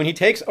 Yeah, I mean, when he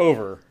takes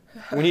over,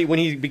 when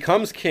he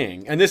becomes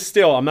king, and this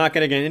still, I'm not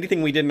going to get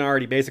anything we didn't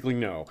already basically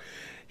know.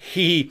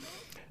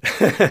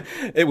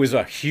 It was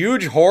a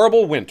huge,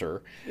 horrible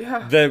winter.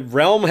 Yeah. The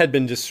realm had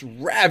been just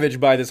ravaged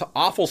by this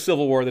awful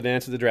civil war, the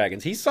Dance of the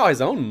Dragons. He saw his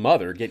own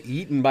mother get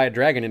eaten by a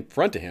dragon in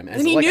front of him.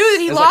 And he knew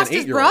that he lost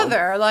his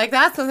brother. Like,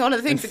 that's one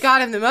of the things that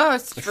got him the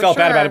most, He felt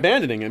bad about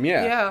abandoning him,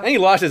 yeah. And he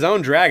lost his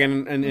own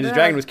dragon, and his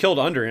dragon was killed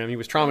under him. He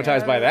was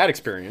traumatized by that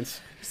experience.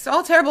 It's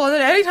all terrible. And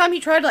then anytime he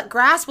tried to like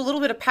grasp a little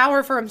bit of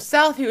power for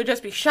himself, he would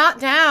just be shot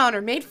down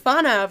or made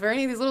fun of or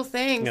any of these little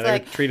things. Yeah, they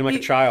would treat him like a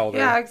child.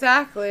 Yeah,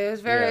 exactly. It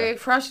was very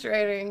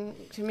frustrating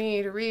to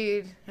me to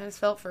read. I just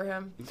felt for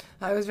him.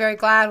 I was very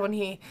glad when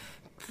he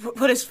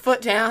put his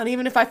foot down,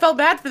 even if I felt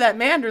bad for that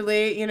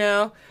Manderley, you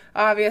know,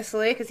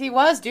 obviously, because he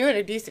was doing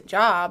a decent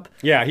job.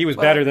 Yeah, he was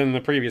better than the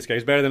previous guy. He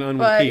was better than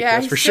Unwin Peak,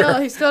 that's for sure.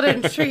 He still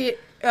didn't treat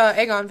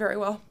Aegon very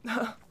well.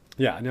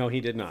 Yeah, no,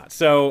 he did not.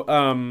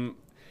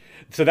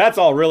 So that's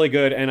all really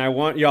good, and I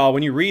want y'all,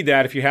 when you read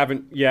that, if you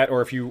haven't yet,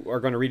 or if you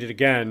are going to read it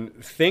again,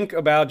 think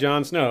about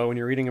Jon Snow when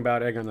you're reading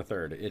about Aegon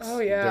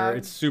III.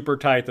 It's super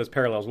tight, those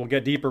parallels. We'll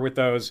get deeper with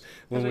those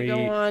when we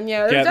go on.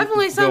 Yeah, there's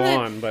definitely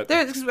something.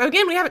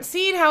 Again, we haven't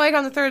seen how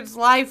Aegon III's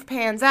life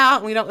pans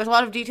out, and there's a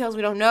lot of details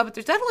we don't know, but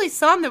there's definitely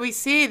some that we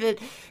see that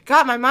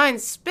got my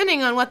mind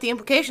spinning on what the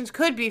implications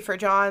could be for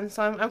Jon,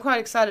 so I'm quite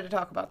excited to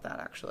talk about that,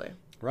 actually.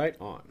 Right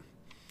on.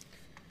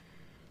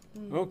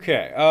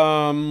 Okay,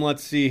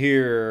 let's see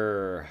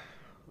here.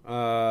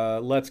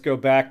 Let's go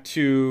back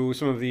to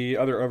some of the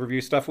other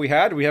overview stuff we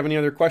had. Do we have any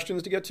other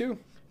questions to get to?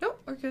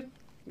 Nope, we're good.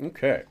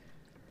 Okay.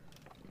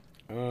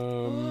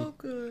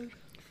 Good.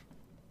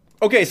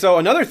 Okay, so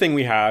another thing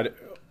we had,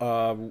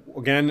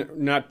 again,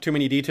 not too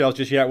many details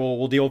just yet.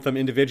 We'll deal with them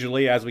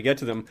individually as we get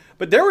to them.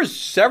 But there was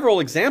several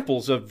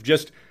examples of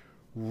just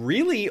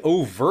really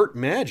overt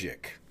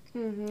magic.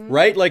 Mm-hmm.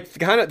 Right? Like the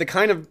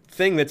kind of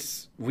thing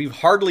that's we've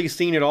hardly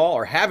seen at all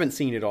or haven't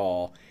seen at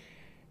all.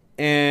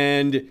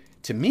 And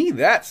to me,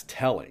 that's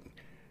telling.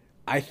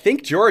 I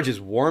think George is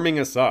warming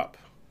us up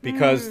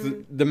because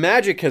the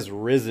magic has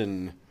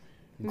risen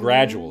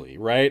gradually,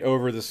 right?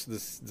 Over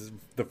the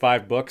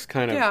 5 books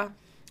kind of. Yeah.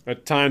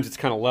 At times it's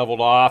kind of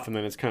leveled off and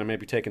then it's kind of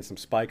maybe taken some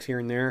spikes here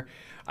and there.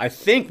 I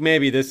think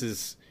maybe this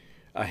is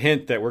a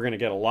hint that we're going to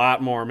get a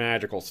lot more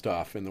magical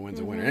stuff in the Winds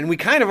of Winter. And we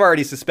kind of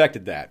already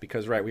suspected that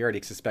because, right, we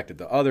already suspected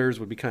the others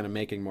would be kind of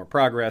making more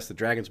progress. The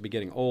dragons would be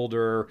getting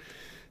older,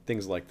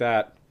 things like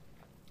that.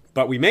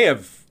 But we may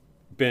have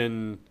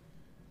been,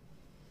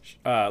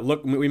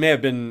 we may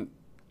have been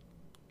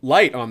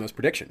light on those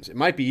predictions. It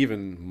might be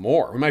even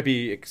more.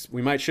 We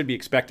should be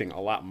expecting a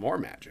lot more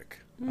magic.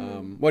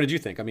 What did you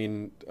think? I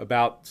mean,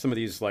 about some of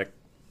these, like,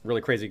 really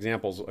crazy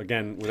examples,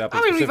 again, without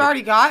being specific. We've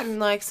already gotten,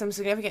 like, some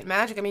significant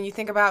magic. I mean, you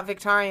think about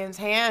Victarion's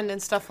hand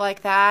and stuff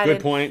like that.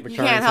 Good point, Victarion's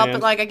hand. You can't help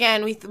it, like,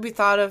 again, we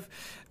thought of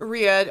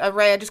Rhea,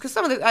 just because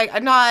some of the,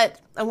 not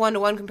a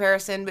one-to-one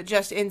comparison, but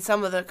just in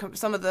some of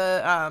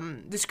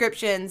the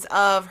descriptions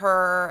of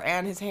her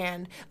and his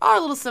hand are a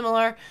little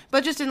similar,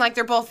 but just in, like,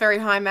 they're both very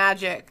high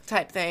magic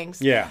type things.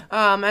 Yeah.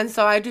 And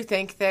so I do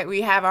think that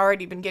we have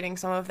already been getting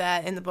some of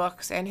that in the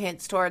books and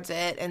hints towards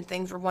it, and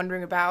things we're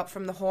wondering about,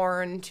 from the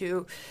Horn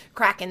to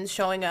Krakens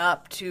showing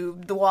up to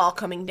the Wall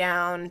coming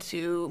down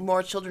to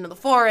more Children of the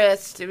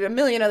Forest to a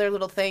million other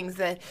little things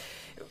that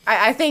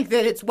I think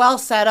that it's well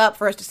set up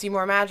for us to see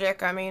more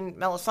magic. I mean,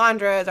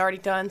 Melisandre has already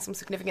done some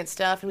significant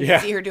stuff, and we can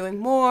see her doing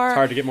more. It's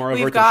hard to get more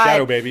overt than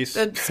Shadow Babies.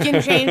 The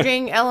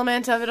skin-changing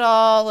element of it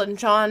all, and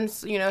Jon's,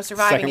 surviving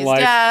Second his life.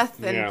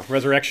 death. And,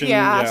 resurrection.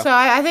 So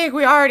I think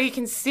we already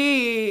can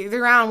see the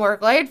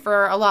groundwork laid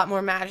for a lot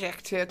more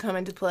magic to come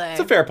into play. It's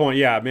a fair point.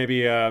 Yeah,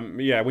 maybe.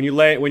 When you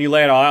lay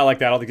it all out like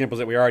that, all the examples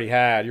that we already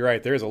had, you're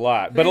right. There's a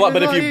lot, but a lot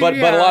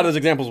of those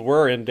examples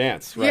were in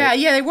Dance, right?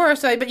 Yeah, they were.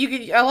 So, but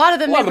a lot of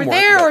them were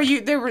there, or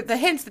there were the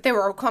hints that they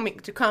were come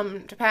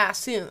to pass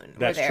soon.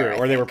 That's true.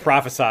 Or they were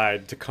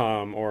prophesied to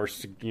come, or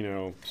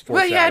foreshadowed.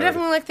 Well, yeah,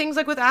 definitely, like things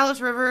like with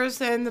Alice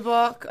Rivers in the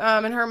book,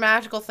 and her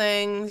magical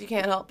things. You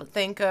can't help but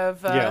think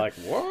of like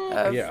what?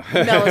 Of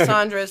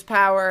Melisandre's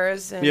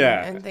powers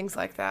and things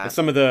like that. And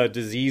some of the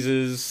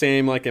diseases,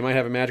 same, like they might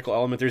have a magical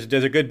element.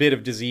 There's a good bit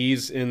of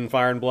disease in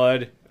Fire and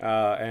Blood,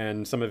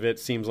 and some of it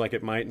seems like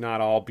it might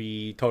not all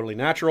be totally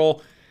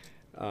natural.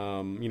 We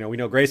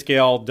know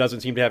Grayscale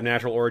doesn't seem to have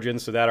natural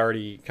origins, so that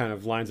already kind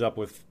of lines up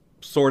with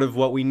sort of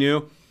what we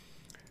knew.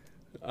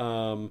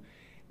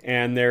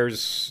 And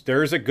there's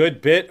a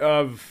good bit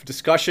of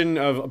discussion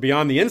of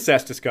beyond the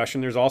incest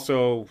discussion. There's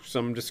also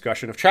some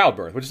discussion of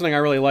childbirth, which is something I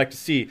really like to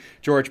see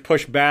George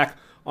push back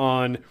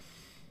on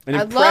an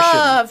impression.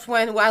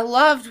 I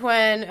loved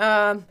when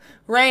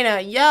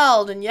Rhaena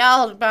yelled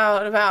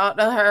about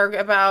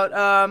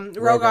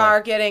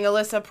Rogar getting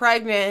Alyssa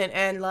pregnant,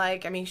 and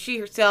like, I mean, she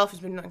herself has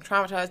been like,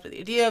 traumatized by the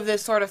idea of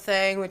this sort of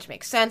thing, which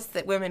makes sense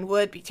that women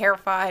would be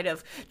terrified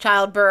of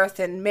childbirth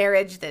and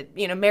marriage,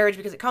 marriage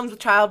because it comes with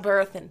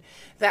childbirth, and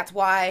that's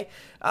why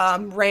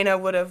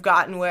Rhaena would have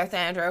gotten with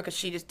Andro, because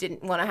she just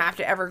didn't want to have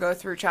to ever go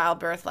through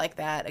childbirth like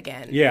that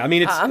again. Yeah, I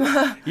mean,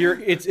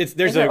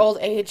 there's in her old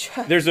age.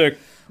 There's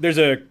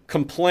a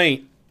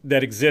complaint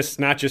that exists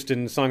not just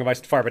in Song of Ice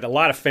and Fire, but a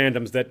lot of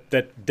fandoms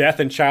that death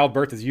and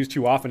childbirth is used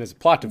too often as a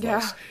plot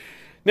device. Yeah.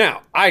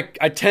 Now, I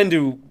tend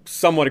to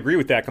somewhat agree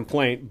with that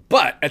complaint,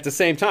 but at the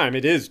same time,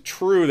 it is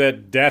true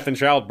that death and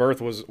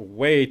childbirth was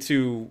way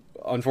too,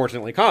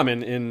 unfortunately,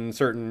 common in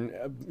certain,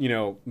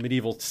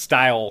 medieval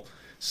style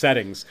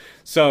settings.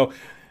 So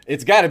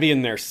it's got to be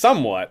in there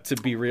somewhat to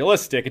be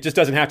realistic. It just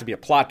doesn't have to be a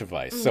plot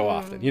device so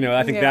often.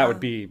 I think that would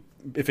be,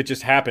 if it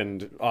just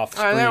happened off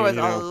screen. There was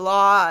a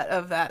lot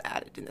of that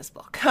added in this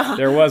book.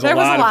 There was a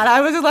lot.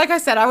 I was, like I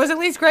said, I was at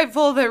least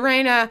grateful that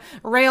Rhaena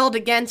railed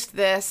against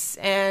this,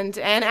 and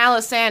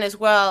Alysanne as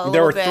well.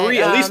 There were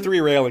at least three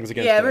railings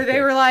against it. Yeah, but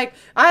they were like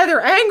either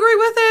angry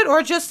with it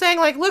or just saying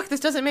like, look, this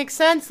doesn't make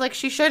sense. Like,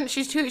 she's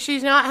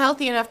not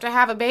healthy enough to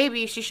have a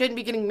baby. She shouldn't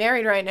be getting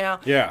married right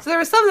now. Yeah. So there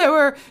were some that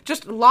were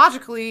just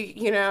logically,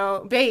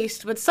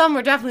 based, but some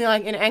were definitely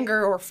like in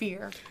anger or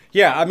fear.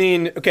 Yeah, I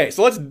mean, okay,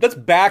 so let's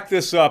back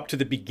this up to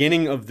the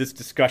beginning of this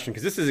discussion,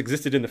 because this has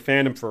existed in the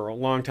fandom for a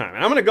long time. And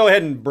I'm going to go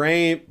ahead and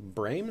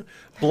blame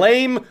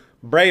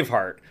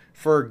Braveheart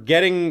for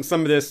getting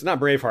some of this, not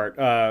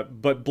Braveheart,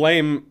 but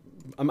blame,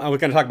 I was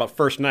going to talk about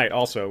First Night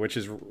also, which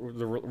is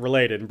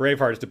related, and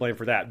Braveheart is to blame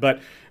for that. But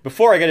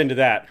before I get into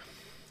that,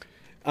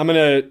 I'm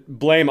going to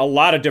blame a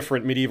lot of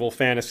different medieval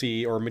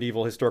fantasy or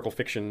medieval historical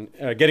fiction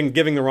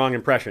giving the wrong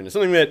impression. It's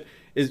something that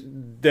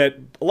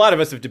a lot of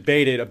us have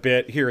debated a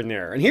bit here and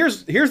there. And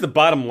here's the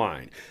bottom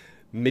line.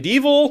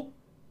 Medieval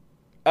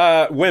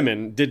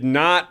women did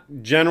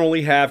not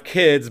generally have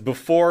kids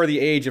before the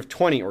age of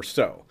 20 or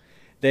so.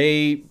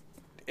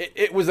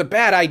 It was a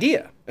bad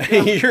idea.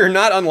 You're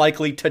not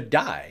unlikely to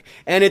die.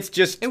 And it's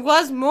just... It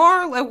was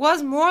more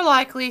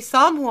likely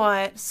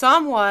somewhat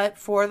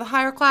for the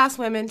higher class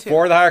women too.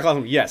 For the higher class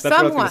women, yes. That's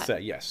what I was going to say.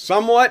 Yes,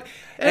 somewhat.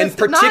 And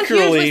particularly... Not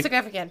hugely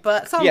significant,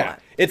 but somewhat. Yeah.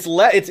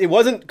 It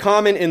wasn't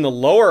common in the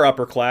lower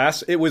upper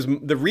class. It was...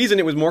 The reason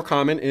it was more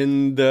common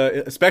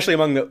especially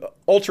among the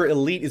ultra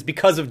elite, is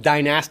because of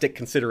dynastic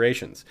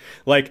considerations.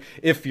 Like,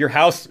 if your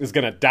house is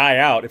going to die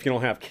out if you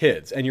don't have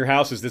kids, and your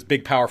house is this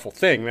big powerful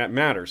thing, that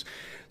matters.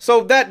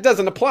 So that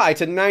doesn't apply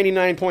to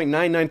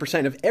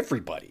 99.99% of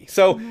everybody.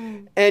 So,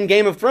 and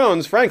Game of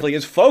Thrones, frankly,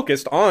 is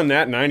focused on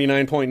that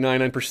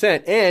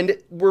 99.99%. And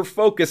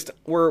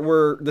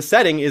the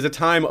setting is a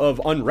time of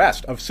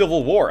unrest, of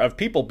civil war, of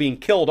people being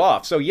killed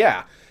off. So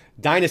yeah,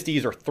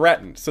 dynasties are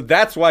threatened. So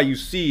that's why you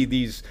see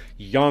these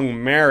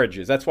young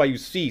marriages. That's why you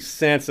see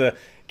Sansa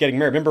getting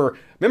married.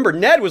 Remember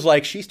Ned was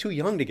like, she's too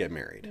young to get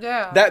married.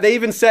 Yeah. They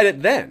even said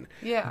it then.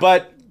 Yeah.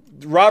 But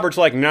Robert's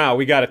like, no,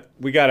 we gotta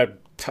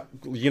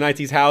unite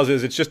these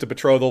houses. It's just a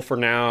betrothal for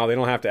now. They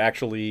don't have to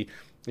actually,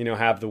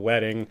 have the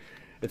wedding,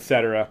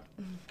 etc.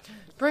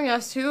 Bring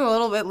us to a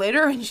little bit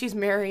later, and she's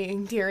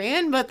marrying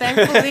Tyrion. But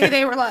thankfully,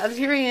 they were like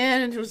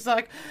Tyrion, and it was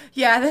like,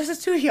 yeah, this is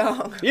too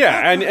young.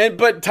 Yeah,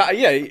 but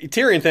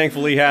Tyrion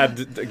thankfully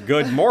had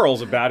good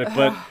morals about it.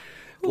 But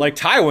like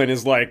Tywin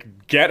is like,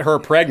 get her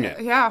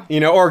pregnant. Yeah.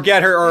 Or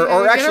get her,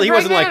 or actually he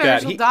wasn't like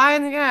that. She'll die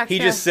in the act. He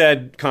just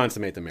said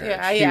consummate the marriage.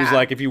 Yeah, he was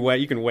like, if you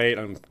wait, you can wait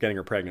on getting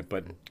her pregnant,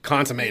 but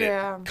consummate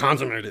it.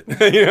 Consummate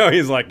it.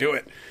 He's like, do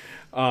it.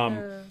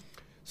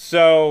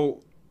 So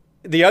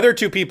the other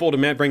two people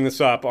to bring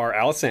this up are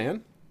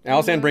Alysanne.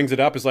 Alysanne brings it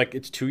up as like,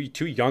 it's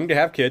too young to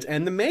have kids,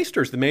 and the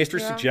Maesters. The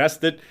Maesters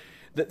suggest that.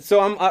 So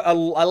I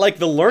like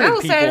the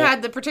learned people. Alysanne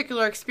had the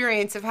particular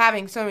experience of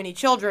having so many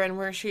children,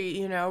 where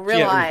she,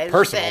 realized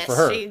personal this. For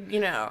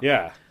her.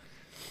 Yeah.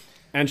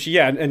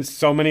 And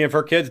so many of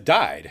her kids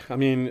died. I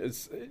mean,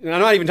 I'm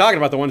not even talking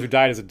about the ones who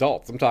died as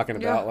adults. I'm talking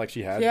about like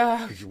she had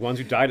ones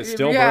who died at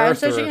stillbirth. Yeah,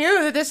 so she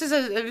knew that this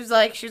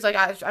she's like,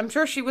 I'm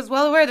sure she was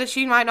well aware that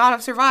she might not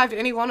have survived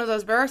any one of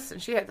those births,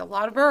 and she had a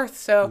lot of births.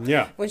 So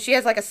when she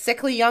has like a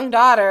sickly young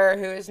daughter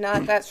who is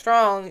not that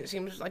strong, it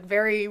seems like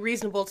very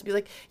reasonable to be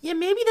like, yeah,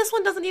 maybe this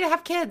one doesn't need to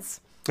have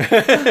kids.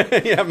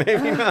 Yeah,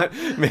 maybe not.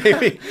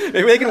 Maybe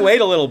they can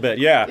wait a little bit.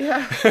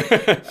 Yeah.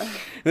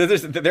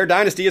 Their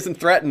dynasty isn't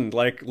threatened.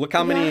 Like, look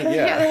how many.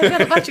 Yeah, they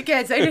got a bunch of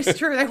kids. They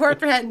weren't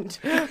threatened.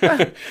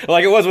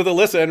 Like it was with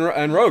Alyssa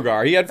and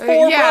Rogar. He had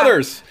four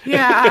brothers.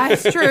 Yeah,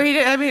 it's true.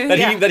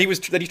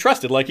 That he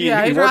trusted. Like he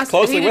worked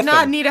closely with them. He did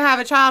not need to have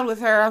a child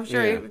with her. I'm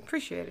sure he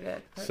appreciated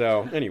it. But.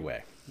 So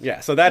anyway,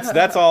 so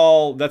that's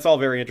all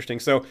very interesting.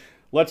 So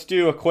let's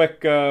do a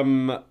quick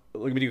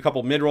let me do a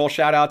couple mid-roll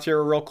shout-outs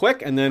here real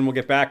quick, and then we'll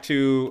get back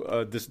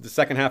to the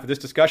second half of this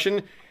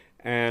discussion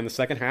and the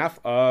second half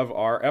of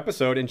our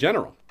episode in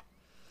general.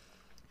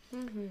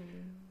 Mm-hmm.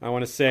 I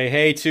want to say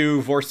hey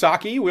to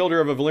Vorsaki, wielder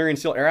of a Valyrian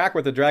steel Arak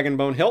with a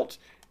dragonbone hilt,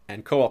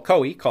 and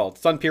Koalkoi, called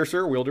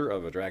Sunpiercer, wielder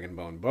of a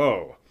dragonbone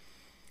bow.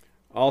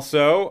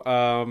 Also,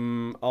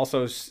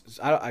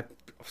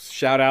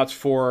 shout-outs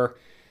for...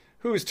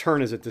 Whose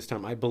turn is it this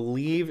time? I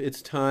believe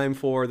it's time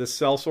for the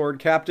Sellsword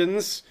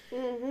captains.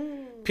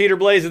 Mm-hmm. Peter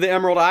Blaze of the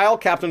Emerald Isle,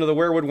 captain of the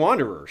Werewood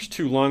Wanderers.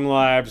 2 long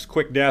lives,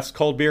 quick deaths,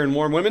 cold beer, and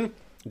warm women.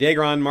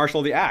 Daegron,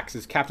 Marshal of the Axe,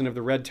 is captain of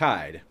the Red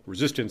Tide.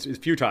 Resistance is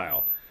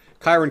futile.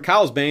 Chiron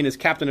Cowlsbane is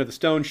captain of the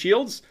Stone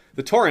Shields.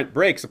 The torrent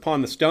breaks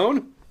upon the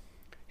stone.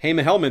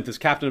 Haema Helminth is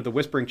captain of the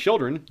Whispering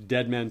Children.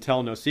 Dead men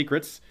tell no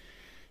secrets.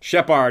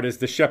 Shepard is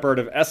the shepherd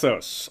of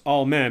Essos.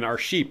 All men are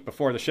sheep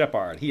before the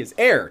Shepard. He is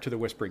heir to the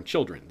Whispering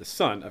Children, the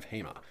son of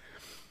Haema.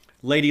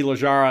 Lady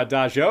Lojara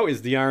Dajo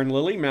is the Iron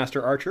Lily,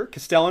 master archer.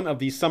 Castellan of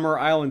the Summer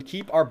Island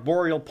Keep,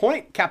 Arboreal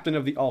Point, captain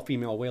of the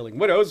all-female Wailing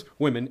Widows,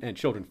 women and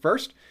children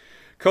first.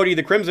 Cody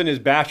the Crimson is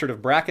Bastard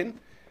of Bracken,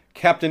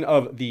 captain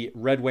of the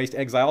Red Waste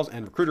Exiles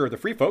and recruiter of the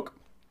Free Folk.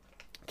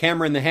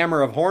 Cameron the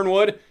Hammer of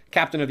Hornwood,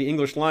 captain of the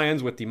English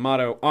Lions with the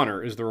motto,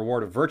 Honor is the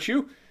reward of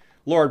virtue.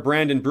 Lord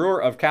Brandon Brewer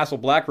of Castle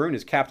Blackroon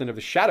is captain of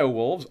the Shadow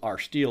Wolves. Our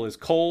steel is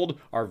cold,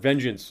 our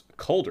vengeance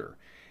colder.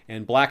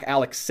 And Black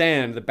Alex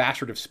Sand, the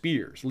Bastard of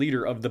Spears,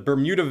 leader of the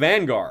Bermuda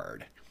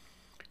Vanguard.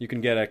 You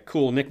can get a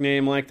cool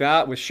nickname like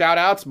that with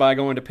shout-outs by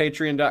going to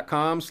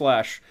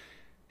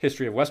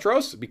patreon.com/History of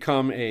Westeros.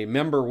 Become a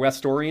member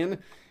Westorian.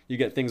 You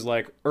get things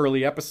like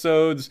early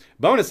episodes,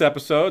 bonus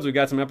episodes. We've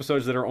got some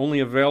episodes that are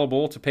only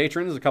available to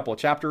patrons, a couple of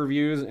chapter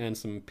reviews, and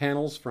some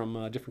panels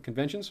from different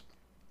conventions.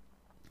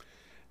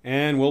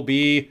 And we'll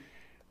be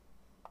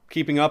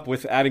keeping up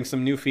with adding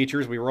some new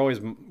features. We're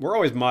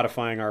always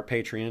modifying our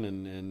Patreon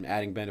and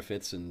adding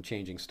benefits and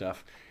changing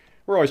stuff.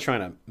 We're always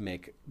trying to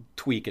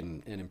tweak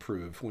and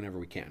improve whenever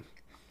we can.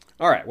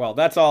 All right, well,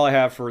 that's all I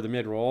have for the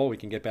mid-roll. We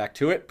can get back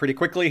to it pretty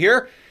quickly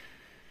here.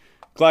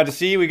 Glad to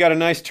see we got a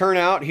nice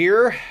turnout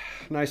here.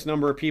 Nice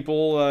number of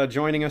people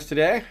joining us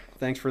today.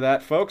 Thanks for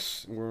that,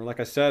 folks. Like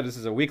I said, this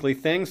is a weekly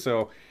thing,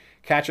 so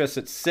catch us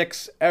at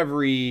 6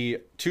 every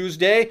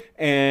Tuesday,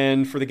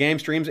 and for the game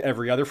streams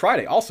every other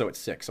Friday, also at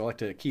 6. So I like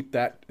to keep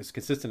that as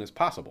consistent as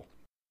possible.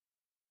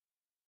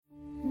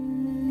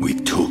 We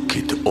took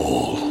it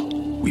all.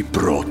 We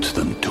brought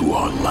them to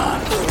our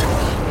land.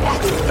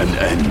 An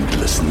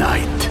endless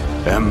night,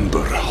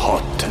 ember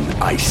hot and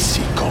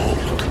icy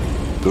cold.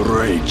 The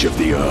rage of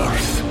the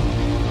earth.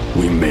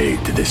 We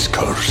made this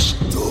curse.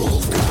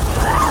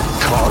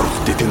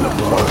 Carved it in the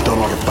blood on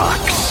our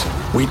backs.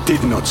 We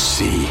did not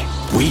see.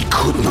 We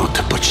could not,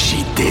 but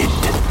she did.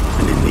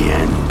 And in the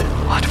end...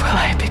 What will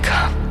I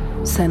become?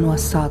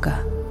 Senua's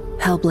Saga.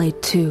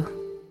 Hellblade 2.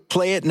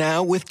 Play it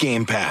now with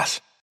Game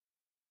Pass.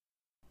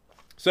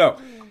 So,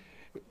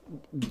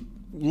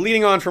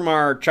 leading on from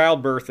our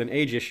childbirth and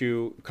age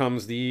issue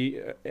comes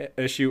the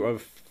issue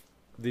of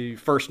the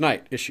First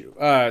Night issue.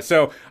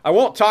 So I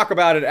won't talk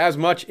about it as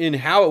much in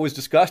how it was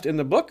discussed in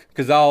the book,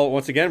 because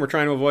once again, we're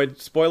trying to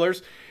avoid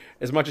spoilers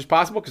as much as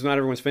possible, because not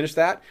everyone's finished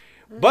that.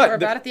 But we're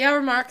about at the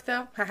hour mark,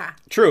 though.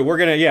 True.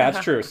 That's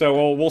true.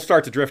 So we'll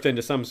start to drift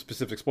into some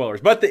specific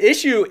spoilers. But the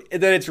issue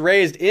that it's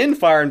raised in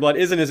Fire and Blood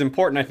isn't as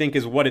important, I think,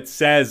 as what it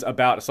says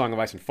about A Song of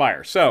Ice and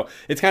Fire. So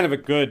it's kind of a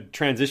good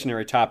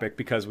transitionary topic,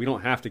 because we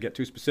don't have to get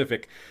too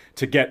specific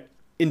to get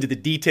into the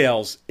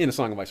details in A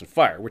Song of Ice and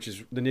Fire, which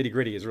is the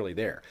nitty-gritty is really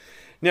there.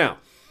 Now,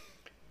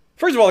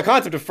 first of all, the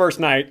concept of First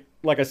Night,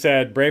 like I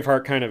said,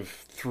 Braveheart kind of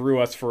threw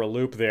us for a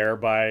loop there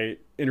by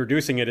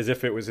introducing it as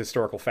if it was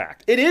historical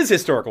fact. It is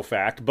historical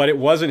fact, but it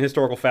wasn't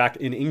historical fact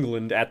in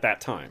England at that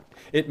time.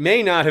 It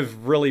may not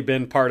have really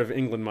been part of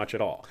England much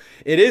at all.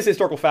 It is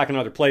historical fact in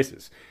other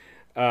places.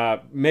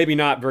 Maybe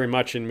not very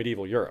much in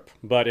medieval Europe,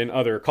 but in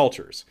other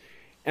cultures.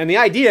 And the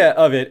idea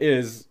of it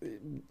is,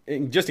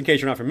 just in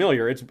case you're not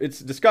familiar, it's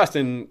discussed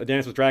in A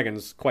Dance with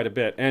Dragons quite a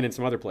bit, and in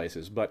some other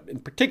places, but in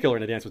particular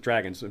in A Dance with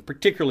Dragons, and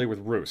particularly with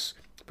Roose.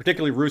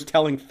 Particularly Roose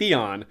telling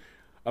Theon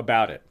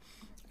about it,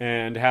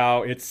 and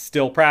how it's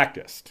still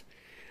practiced.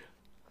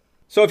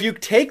 So if you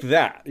take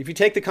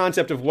the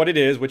concept of what it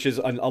is, which is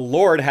a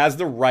lord has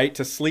the right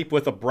to sleep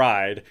with a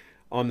bride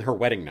on her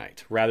wedding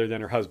night, rather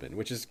than her husband,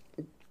 which is,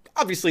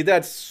 obviously,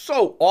 that's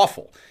so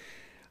awful.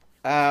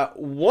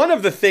 One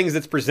of the things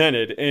that's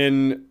presented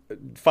in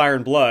Fire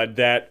and Blood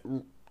that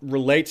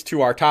relates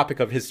to our topic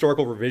of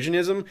historical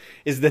revisionism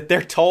is that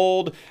they're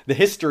told, the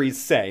histories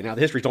say, now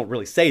the histories don't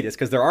really say this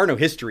because there are no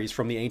histories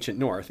from the ancient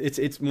North,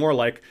 it's more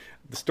like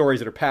the stories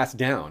that are passed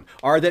down,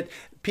 are that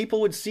people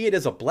would see it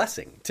as a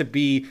blessing to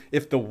be,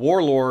 if the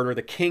warlord or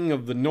the king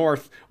of the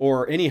North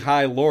or any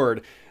high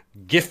lord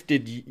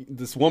gifted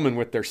this woman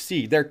with their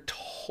seed,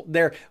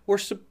 we're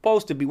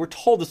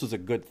told this was a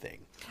good thing.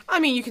 I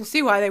mean, you can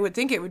see why they would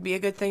think it would be a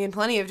good thing, and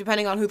plenty of,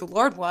 depending on who the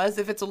Lord was.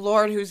 If it's a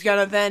Lord who's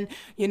gonna then,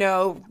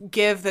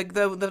 give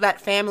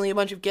that family a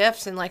bunch of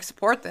gifts and like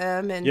support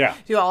them and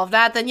do all of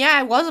that, then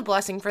it was a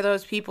blessing for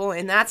those people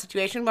in that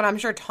situation. But I'm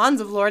sure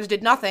tons of Lords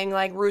did nothing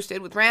like Roose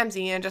did with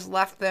Ramsay and just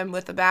left them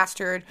with a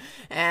bastard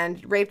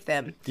and raped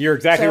them. You're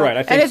exactly right.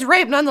 I think, and it's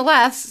rape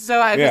nonetheless.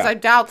 So I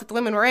doubt that the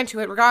women were into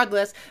it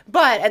regardless.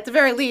 But at the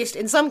very least,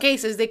 in some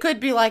cases, they could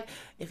be like,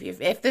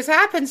 if this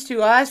happens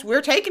to us,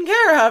 we're taken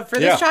care of for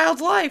this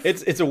child's life.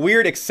 It's a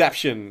weird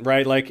exception,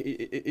 right? Like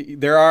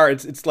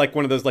it's like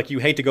one of those, like, you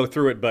hate to go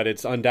through it, but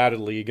it's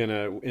undoubtedly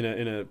gonna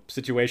in a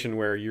situation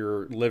where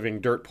you're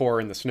living dirt poor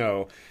in the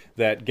snow,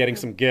 that getting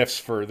some gifts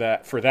for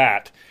that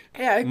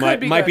might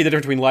be the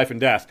difference between life and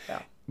death.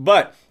 Yeah.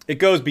 But it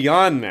goes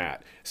beyond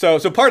that. So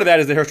part of that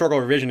is the historical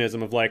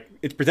revisionism of, like,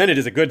 it's presented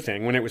as a good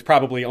thing when it was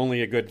probably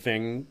only a good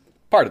thing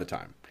part of the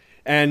time.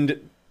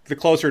 And the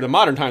closer to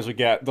modern times we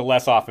get, the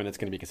less often it's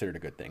going to be considered a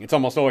good thing. It's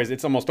almost always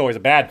a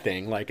bad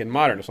thing, like in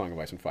modern A Song of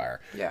Ice and Fire,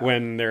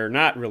 when they're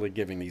not really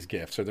giving these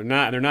gifts, or they're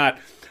not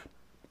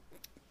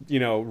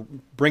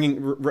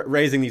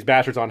raising these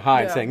bastards on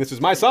high and saying, this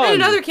is my son. And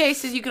in other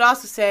cases, you could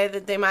also say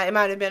that it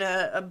might have been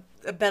a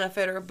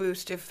benefit or a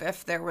boost if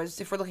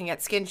we're looking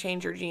at skin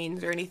changer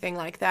genes or anything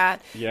like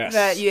that. Yes.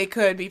 That they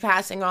could be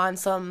passing on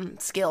some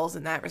skills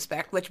in that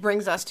respect, which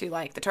brings us to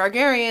like the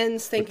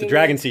Targaryens thinking with the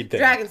dragon seed thing.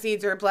 Dragon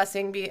seeds are a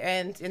blessing,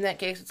 and in that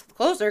case, it's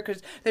closer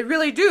because they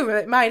really do.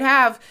 It might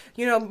have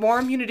more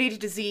immunity to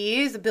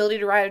disease, ability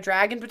to ride a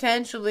dragon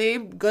potentially,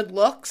 good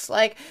looks.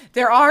 Like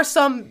there are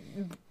some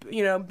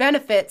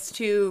benefits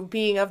to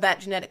being of that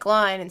genetic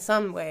line in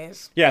some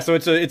ways. Yeah, so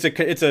it's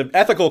a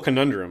ethical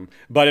conundrum,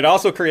 but it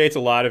also creates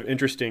a lot of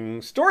interesting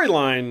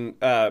storyline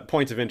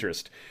points of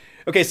interest.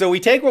 Okay, so we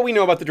take what we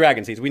know about the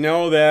dragon seeds. We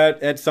know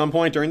that at some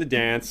point during the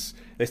dance,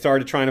 they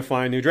started trying to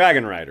find new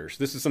dragon riders.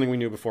 This is something we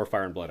knew before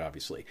Fire and Blood,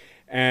 obviously.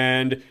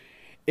 And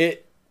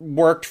it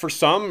worked for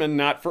some and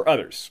not for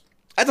others.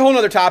 That's a whole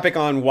other topic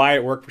on why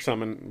it worked for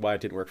some and why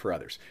it didn't work for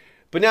others.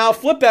 But now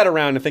flip that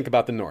around and think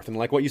about the North, and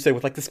like what you say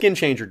with like the skin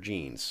changer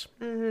genes,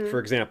 for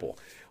example.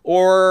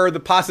 Or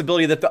the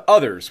possibility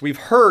that we've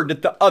heard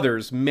that the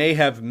others may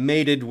have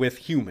mated with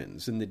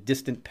humans in the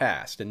distant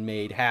past and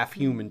made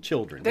half-human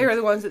children. They were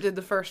the ones that did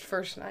the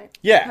first night.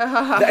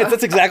 Yeah,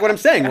 that's exactly what I'm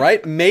saying,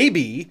 right?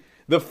 Maybe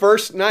the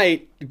first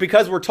night,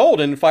 because we're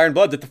told in Fire and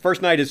Blood that the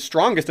first night is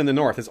strongest in the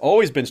North, has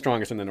always been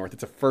strongest in the North.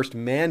 It's a first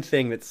man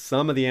thing that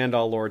some of the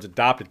Andal lords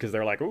adopted because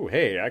they're like, oh,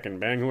 hey, I can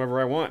bang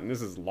whoever I want, and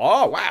this is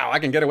law? Wow, I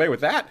can get away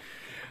with that.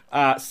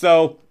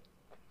 So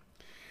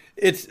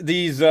it's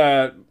these...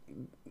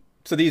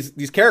 So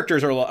these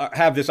characters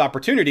have this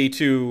opportunity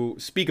to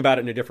speak about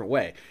it in a different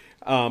way.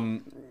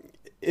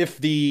 If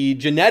the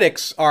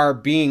genetics are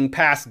being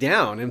passed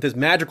down, and if this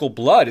magical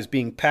blood is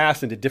being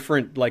passed into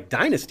different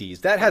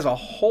dynasties, that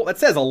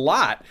says a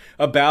lot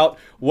about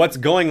what's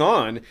going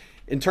on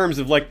in terms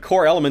of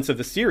core elements of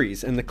the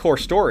series and the core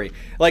story.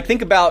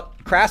 Think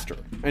about Craster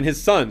and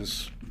his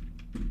sons,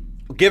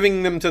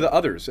 giving them to the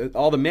others,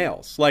 all the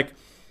males.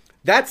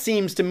 That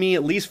seems to me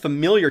at least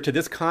familiar to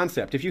this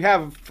concept. If you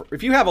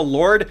have a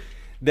lord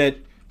that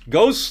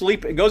goes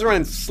around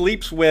and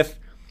sleeps with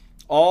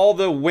all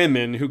the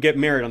women who get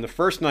married on the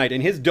first night in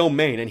his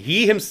domain, and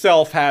he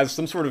himself has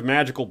some sort of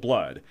magical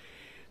blood,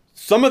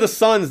 some of the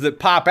sons that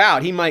pop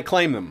out, he might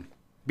claim them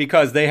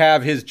because they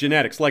have his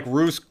genetics, like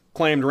Roose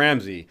claimed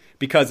Ramsay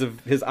because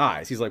of his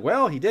eyes. He's like,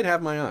 well, he did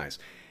have my eyes.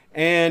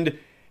 And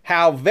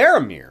how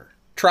Varamir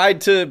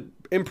tried to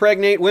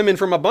impregnate women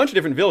from a bunch of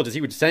different villages.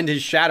 He would send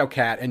his shadow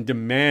cat and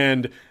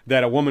demand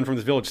that a woman from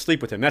this village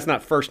sleep with him. That's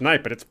not first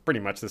night, but it's pretty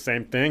much the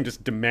same thing,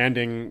 just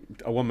demanding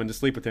a woman to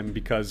sleep with him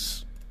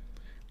because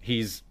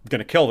he's going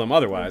to kill them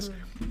otherwise.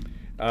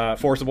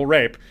 Forcible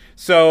rape.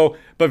 But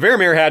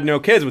Varamir had no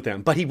kids with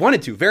him, but he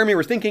wanted to. Varamir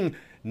was thinking,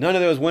 none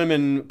of those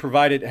women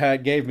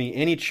gave me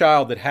any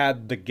child that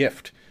had the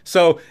gift.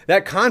 So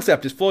that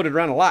concept is floated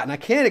around a lot, and I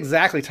can't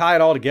exactly tie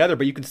it all together,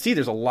 but you can see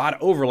there's a lot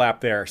of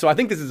overlap there. So I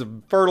think this is a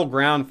fertile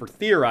ground for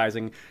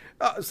theorizing.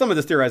 Some of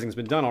this theorizing has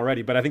been done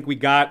already, but I think we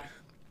got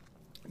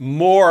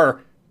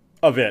more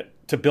of it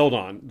to build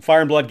on.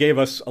 Fire and Blood gave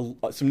us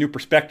some new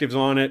perspectives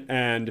on it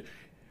and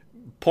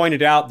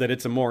pointed out that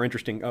it's a more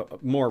interesting,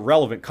 more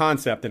relevant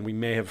concept than we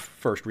may have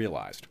first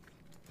realized.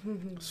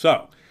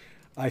 So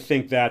I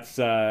think that's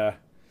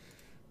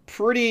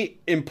pretty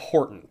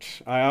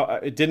important.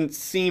 It didn't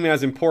seem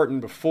as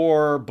important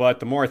before, but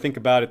the more I think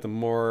about it, the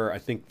more I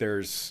think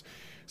there's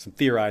some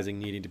theorizing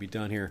needing to be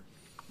done here.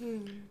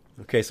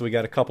 Okay, so we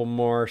got a couple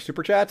more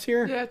super chats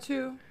here. Yeah,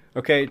 2.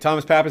 Okay,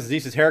 Thomas Pappas,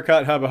 Aziz's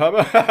haircut, hubba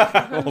hubba.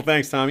 Well,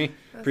 thanks, Tommy.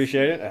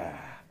 Appreciate it.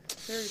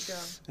 There you go.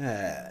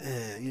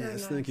 Yes,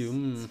 nice. Thank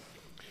you.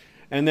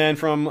 And then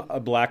from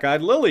Black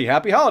Eyed Lily,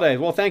 happy holidays.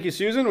 Well, thank you,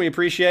 Susan. We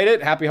appreciate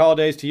it. Happy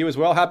holidays to you as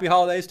well. Happy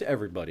holidays to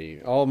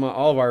everybody. All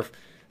of our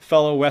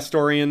fellow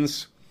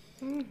Westorians.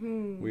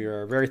 We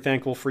are very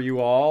thankful for you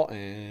all,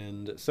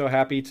 and so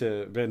happy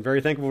been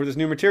very thankful for this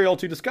new material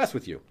to discuss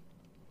with you.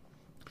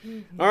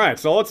 All right,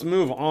 so let's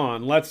move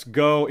on. Let's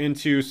go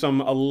into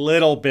some a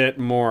little bit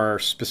more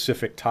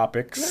specific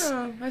topics.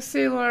 Oh, I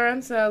see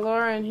Lauren.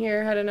 Lauren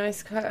here had an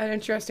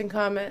interesting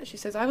comment. She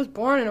says, I was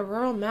born in a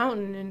rural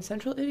mountain in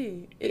central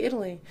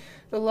Italy.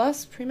 The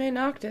lust prime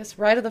noctis,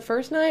 rite of the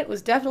first night,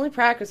 was definitely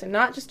practiced, and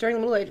not just during the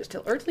Middle Ages,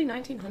 till early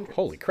 1900s.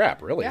 Holy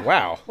crap, really? Yeah.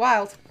 Wow.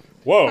 Wild.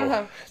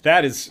 Whoa,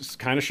 that is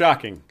kind of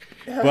shocking.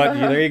 But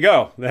there you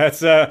go. That's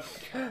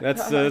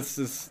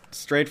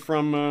straight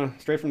from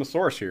the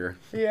source here.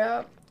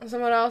 Yeah.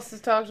 Someone else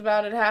has talked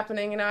about it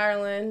happening in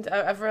Ireland.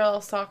 Everyone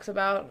else talks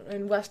about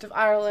in west of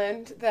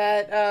Ireland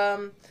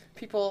that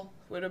people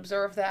would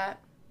observe that,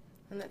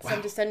 and that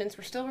some descendants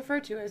were still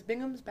referred to as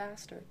Bingham's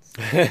bastards.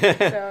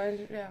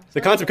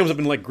 The concept comes up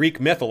in like Greek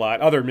myth a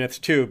lot, other myths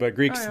too, but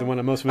Greek's the one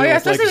I'm most familiar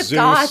with, like especially Zeus with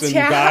gods, and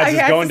gods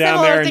is going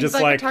down there and just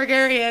like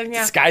Targaryen,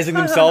 disguising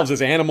themselves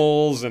as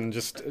animals and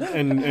just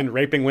and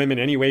raping women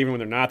anyway, even when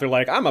they're not. They're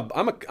like, I'm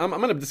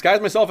gonna disguise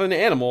myself as an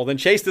animal, then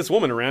chase this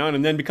woman around,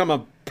 and then become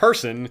a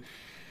person.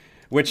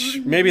 Which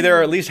maybe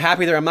they're at least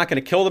happy there. I'm not going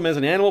to kill them as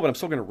an animal, but I'm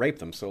still going to rape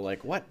them. So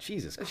like, what?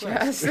 Jesus Christ.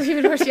 Yes,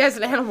 even though she has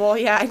an animal,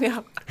 yeah, I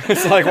know.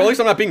 It's like, well, at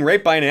least I'm not being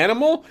raped by an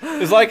animal.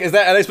 It's like, are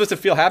they supposed to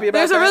feel happy about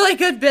There's that? a really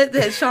good bit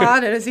that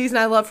Sean and Aziz and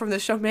I love from the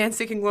show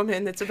Man-Seeking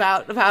Woman that's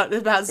about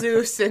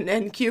Zeus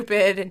and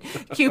Cupid. And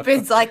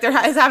Cupid's like,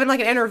 he's having like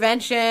an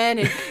intervention.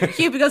 And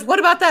Cupid goes, what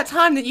about that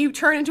time that you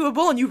turned into a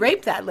bull and you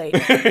raped that lady?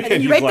 And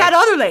then you raped that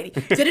other lady.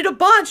 Did it a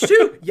bunch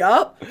too.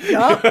 Yup. He's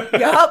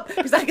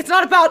like, it's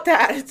not about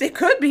that. It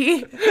could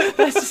be.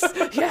 That's just,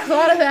 a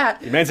lot of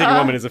that. Man-Seeking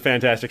Woman is a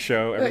fantastic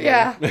show. Everybody.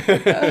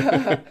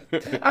 Yeah.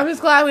 I'm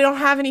just glad we don't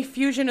have any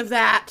fusion of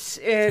that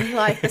in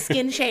like the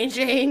skin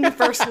changing the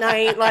first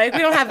night. Like we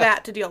don't have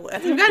that to deal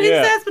with. We've got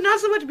incest, but not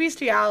so much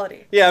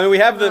bestiality. Yeah, I mean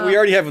we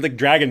already have like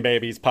dragon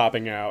babies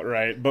popping out,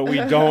 right? But we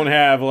don't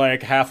have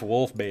like half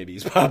wolf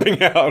babies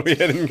popping out. We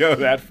didn't go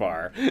that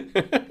far.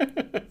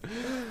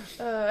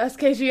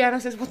 SKG Anna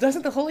says, well,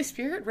 doesn't the Holy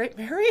Spirit rape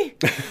Mary?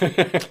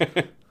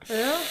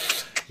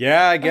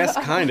 Yeah, I guess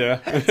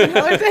kinda. It's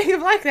another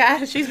thing like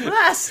that. She's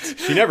blessed.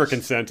 She never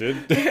consented.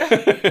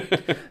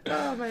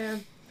 Oh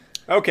man.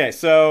 Okay,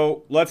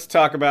 so let's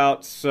talk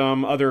about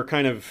some other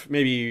kind of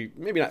maybe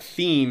not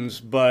themes,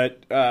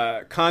 but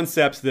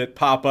concepts that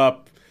pop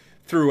up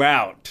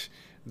throughout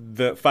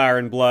the Fire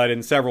and Blood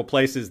in several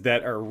places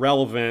that are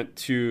relevant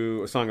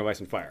to A Song of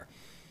Ice and Fire.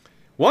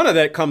 One of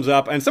that comes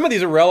up, and some of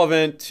these are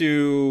relevant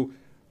to.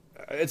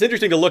 It's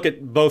interesting to look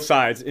at both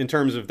sides in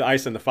terms of the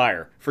ice and the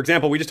fire. For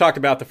example, we just talked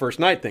about the first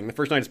night thing. The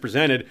first night is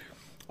presented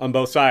on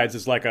both sides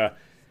as like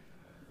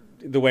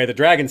the way the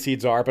dragon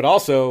seeds are, but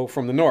also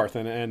from the north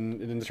and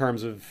in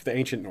terms of the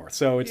ancient north.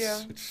 So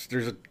it's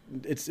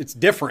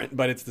different,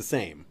 but it's the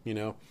same, you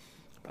know.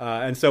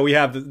 And so we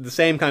have the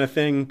same kind of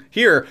thing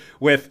here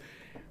with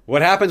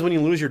what happens when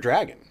you lose your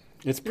dragon.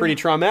 It's pretty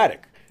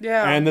traumatic.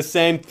 Yeah. And the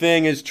same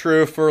thing is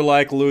true for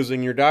like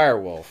losing your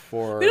direwolf.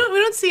 Or we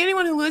don't see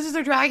anyone who loses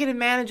their dragon and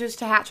manages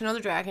to hatch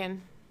another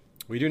dragon.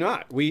 We do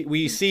not.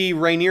 We see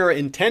Rhaenyra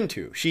intend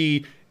to.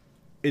 She's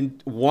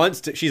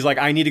like,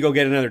 I need to go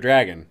get another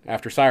dragon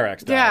after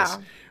Syrax dies. Yeah.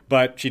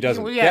 But she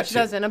doesn't. Yeah, she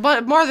doesn't.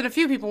 But more than a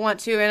few people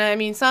want to, and I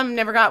mean, some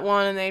never got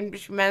one, and they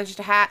managed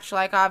to hatch.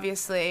 Like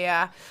obviously,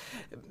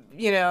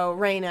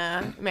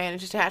 Rhaena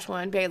manages to hatch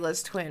one,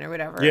 Bela's twin or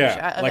whatever.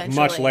 Yeah, like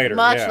much later.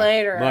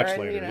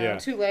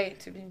 Too late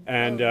to be.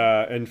 And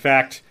in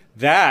fact,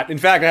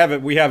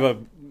 we have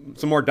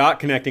some more dot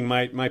connecting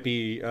might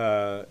be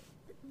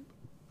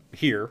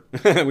here.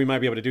 We might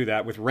be able to do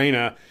that with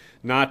Rhaena,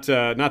 not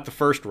the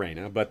first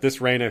Rhaena, but this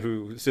Rhaena,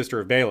 who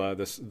sister of Bela,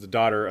 the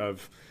daughter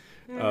of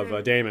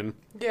Daemon.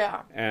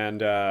 Yeah.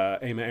 And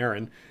Aemma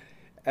Arryn,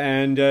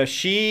 and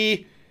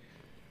she,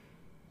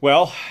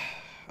 well.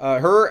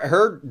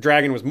 Her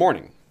dragon was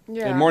Morning,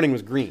 and Morning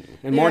was green,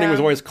 and Morning was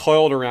always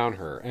coiled around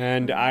her,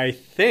 and I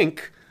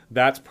think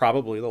that's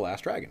probably the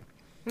last dragon,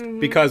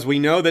 because we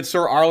know that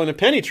Sir Arlen of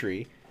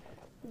Pennytree,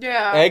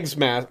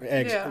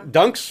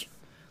 Dunk's.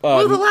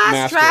 The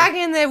last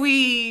dragon that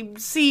we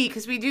see,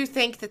 because we do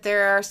think that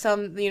there are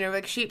some,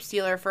 like Sheep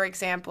Stealer, for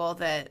example,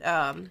 that.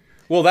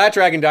 Well, that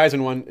dragon dies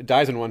in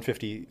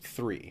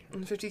 153.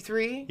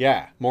 153?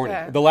 Yeah, Morning.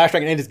 Yeah. The last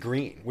dragon, and it's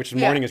green, which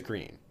Morning is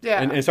green. Yeah.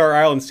 And Star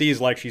Island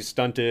sees like she's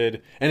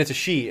stunted, and it's a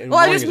she. And well,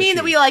 I Morning just mean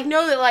that we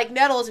know that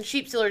Nettles and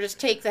Sheep Stealer just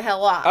take the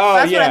hell off. Oh,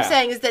 That's what I'm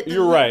saying is that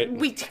you're right.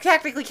 We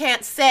technically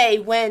can't say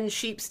when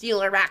Sheep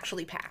Stealer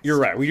actually passed. You're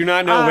right. We do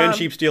not know when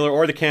Sheep Stealer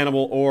or the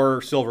Cannibal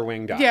or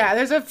Silverwing died. Yeah,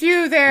 there's a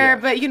few there,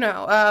 but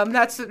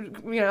that's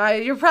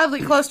you're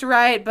probably close to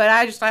right. But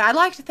I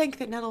like to think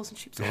that Nettles and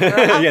Sheep Stealer are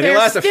out yeah, there the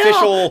last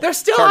official. They're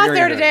still out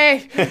there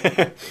today.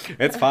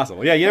 It's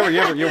possible. Yeah,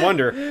 you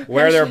wonder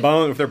where their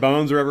bones, if their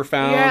bones are ever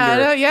found.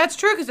 Yeah, it's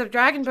true because of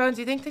dragon bones.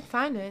 You think they'd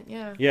find it?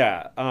 Yeah.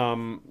 Yeah.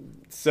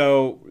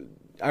 So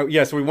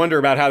we wonder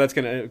about how that's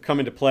going to come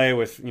into play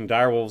with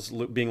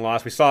direwolves being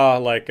lost. We saw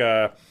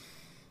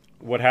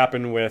what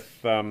happened with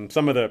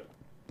some of the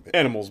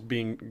animals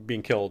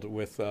being killed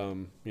with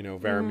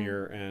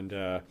Varamir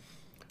and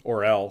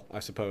Orell, I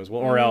suppose.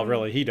 Well, Orell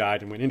really, he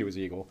died and went into his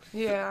eagle.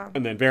 Yeah.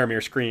 And then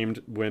Varamir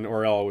screamed when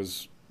Orell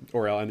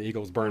and the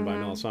eagle was burned by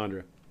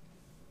Melisandre.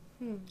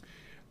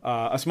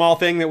 A small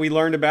thing that we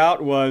learned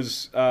about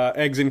was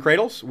eggs in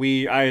cradles.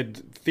 I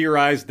had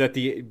theorized that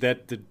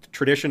the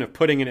tradition of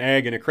putting an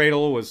egg in a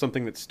cradle was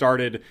something that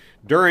started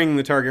during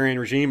the Targaryen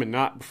regime and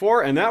not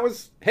before, and that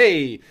was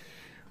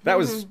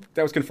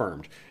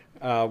confirmed.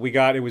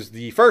 It was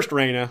the first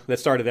Rhaena that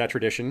started that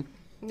tradition.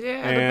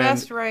 Yeah, the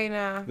best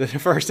Rhaena. The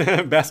first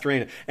best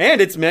Rhaena. And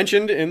it's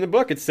mentioned in the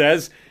book. It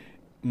says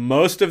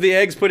most of the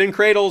eggs put in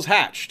cradles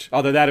hatched,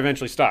 although that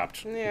eventually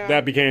stopped. Yeah.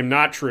 That became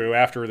not true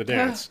after the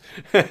dance.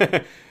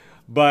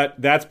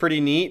 But that's pretty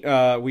neat.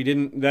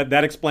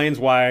 That explains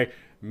why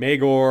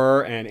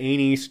Maegor and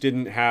Aenys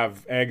didn't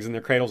have eggs in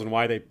their cradles and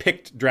why they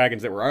picked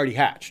dragons that were already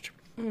hatched.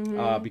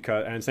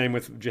 And same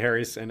with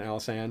Jaehaerys and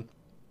Alysanne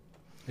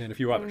and a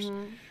few others.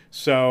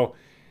 So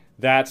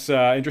that's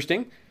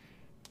interesting.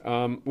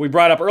 We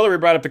brought up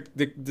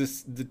the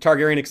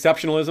Targaryen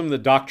exceptionalism, the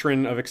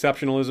doctrine of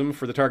exceptionalism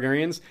for the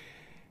Targaryens.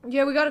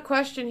 Yeah, we got a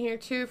question here,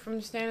 too, from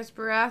Stannis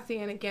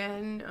Baratheon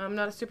again.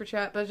 Not a super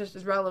chat, but just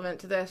as relevant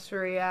to this,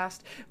 where he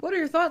asked, what are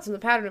your thoughts on the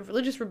pattern of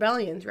religious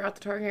rebellion throughout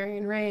the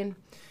Targaryen reign?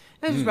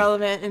 This is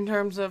relevant in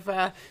terms of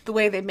the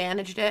way they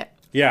managed it.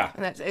 Yeah.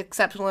 And that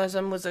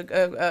exceptionalism was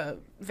a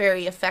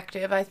very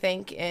effective, I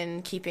think,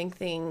 in keeping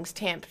things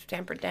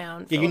tampered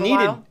down for a little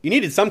while. You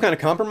needed some kind of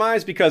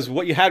compromise because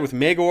what you had with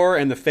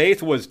Maegor and the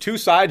Faith was two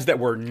sides that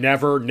were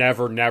never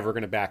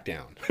going to back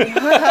down.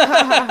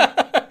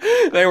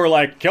 They were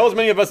like, kill as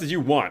many of us as you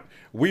want.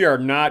 We are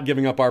not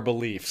giving up our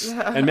beliefs.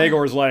 And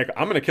Maegor's like,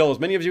 I'm going to kill as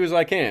many of you as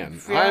I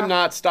can. Yeah. I'm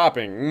not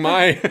stopping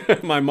my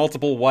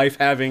multiple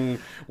wife-having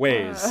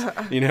ways,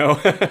 you know?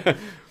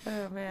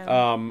 Oh,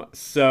 man.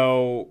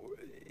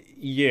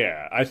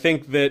 Yeah, I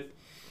think that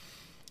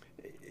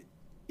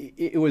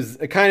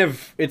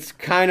it's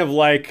kind of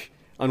like,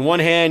 on one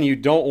hand, you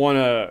don't want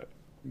to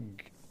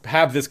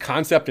have this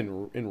concept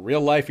in real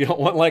life. You don't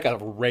want like a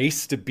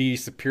race to be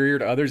superior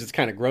to others. It's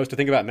kind of gross to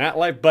think about in that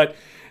life, but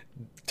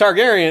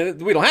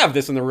Targaryen, we don't have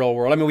this in the real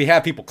world. I mean, we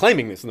have people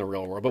claiming this in the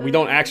real world, but we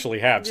don't actually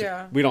have.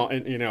 Yeah. We don't,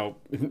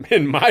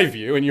 in my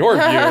view, in your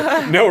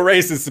view, no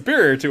race is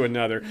superior to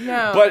another.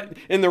 No. But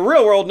in the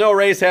real world, no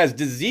race has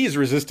disease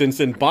resistance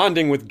and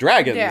bonding with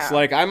dragons. Yeah.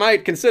 Like, I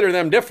might consider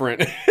them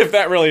different if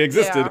that really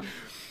existed. Yeah.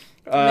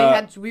 They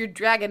had weird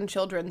dragon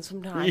children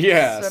sometimes.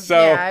 Yeah,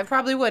 yeah, I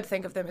probably would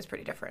think of them as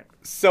pretty different.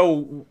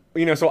 So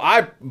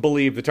I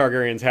believe the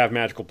Targaryens have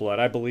magical blood.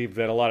 I believe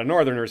that a lot of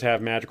Northerners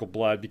have magical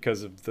blood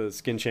because of the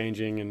skin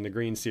changing and the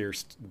green seer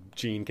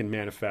gene can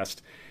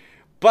manifest.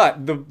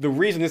 But the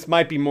reason this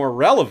might be more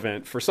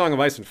relevant for Song of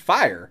Ice and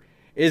Fire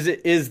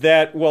is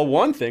that, well,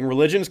 one thing,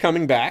 religion's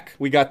coming back.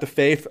 We got the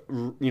Faith,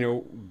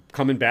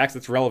 coming back. So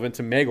that's relevant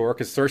to Maegor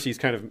because Cersei's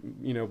kind of,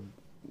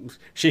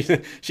 she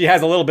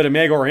has a little bit of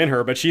Maegor in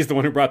her, but she's the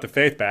one who brought the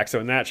Faith back. So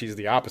in that, she's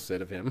the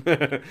opposite of him.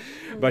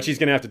 But she's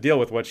going to have to deal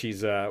with what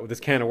with this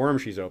can of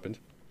worms she's opened.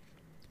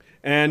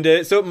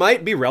 And so it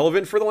might be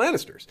relevant for the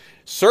Lannisters.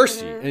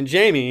 Cersei and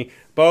Jaime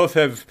both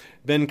have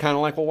been kind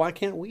of like, well, why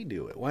can't we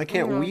do it? Why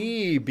can't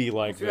we be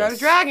like this? If you had a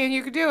dragon,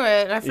 you could do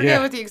it. And I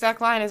forget what the exact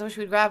line is. I wish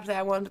we'd grabbed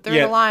that one. But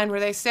there's a line where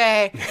they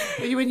say,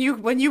 when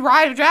you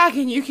ride a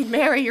dragon, you can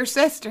marry your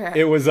sister.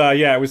 It was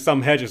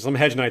some hedge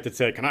knight that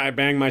said, can I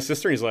bang my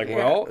sister? And he's like,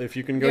 well, if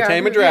you can go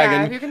tame a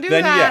dragon, if you can do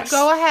then that, yes.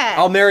 Go ahead.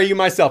 I'll marry you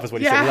myself is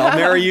what he said. I'll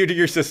marry you to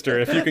your sister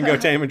if you can go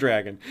tame a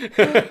dragon.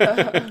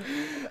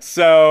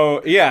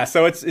 So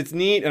it's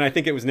neat, and I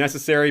think it was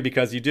necessary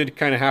because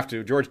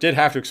George did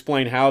have to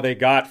explain how they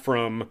got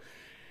from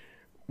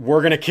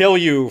we're going to kill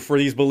you for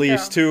these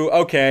beliefs to,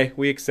 okay,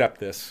 we accept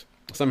this.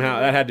 Somehow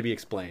that had to be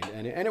explained,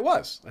 and it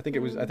was. I think it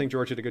was. I think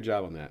George did a good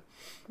job on that.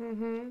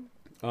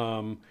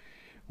 Mm-hmm.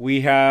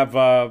 We have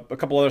a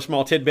couple other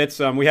small tidbits.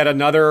 We had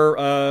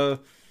another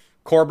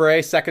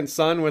Corbray second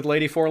son with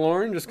Lady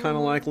Forlorn, just kind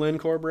of like Lynn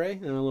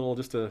Corbray, and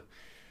just a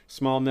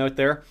small note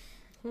there.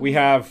 We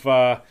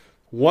have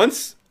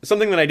once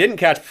something that I didn't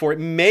catch before. It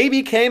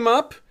maybe came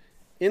up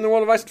in the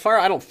World of Ice and Fire.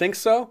 I don't think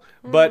so,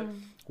 but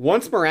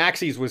once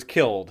Meraxes was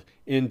killed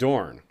in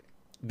Dorne,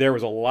 there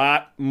was a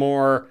lot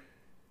more,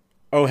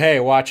 oh, hey,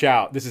 watch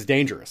out, this is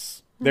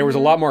dangerous. There was a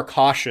lot more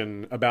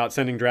caution about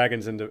sending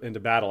dragons into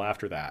battle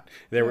after that.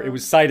 It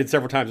was cited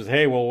several times as,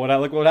 hey, well,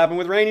 look what happened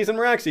with Rhaenys and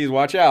Meraxes,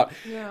 watch out.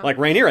 Yeah. Like,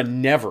 Rhaenyra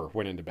never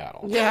went into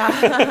battle.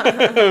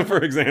 Yeah. For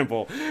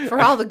example.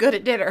 For all the good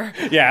it did her.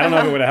 Yeah, I don't know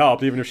if it would have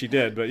helped, even if she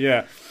did, but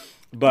yeah.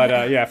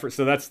 But,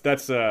 so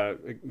that's a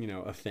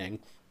thing.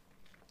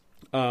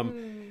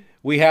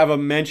 We have a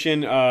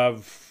mention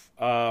of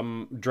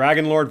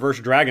Dragonlord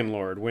versus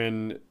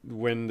Dragonlord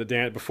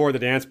before the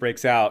dance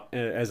breaks out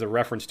as a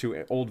reference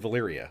to old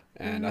Valyria,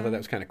 and I thought that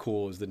was kind of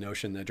cool, is the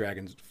notion that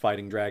dragons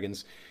fighting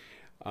dragons.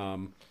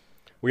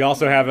 We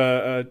also have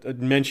a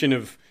mention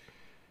of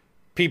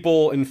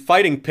people in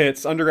fighting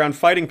pits, underground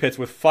fighting pits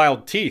with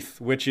filed teeth,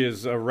 which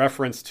is a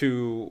reference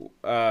to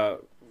an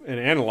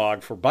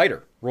analog for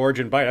Biter, Rorge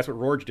and Biter. That's what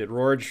Rorge did.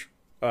 Rorge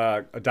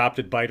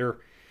adopted Biter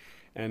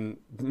and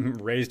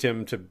raised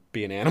him to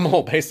be an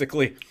animal,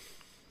 basically.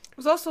 It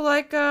was also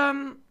like,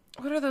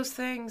 what are those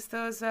things?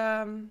 Those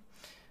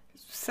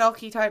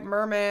Selkie type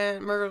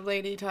mer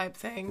lady type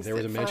things. There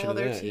was a mention file of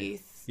their that.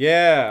 teeth.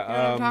 Yeah. You know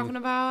what I'm talking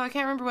about? I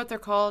can't remember what they're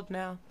called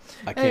now.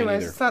 I can't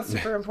Anyways, either. it's not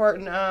super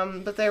important.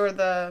 But they were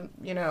the,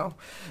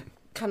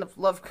 kind of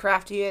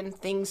Lovecraftian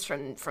things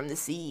from the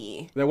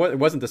sea. It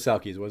wasn't the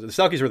Selkies, was it? The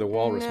Selkies were the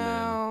walrus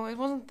man. No, it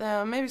wasn't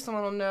them. Maybe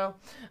someone will know.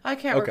 I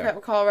can't Okay.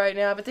 recall right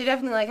now, but they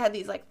definitely had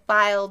these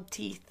filed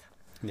teeth.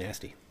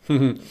 Nasty.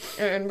 In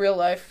real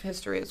life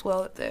history as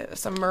well,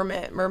 some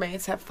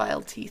mermaids have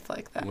filed teeth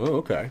like that. Oh,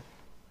 okay.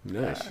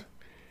 Nice.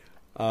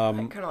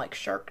 Kind of like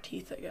shark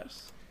teeth, I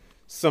guess.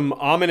 Some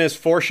ominous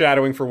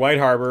foreshadowing for White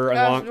Harbor.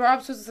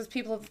 Rob says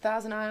people of the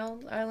Thousand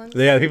Islands.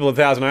 Yeah, the people of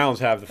Thousand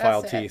Islands have the That's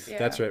filed it, teeth. yeah.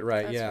 That's right.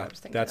 Right. That's yeah. what I was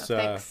thinking That's of.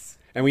 Thanks.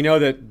 and we know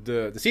that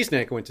the sea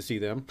snake went to see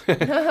them.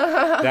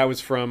 That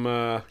was from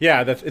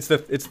it's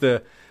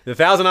the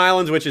Thousand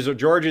Islands, which is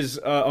George's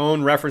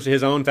own reference to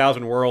his own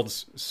Thousand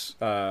Worlds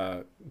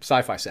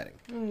sci-fi setting.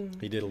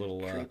 He did a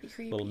little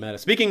Creepy. little meta.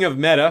 Speaking of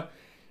meta,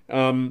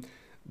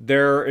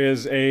 there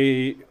is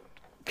a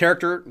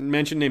character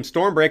mentioned named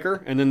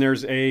Stormbreaker, and then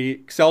there's a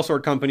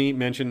sellsword company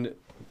mentioned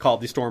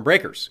called the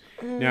Stormbreakers.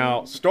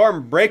 Now,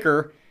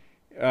 Stormbreaker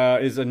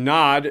is a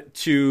nod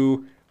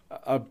to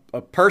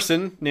a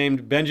person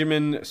named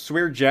Benjamin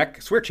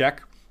Swierczek,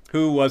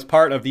 who was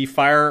part of the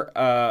Fire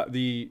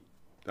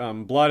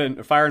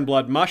and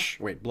Blood mush.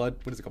 Wait, Blood.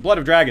 What is it called? Blood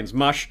of Dragons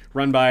mush,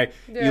 run by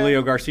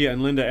Elio Garcia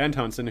and Linda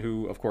Antonsen,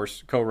 who of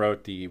course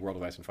co-wrote the World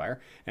of Ice and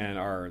Fire and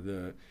are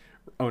the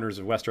owners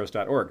of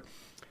Westeros.org.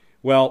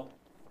 Well,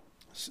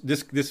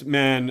 this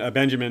man,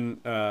 Benjamin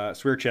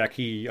Swierczek,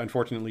 he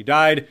unfortunately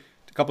died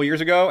a couple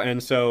years ago,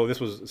 and so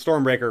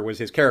Stormbreaker was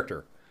his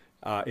character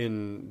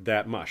in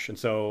that mush, and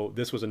so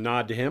this was a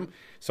nod to him.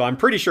 So I'm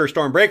pretty sure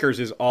Stormbreakers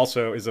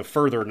is a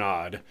further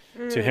nod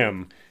to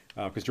him,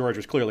 because George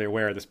was clearly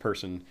aware of this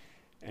person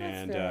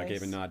and nice.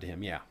 gave a nod to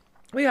him. Yeah.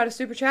 We got a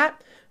super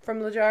chat from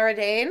Lajara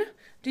Dane.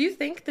 Do you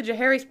think the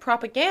Jaehaerys'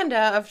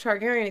 propaganda of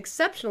Targaryen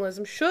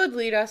exceptionalism should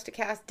lead us to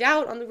cast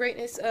doubt on the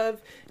greatness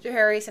of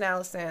Jaehaerys and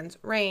Alysanne's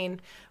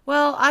reign?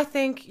 Well, I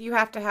think you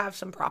have to have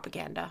some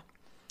propaganda.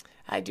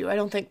 I do. I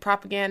don't think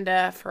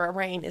propaganda for a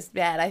reign is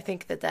bad. I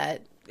think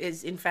that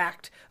is, in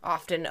fact,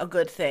 often a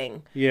good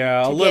thing.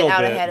 Yeah, to a little get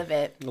out bit. ahead of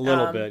it. A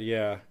little bit,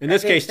 yeah. In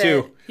this I think case,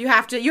 too. You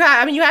have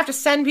to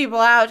send people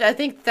out. I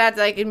think that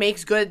it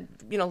makes good,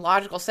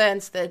 logical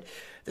sense that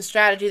the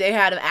strategy they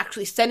had of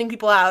actually sending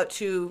people out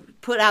to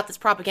put out this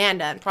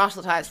propaganda and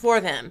proselytize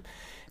for them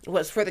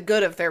was for the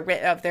good of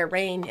their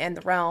reign and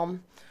the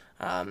realm.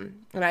 And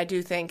I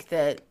do think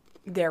that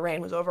their reign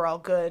was overall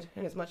good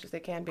in as much as they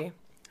can be.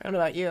 I don't know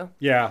about you.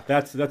 Yeah,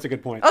 that's a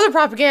good point. Other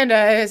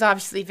propaganda is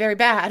obviously very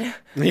bad.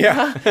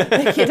 Yeah.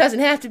 It doesn't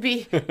have to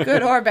be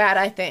good or bad,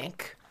 I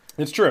think.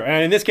 It's true.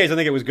 And in this case, I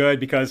think it was good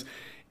because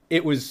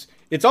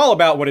it's all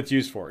about what it's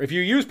used for. If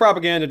you use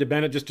propaganda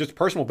to just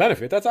personal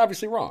benefit, that's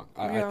obviously wrong,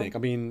 I think. I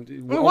mean,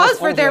 it was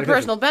for their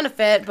personal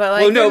benefit,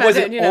 but it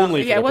wasn't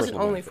only for it wasn't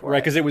only for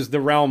right, because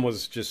the realm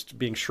was just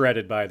being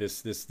shredded by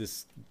this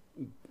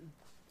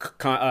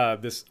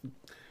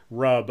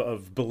rub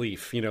of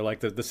belief. Like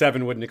the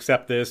Seven wouldn't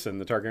accept this,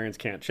 and the Targaryens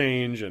can't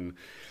change, and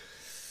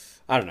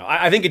I don't know.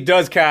 I think it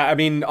does.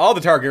 All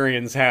the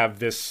Targaryens have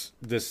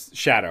this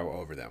shadow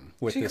over them.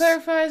 She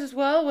clarifies as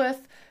well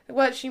with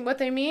what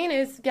they mean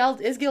is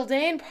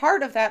Gildain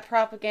part of that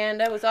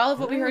propaganda? Was all of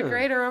what we heard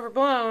great or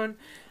overblown?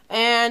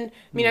 And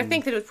I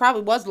think that it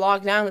probably was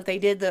logged down that they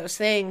did those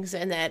things,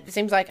 and that it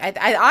seems like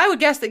I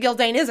would guess that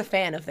Gildain is a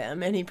fan of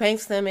them, and he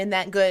paints them in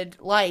that good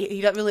light.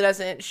 He really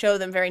doesn't show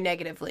them very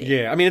negatively.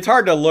 Yeah, it's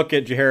hard to look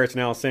at Jaehaerys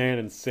and Alysanne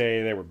and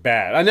say they were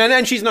bad,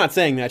 and she's not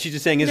saying that. She's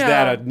just saying, is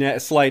that a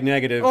slight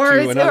negative to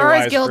an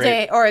otherwise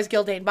great... Or is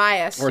Gildain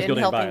biased in Gildain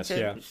helping biased,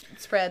 to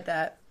spread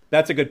that?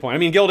 That's a good point.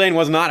 Gildain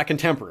was not a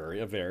contemporary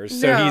of theirs,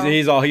 so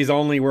he's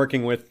only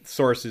working with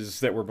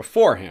sources that were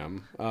before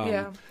him.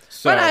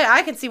 But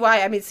I can see why.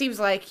 It seems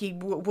like he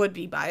would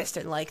be biased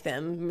and like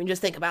them.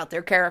 Just think about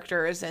their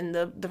characters and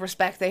the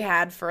respect they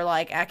had for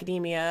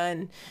academia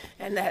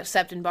and the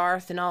Septon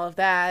Barth and all of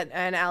that.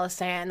 And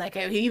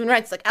Alysanne, he even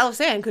writes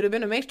Alysanne could have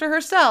been a maester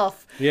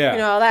herself.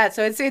 Yeah, all that.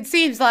 So it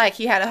seems like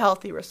he had a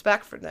healthy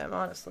respect for them,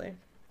 honestly.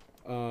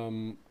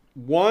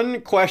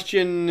 One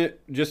question,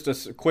 just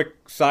a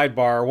quick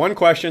sidebar. One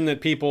question that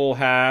people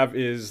have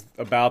is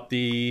about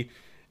the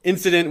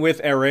incident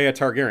with Aerea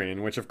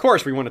Targaryen, which of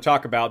course we want to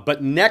talk about.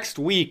 But next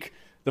week,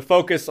 the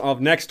focus of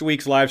next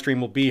week's live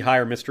stream will be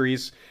Higher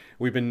Mysteries.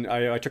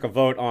 I took a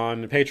vote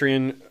on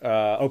Patreon,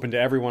 open to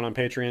everyone on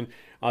Patreon,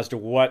 as to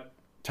what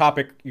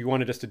topic you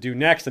wanted us to do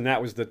next, and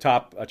that was the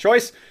top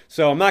choice.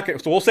 So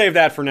so we'll save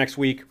that for next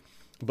week.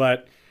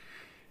 But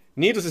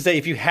needless to say,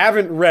 if you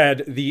haven't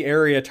read the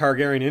Aerea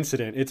Targaryen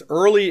incident, it's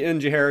early in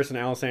Jaehaerys and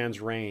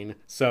Alysanne's reign.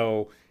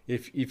 So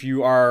if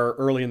you are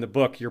early in the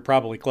book, you're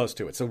probably close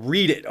to it. So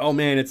read it. Oh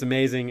man, it's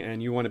amazing,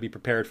 and you want to be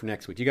prepared for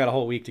next week. You got a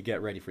whole week to get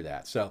ready for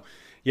that. So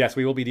yes,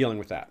 we will be dealing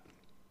with that.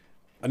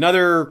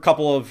 Another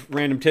couple of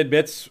random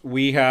tidbits.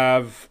 We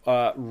have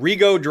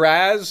Rigo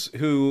Draz,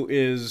 who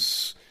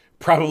is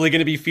probably going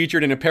to be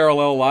featured in a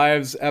Parallel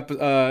Lives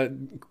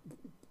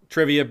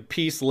trivia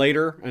piece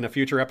later in a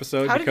future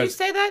episode. How did you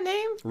say that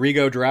name?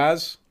 Rigo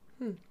Draz.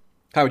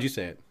 How would you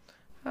say it?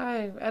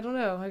 I don't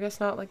know. I guess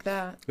not like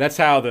that. That's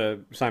how the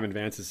Simon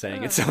Vance is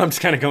saying it, so I'm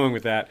just kind of going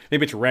with that.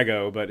 Maybe it's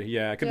Rego, but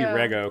yeah, it could be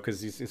Rego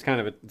because it's kind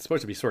of it's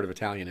supposed to be sort of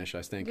Italianish,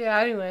 I think. Yeah.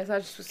 Anyways, I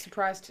just was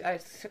surprised.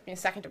 It took me a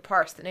second to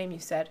parse the name you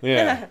said.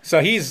 Yeah.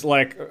 So he's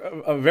like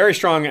a very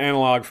strong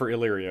analog for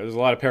Illyrio. There's a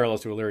lot of parallels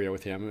to Illyrio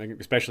with him,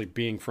 especially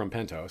being from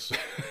Pentos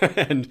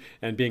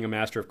and being a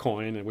master of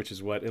coin, which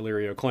is what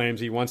Illyrio claims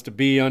he wants to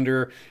be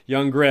under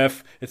young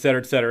Griff, et cetera,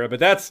 et cetera. But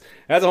that's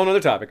a whole other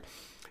topic.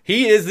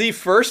 He is the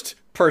first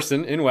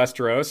person in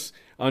Westeros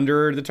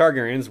under the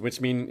Targaryens, which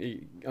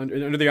mean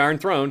under the Iron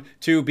Throne,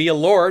 to be a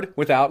lord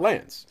without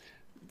lands.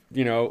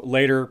 You know,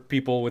 later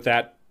people with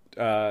that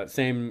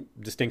same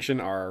distinction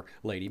are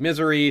Lady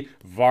Misery,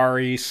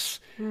 Varys,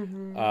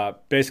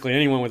 basically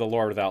anyone with a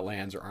lord without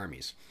lands or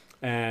armies.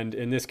 And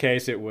in this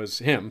case, it was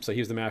him. So he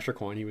was the Master of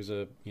Coin. He was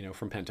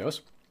from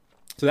Pentos.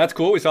 So that's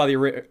cool. We saw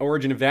the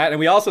origin of that, and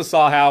we also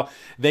saw how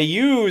they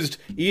used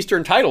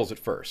Eastern titles at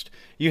first.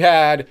 You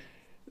had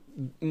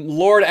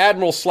Lord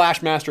Admiral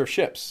 / Master of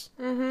Ships,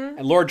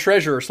 and Lord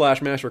Treasurer /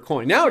 Master of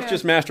Coin. Now it's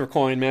just Master of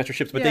Coin, Master of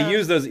Ships, but they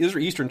use those are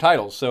Eastern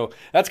titles, so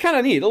that's kind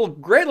of neat.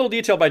 Great little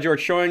detail by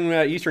George showing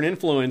that Eastern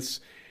influence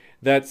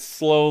that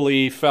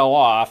slowly fell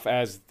off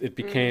as it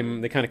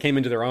became. They kind of came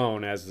into their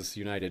own as this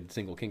united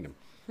single kingdom.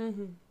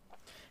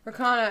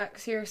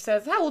 Raconax here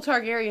says, how will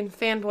Targaryen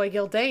fanboy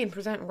Gildain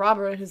present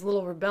Robert and his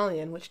little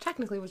rebellion, which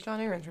technically was Jon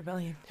Arryn's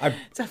rebellion?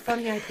 It's a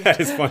funny idea. That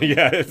is funny,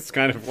 yeah, it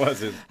kind of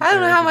was. I don't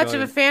know how much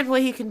of a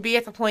fanboy he can be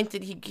at the point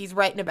that he's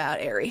writing about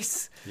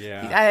Aerys.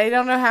 Yeah. I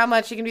don't know how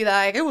much he can be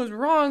like, it was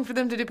wrong for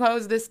them to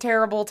depose this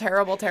terrible,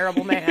 terrible,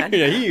 terrible man.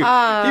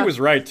 Yeah, he was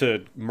right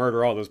to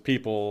murder all those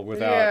people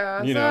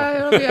without,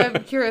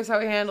 I'm curious how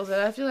he handles it.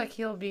 I feel like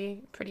he'll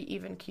be pretty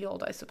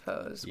even-keeled, I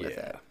suppose, with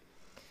it.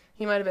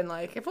 He might have been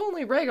like, if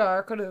only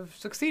Rhaegar could have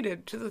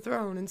succeeded to the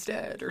throne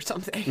instead, or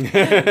something.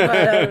 But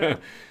I don't know.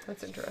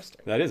 That's interesting.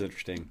 That is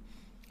interesting.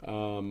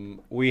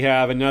 We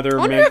have another... I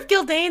wonder if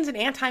Gildain's an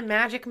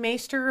anti-magic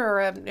maester,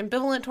 or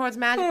ambivalent towards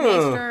magic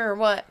maester, or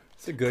what?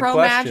 That's a good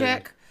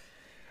pro-magic.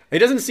 It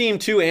doesn't seem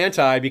too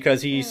anti,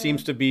 because he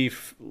seems to be...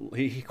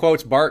 He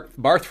quotes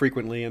Barth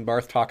frequently, and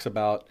Barth talks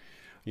about,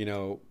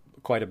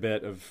 quite a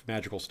bit of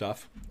magical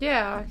stuff.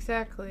 Yeah,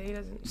 exactly. He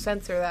doesn't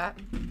censor that.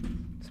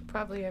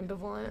 Probably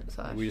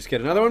ambivalent. We just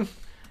get another one?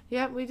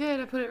 Yep, we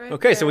did. I put it right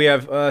Okay, there. so we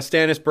have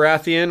Stannis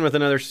Baratheon with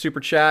another super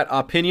chat.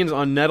 Opinions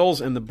on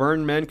Nettles and the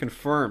Burned Men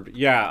confirmed.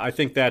 Yeah, I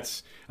think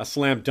that's a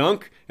slam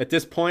dunk. At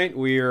this point,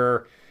 we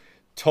are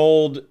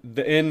told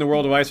in the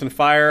World of Ice and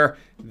Fire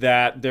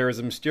that there is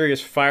a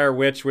mysterious fire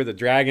witch with a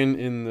dragon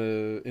in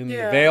the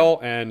Vale,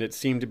 and it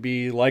seemed to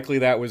be likely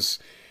that was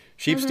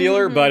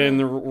Sheepstealer, but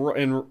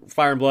in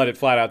Fire and Blood, it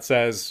flat out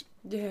says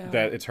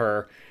that it's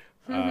her.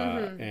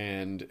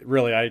 And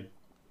really,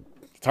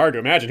 it's hard to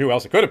imagine who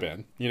else it could have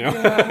been,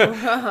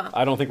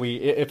 I don't think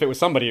if it was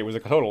somebody, it was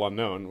a total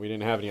unknown. We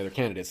didn't have any other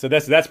candidates. So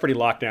that's pretty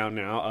locked down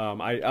now.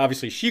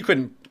 Obviously she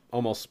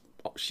almost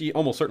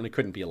certainly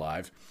couldn't be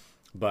alive,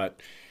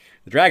 but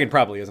the dragon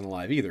probably isn't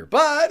alive either.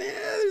 But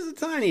there's a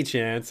tiny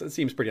chance. It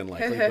seems pretty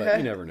unlikely, but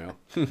you never know.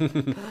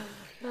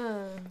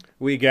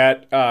 We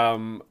get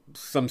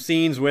some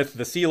scenes with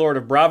the Sea Lord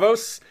of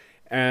Braavos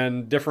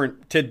and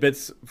different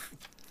tidbits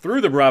through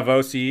the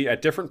Braavosi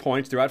at different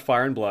points throughout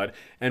Fire and Blood.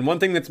 And one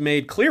thing that's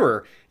made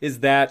clearer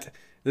is that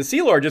the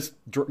Sea Lord just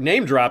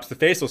name drops the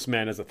Faceless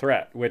Men as a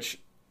threat,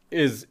 which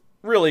is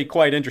really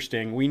quite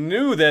interesting. We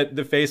knew that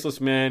the Faceless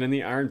Men and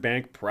the Iron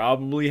Bank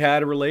probably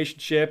had a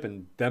relationship,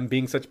 and them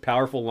being such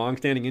powerful,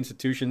 long-standing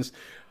institutions,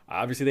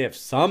 obviously they have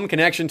some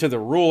connection to the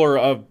ruler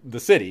of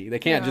the city. They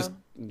can't just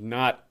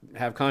not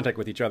have contact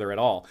with each other at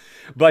all.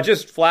 But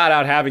just flat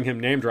out having him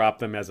name drop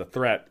them as a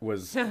threat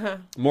was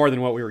more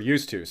than what we were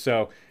used to.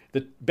 So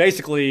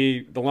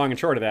basically, the long and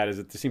short of that is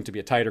that there seems to be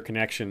a tighter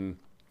connection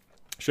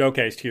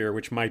showcased here,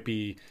 which might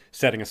be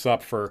setting us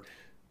up for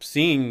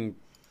seeing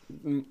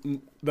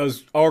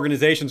those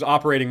organizations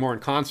operating more in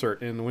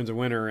concert in the Winds of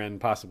Winter and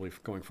possibly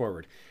going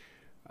forward.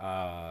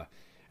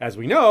 As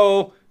we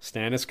know,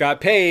 Stannis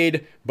got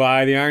paid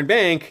by the Iron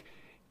Bank,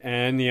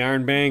 and the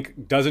Iron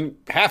Bank doesn't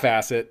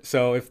half-ass it.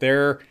 So if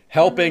they're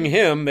helping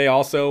him, they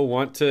also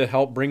want to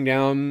help bring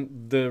down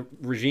the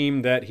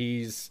regime that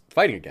he's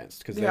fighting against,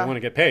 because they want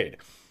to get paid.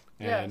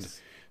 And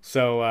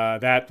so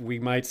that we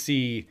might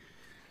see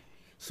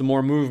some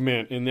more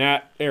movement in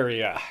that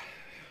area.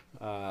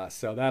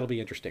 So that'll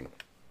be interesting.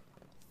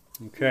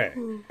 Okay.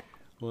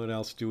 What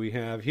else do we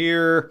have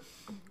here?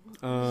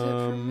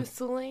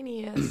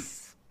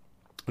 Miscellaneous.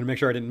 I want to make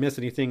sure I didn't miss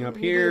anything up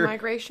here.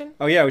 Migration?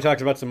 Oh, yeah, we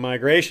talked about some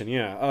migration,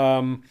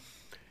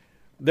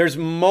 there's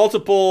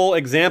multiple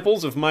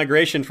examples of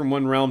migration from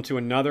one realm to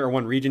another, or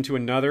one region to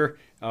another.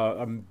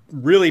 A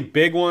really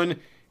big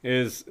one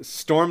is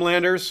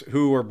Stormlanders,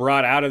 who were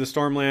brought out of the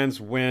Stormlands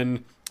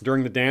when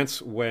during the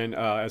dance when,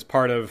 as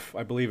part of,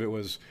 I believe it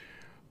was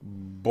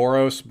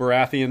Boros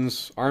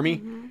Baratheon's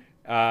army,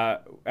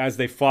 as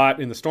they fought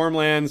in the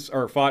Stormlands,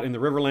 or fought in the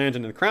Riverlands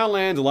and in the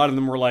Crownlands, a lot of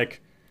them were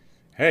like,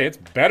 hey, it's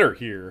better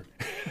here.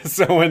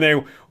 So when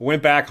they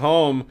went back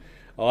home,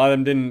 a lot of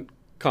them didn't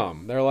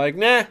come. They're like,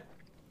 nah,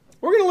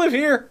 we're going to live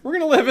here. We're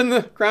going to live in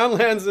the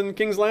Crownlands and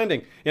King's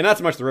Landing. Yeah, not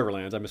so much the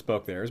Riverlands, I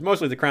misspoke there. It was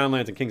mostly the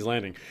Crownlands and King's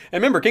Landing.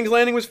 And remember, King's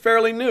Landing was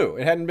fairly new.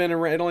 It hadn't been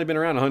around, it had only been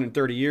around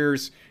 130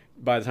 years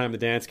by the time the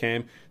dance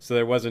came, so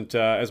there wasn't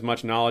as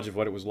much knowledge of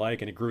what it was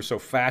like, and it grew so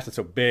fast and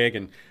so big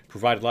and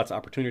provided lots of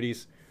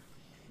opportunities.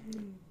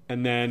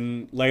 And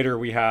then later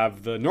we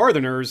have the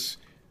Northerners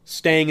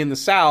staying in the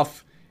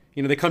South.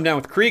 You know, they come down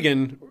with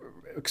Cregan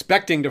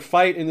expecting to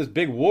fight in this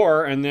big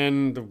war, and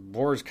then the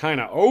war's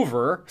kind of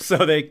over,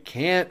 so they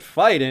can't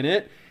fight in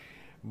it.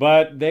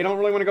 But they don't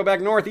really want to go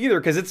back north either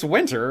because it's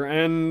winter,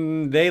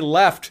 and they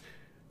left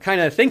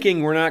kind of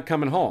thinking we're not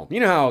coming home.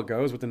 You know how it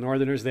goes with the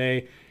Northerners.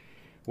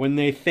 When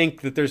they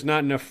think that there's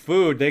not enough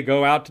food, they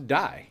go out to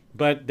die.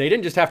 But they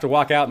didn't just have to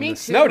walk out in the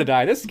snow to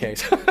die in this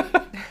case.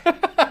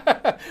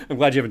 I'm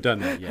glad you haven't done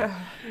that yet.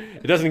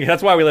 It doesn't.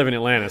 That's why we live in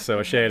Atlanta,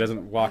 so Shay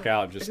doesn't walk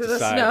out and just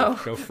decide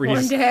to go freeze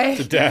one day,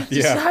 to death.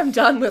 Yeah, I'm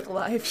done with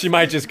life. She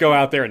might just go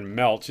out there and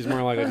melt. She's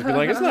more likely to be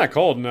like, it's not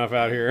cold enough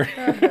out here.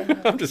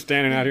 I'm just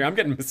standing out here. I'm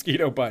getting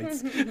mosquito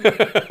bites.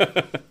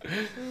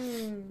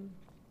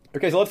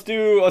 Okay, so let's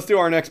do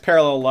our next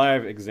parallel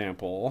live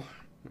example.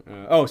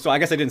 So I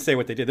guess I didn't say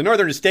what they did. The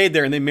Northerners stayed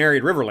there and they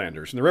married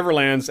Riverlanders. And the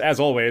Riverlands, as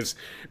always,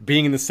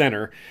 being in the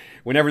center,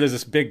 whenever there's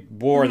this big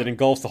war that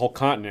engulfs the whole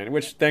continent,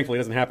 which thankfully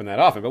doesn't happen that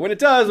often, but when it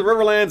does, the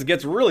Riverlands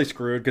gets really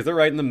screwed because they're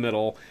right in the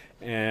middle.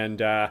 And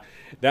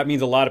that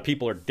means a lot of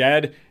people are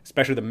dead,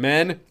 especially the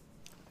men.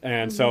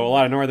 And so a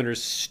lot of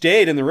Northerners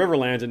stayed in the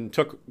Riverlands and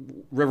took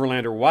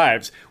Riverlander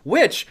wives,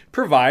 which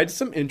provides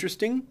some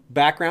interesting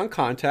background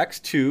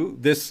context to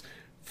this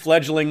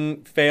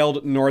fledgling,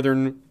 failed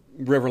Northern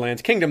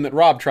Riverlands kingdom that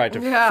Robb tried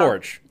to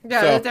forge.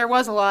 Yeah, so, there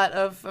was a lot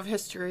of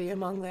history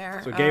among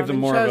there. So it gave them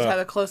and more shows of how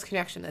the close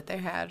connection that they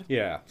had.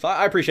 Yeah, so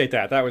I appreciate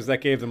that.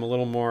 That gave them a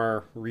little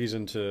more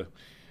reason to.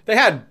 They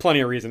had plenty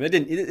of reason.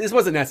 This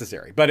wasn't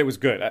necessary, but it was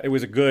good. It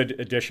was a good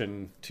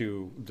addition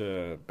to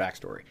the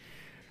backstory.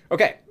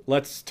 Okay,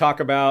 let's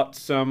talk about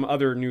some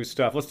other new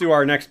stuff. Let's do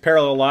our next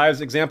Parallel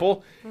Lives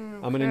example. Okay.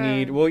 I'm going to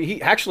need. Well,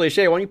 actually,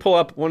 Shay, why don't you pull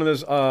up one of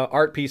those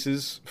art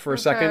pieces for a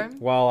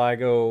second while I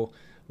go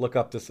look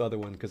up this other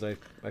one because I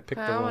picked the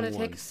wrong one. I want to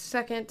take a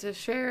second to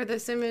share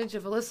this image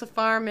of Alyssa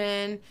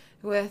Farman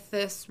with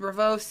this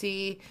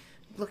Ravosi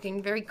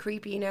looking very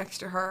creepy next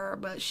to her,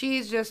 but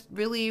she's just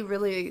really,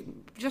 really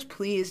just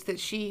pleased that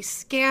she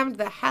scammed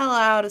the hell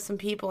out of some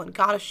people and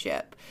got a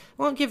ship.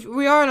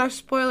 We are in our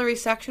spoilery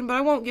section, but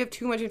I won't give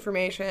too much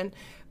information.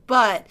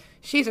 But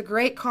she's a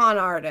great con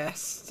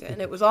artist,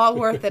 and it was all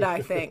worth it,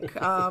 I think,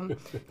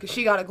 because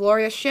she got a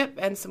glorious ship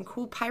and some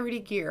cool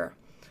piratey gear.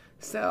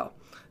 So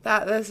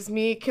this is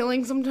me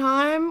killing some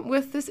time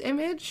with this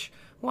image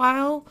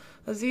while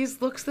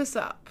Aziz looks this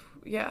up.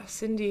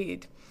 Yes,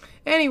 indeed.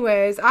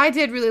 Anyways, I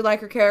did really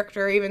like her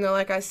character, even though,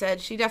 like I said,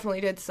 she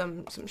definitely did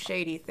some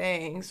shady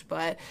things.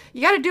 But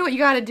you got to do what you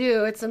got to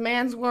do. It's a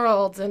man's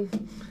world,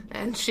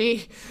 and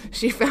she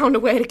found a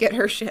way to get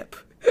her ship.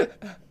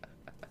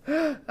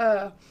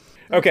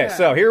 Okay,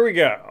 so here we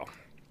go.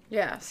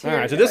 Yes. All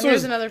right, so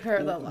here's another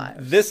Parallel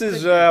Lives. This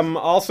is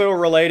also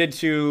related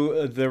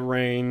to the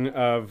reign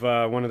of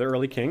one of the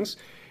early kings,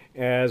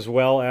 as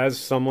well as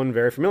someone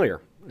very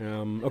familiar.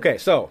 Okay,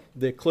 so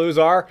the clues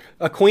are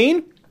a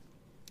queen,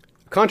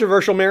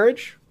 controversial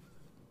marriage,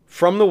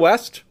 from the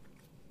west,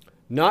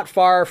 not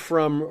far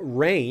from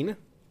Rain,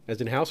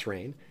 as in House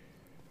Rain,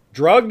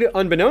 drugged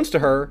unbeknownst to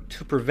her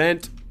to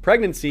prevent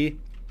pregnancy,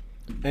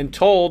 and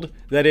told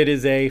that it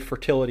is a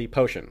fertility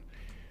potion.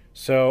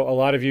 So a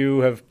lot of you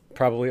have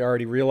probably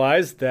already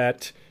realized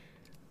that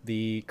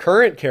the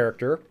current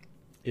character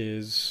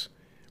is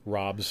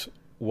Robb's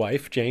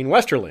wife, Jane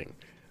Westerling.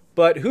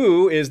 But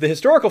who is the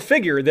historical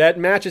figure that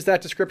matches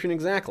that description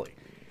exactly?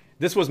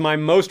 This was my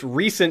most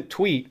recent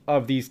tweet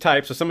of these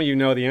types, so some of you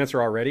know the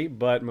answer already,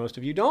 but most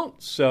of you don't.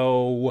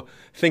 So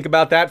think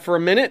about that for a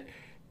minute,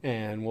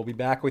 and we'll be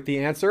back with the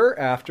answer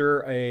after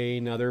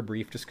another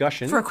brief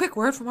discussion. For a quick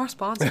word from our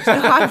sponsors. No,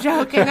 I'm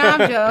joking.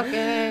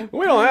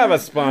 We don't have a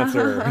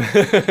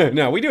sponsor.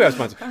 No, we do have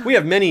sponsors. We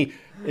have many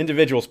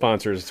individual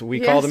sponsors. We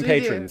call them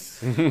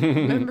patrons.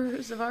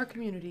 Members of our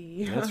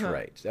community.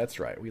 That's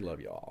right. We love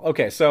you all.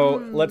 Okay, so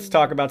let's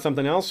talk about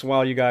something else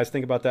while you guys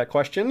think about that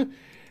question.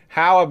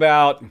 How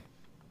about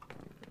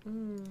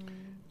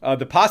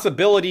the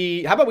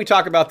possibility? How about we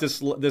talk about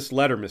this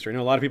letter mystery? I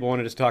know a lot of people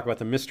wanted us to talk about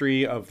the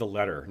mystery of the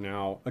letter.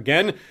 Now,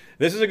 again,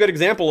 this is a good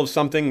example of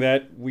something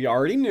that we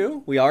already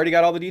knew. We already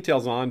got all the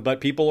details on,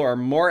 but people are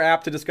more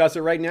apt to discuss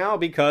it right now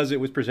because it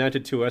was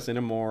presented to us in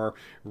a more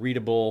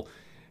readable,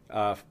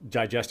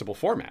 digestible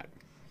format.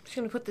 She's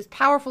going to put this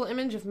powerful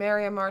image of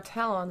Maria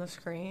Martell on the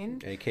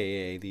screen.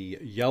 A.K.A. the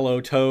Yellow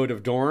Toad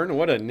of Dorne.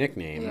 What a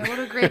nickname. Yeah, what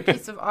a great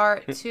piece of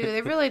art, too.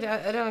 They've really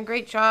done a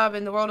great job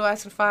in The World of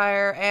Ice and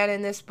Fire and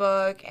in this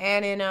book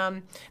and in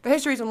The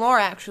Histories and Lore,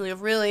 actually,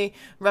 of really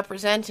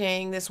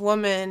representing this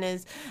woman.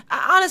 Is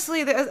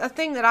honestly, a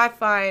thing that I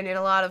find in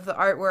a lot of the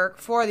artwork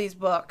for these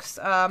books.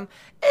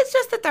 It's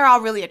just that they're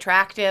all really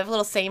attractive, a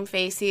little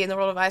same-facey in The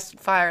World of Ice and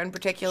Fire in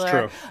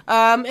particular. It's true.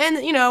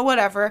 And, you know,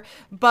 whatever.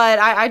 But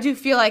I do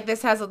feel like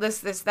this has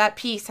that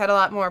piece had a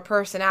lot more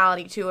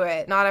personality to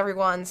it. Not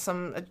everyone's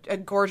a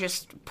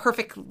gorgeous,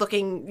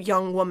 perfect-looking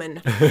young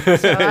woman.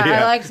 So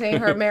I like seeing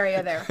her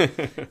Maria there.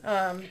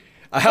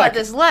 But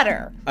this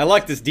letter. I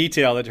like this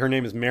detail that her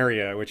name is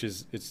Maria, which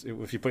is,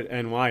 if you put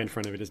NY in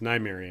front of it, is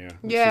Nymeria.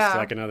 It's just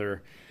like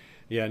another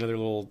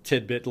little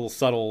tidbit, little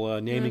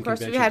subtle naming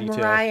convention detail. Of course,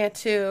 we had Mariah,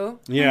 too.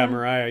 Yeah,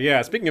 Mariah.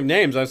 Yeah, speaking of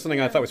names,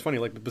 something I thought was funny.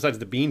 Like, besides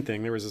the bean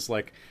thing, there was this,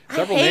 like,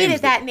 several names. I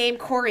hated that name,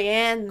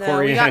 Corianne, though.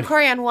 We got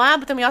Corianne 1,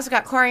 but then we also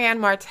got Corianne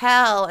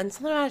Martell, and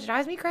something about it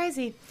drives me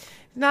crazy.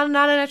 Not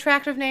an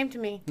attractive name to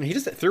me. He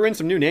just threw in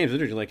some new names,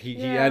 didn't he? Like,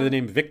 he added the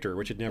name Victor,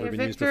 which had never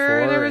been used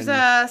before. There was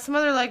some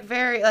other,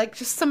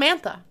 just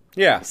Samantha.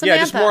 Yeah, Samantha.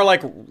 Yeah, just more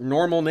like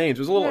normal names.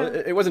 It was a little.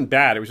 Yeah. It wasn't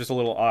bad. It was just a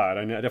little odd.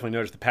 I definitely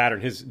noticed the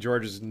pattern.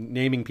 George is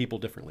naming people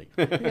differently.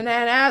 And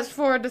then as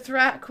for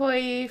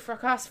Dothrakoi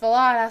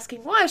Fracasvalat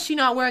asking, why is she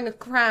not wearing a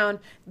crown?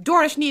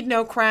 Dornish need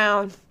no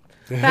crown.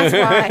 That's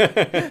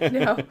why.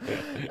 No.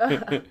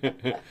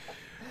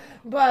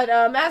 But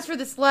as for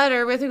this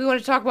letter, I think we want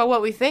to talk about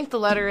what we think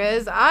the letter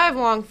is. I've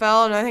long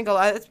felt, and I think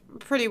it's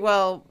pretty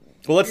well.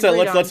 Well,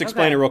 let's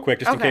explain it real quick,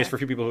 just in case for a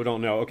few people who don't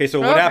know. Okay, so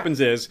what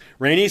happens is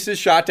Rhaenys is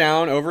shot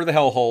down over the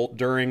Hellhole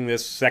during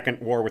this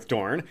second war with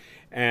Dorne,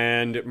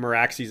 and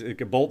Meraxes,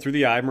 a bolt through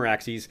the eye of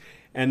Meraxes,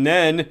 and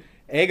then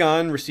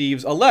Aegon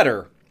receives a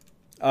letter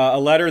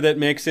that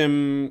makes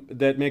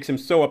him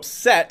so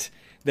upset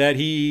that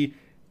he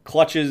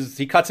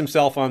cuts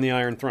himself on the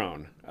Iron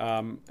Throne.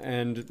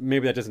 And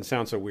maybe that doesn't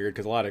sound so weird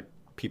because a lot of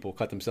people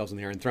cut themselves on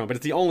the Iron Throne, but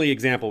it's the only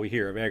example we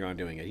hear of Aegon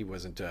doing it. He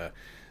wasn't.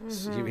 He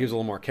was a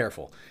little more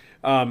careful.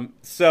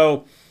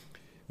 So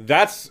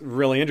that's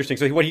really interesting.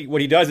 So what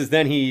he does is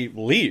then he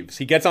leaves.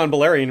 He gets on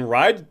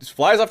Balerion,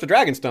 flies off to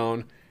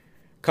Dragonstone,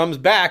 comes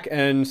back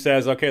and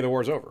says, "Okay, the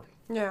war's over."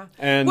 Yeah.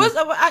 And something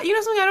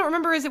I don't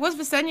remember is was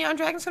Visenya on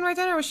Dragonstone right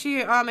then, or was she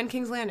in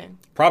King's Landing?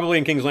 Probably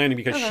in King's Landing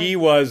because she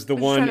was the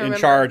one in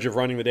charge of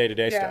running the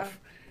day-to-day stuff.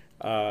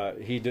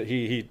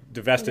 He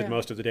divested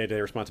most of the day-to-day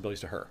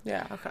responsibilities to her.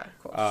 Yeah. Okay.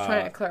 Cool. Just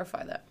trying to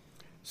clarify that.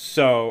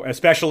 So,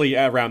 especially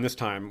around this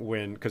time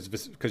because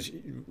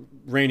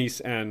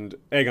Rhaenys and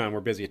Aegon were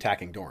busy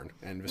attacking Dorne,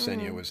 and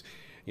Visenya was,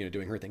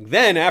 doing her thing.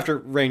 Then, after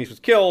Rhaenys was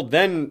killed,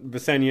 then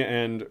Visenya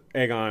and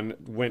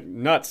Aegon went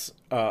nuts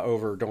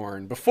over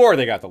Dorne before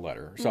they got the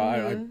letter. So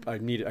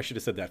I should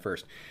have said that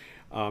first.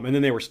 And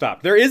then they were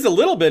stopped. There is a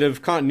little bit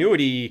of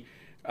continuity.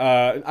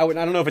 I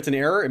don't know if it's an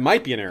error. It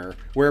might be an error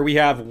where we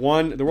have the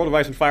World of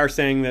Ice and Fire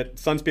saying that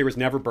Sunspear was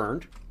never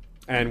burned,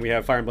 and we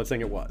have Fire and Blood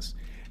saying it was.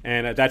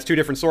 And that's two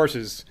different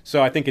sources,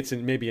 so I think it's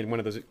maybe in one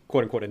of those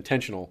quote-unquote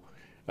intentional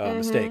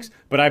mistakes.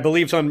 But I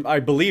believe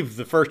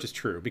the first is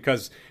true,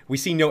 because we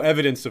see no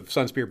evidence of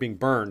Sunspear being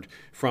burned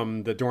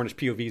from the Dornish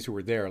POVs who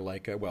were there,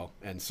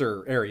 and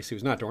Sir Aerys,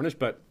 who's not Dornish,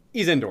 but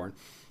he's in Dorne.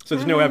 So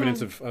there's no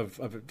evidence of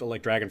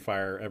like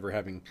Dragonfire ever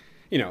having,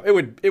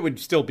 it would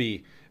still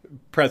be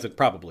present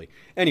probably.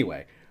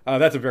 Anyway,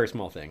 that's a very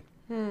small thing.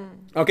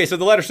 Okay, so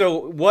the letter.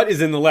 So what is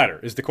in the letter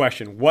is the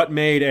question. What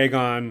made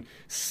Aegon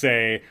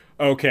say,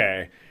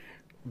 okay,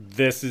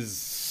 this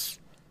is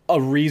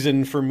a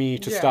reason for me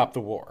to stop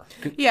the war?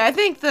 Yeah, I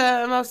think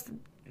the most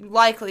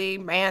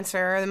likely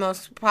answer, the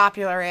most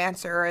popular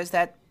answer is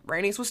that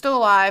Rhaenys was still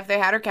alive. They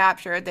had her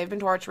captured. They've been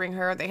torturing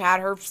her. They had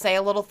her say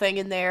a little thing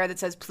in there that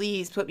says,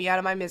 please put me out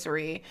of my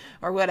misery,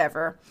 or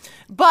whatever.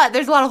 But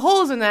there's a lot of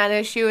holes in that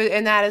issue,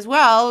 in that as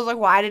well. It was like,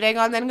 why did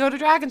Aegon then go to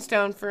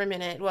Dragonstone for a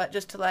minute? What,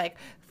 just to,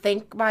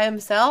 think by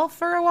himself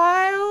for a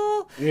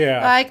while?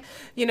 Yeah.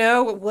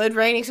 Would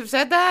Rhaenys have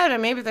said that? Or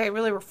maybe they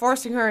really were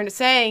forcing her into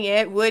saying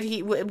it.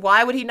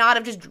 Why would he not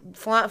have just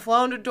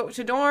flown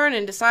to Dorne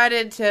and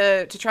decided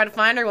to try to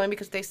find her?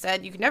 Because they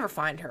said you could never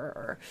find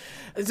her.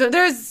 So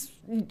there's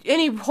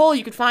any hole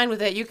you could find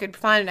with it, you could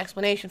find an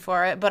explanation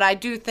for it. But I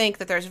do think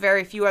that there's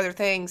very few other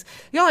things.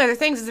 The only other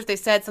things is if they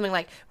said something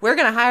like, we're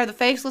going to hire the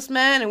Faceless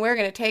Men and we're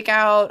going to take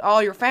out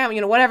all your family,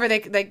 whatever.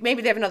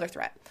 Maybe they have another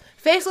threat.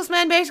 Faceless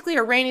Men, basically,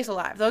 or Rhaenys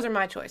alive. Those are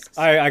my choices.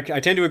 I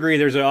tend to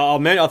agree.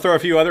 I'll throw a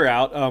few other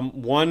out.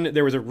 One,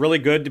 there was a really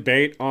good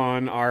debate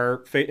in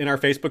our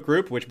Facebook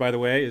group, which, by the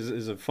way,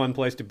 is a fun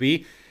place to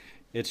be.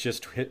 It's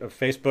just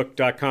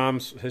facebook.com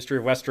History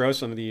of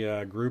Westeros under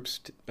the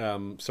groups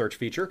search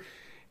feature.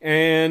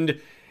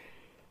 And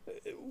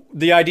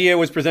the idea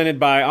was presented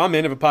by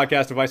Amin of a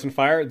podcast of Ice and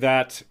Fire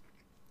that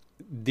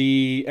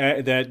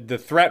the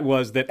threat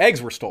was that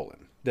eggs were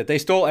stolen. that they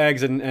stole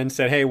eggs and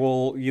said, hey,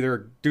 we'll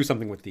either do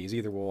something with these.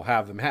 Either we'll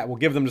have them, we'll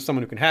give them to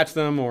someone who can hatch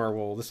them,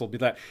 or this will be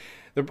that.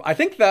 I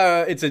think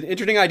it's an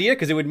interesting idea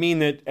because it would mean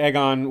that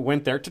Aegon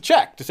went there to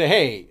check, to say,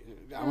 hey,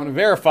 I want to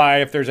verify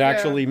if there's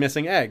actually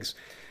missing eggs.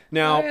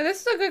 Now,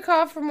 this is a good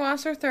call from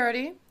Wasser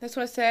 30. That's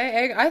what I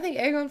say. I think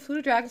Aegon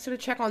flew to Dragonstone to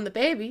check on the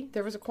baby.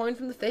 There was a coin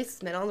from the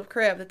Faceless Men on the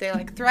crib that they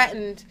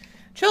threatened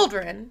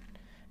children,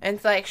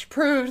 and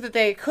proved that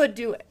they could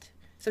do it.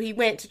 So he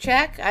went to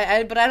check.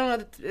 But I don't know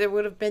that it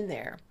would have been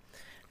there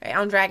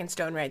on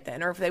Dragonstone right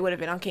then, or if they would have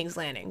been on King's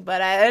Landing.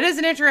 But it is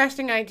an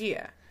interesting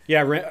idea.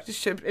 Yeah,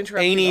 just to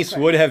interrupt Aenys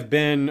would have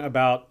been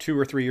about 2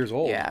 or 3 years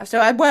old. Yeah,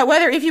 so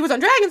whether if he was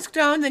on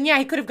Dragonstone, then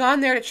he could have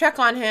gone there to check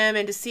on him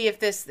and to see if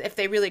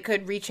they really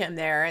could reach him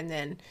there, and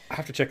then I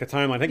have to check the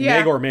timeline. I think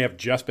Maegor may have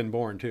just been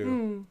born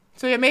too.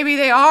 So maybe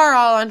they are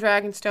all on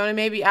Dragonstone, and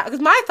maybe because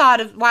my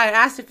thought of why I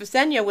asked if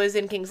Visenya was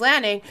in King's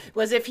Landing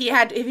was if he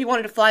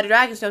wanted to fly to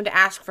Dragonstone to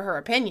ask for her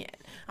opinion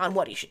on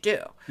what he should do.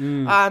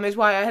 Is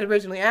why I had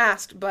originally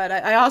asked, but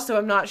I also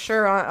am not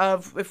sure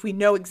of if we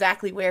know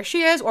exactly where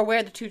she is or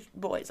where the two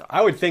boys are.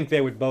 I would think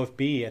they would both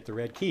be at the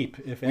Red Keep.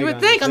 If you would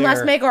think,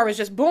 unless Maegor was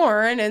just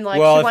born and she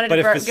wanted but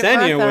to if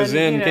Visenya was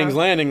in King's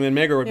Landing, then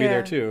Maegor would be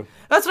there too.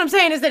 That's what I'm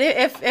saying, is that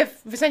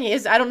if Visenya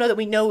is, I don't know that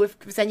we know if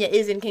Visenya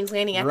is in King's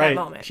Landing at that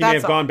moment. She may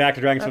have gone back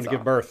to Dragonstone to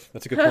give birth.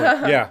 That's a good point.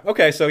 Yeah.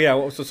 Okay.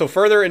 So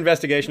further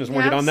investigation is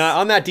warranted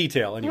on that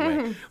detail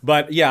anyway.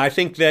 But yeah, I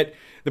think that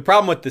the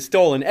problem with the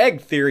stolen egg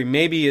theory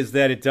maybe is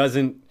that it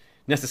isn't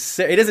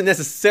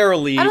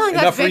necessarily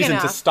enough reason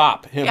to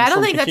stop him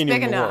from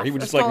continuing the war. He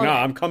would just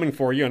I'm coming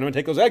for you, and I'm going to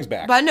take those eggs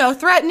back. But no,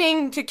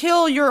 threatening to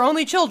kill your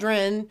only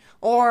children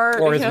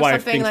or his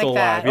wife something being still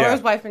that. alive. Yeah. Or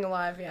his wife being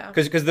alive, yeah.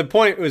 Because the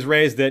point was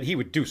raised that he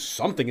would do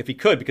something if he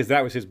could, because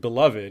that was his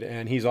beloved,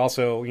 and he's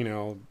also,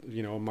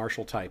 a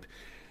martial type.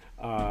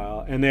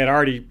 And they had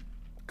already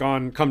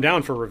come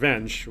down for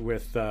revenge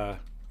with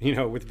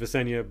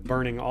Visenya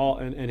burning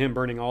and him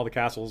burning all the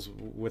castles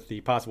with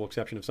the possible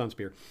exception of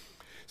Sunspear.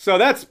 So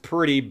that's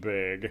pretty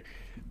big.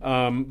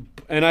 And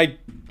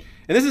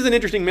this is an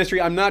interesting mystery.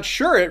 I'm not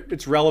sure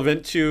it's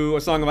relevant to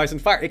A Song of Ice and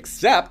Fire,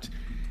 except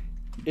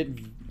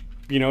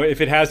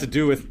if it has to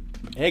do with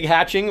egg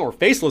hatching or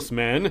faceless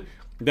men,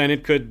 then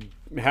it could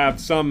have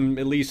some,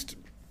 at least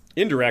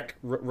indirect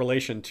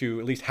relation to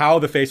at least how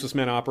the faceless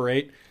men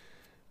operate.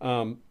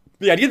 The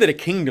idea that a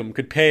kingdom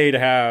could pay to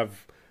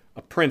have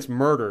a prince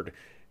murdered,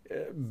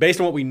 based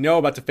on what we know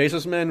about the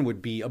faceless men,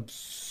 would be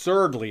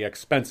absurdly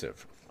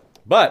expensive.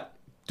 But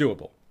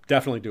doable.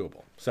 Definitely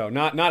doable. So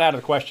not out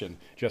of the question.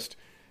 Just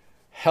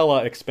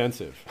hella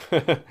expensive.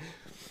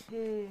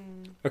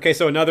 Okay,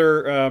 so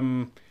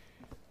another...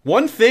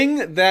 one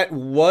thing that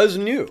was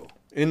new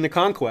in the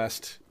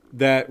Conquest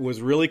that was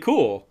really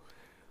cool,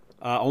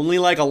 only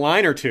like a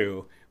line or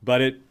two, but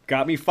it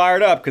got me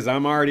fired up because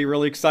I'm already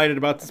really excited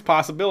about this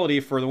possibility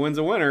for the Winds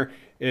of Winter,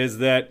 is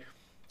that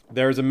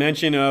there's a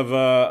mention of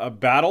a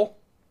battle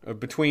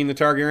between the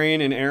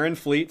Targaryen and Arryn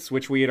fleets,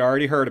 which we had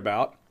already heard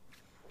about.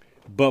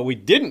 But we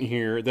didn't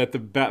hear that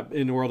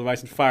in the World of Ice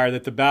and Fire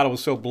that the battle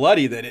was so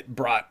bloody that it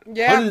brought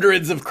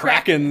hundreds of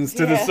krakens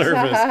to the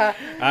surface.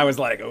 I was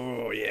like,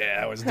 oh yeah,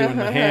 I was doing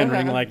my hand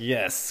wringing like,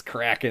 yes,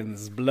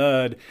 krakens,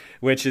 blood,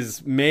 which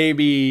is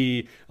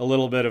maybe a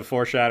little bit of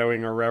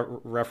foreshadowing or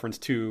reference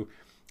to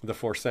the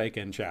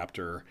Forsaken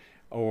chapter,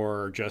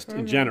 or just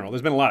in general.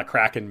 There's been a lot of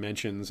kraken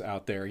mentions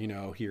out there,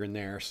 here and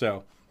there.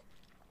 So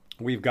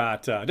we've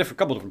got a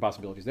couple different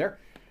possibilities there.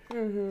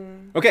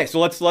 Okay,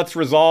 so let's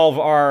resolve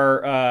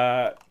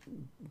our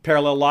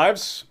parallel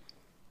lives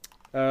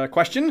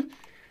question.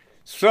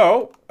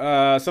 So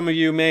some of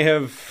you may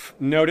have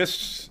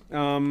noticed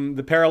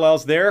the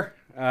parallels there.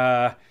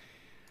 The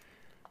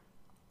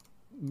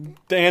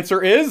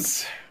answer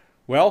is,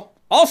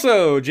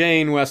 also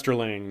Jane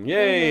Westerling.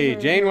 Yay,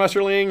 Jane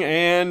Westerling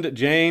and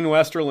Jane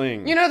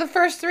Westerling. The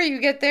first three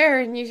you get there,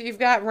 and you've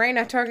got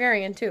Rhaena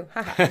Targaryen, too.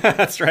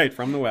 That's right,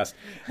 from the West.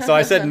 So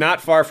I said not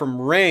far from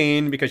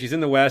Rain, because she's in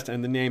the West,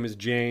 and the name is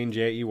Jane,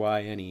 Jeyne.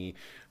 A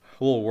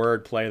little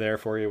word play there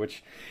for you,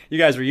 which you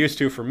guys are used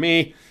to from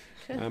me.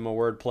 I'm a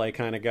word play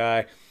kind of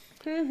guy.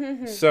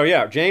 So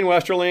yeah, Jane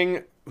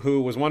Westerling,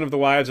 who was one of the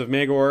wives of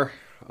Maegor,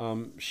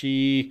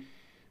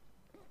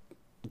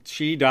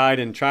 she died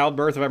in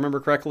childbirth, if I remember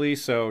correctly,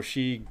 so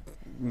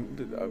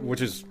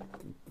which is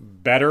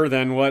better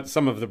than what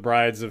some of the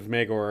brides of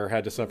Maegor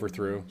had to suffer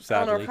through,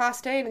 sadly. Eleanor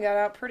Costain got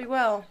out pretty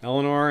well.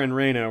 Eleanor and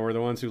Rhaena were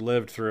the ones who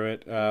lived through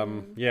it.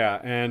 Yeah,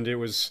 and it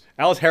was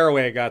Alice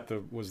Haraway had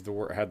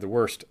the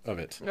worst of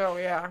it. Oh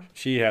yeah,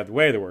 she had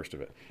way the worst of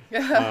it.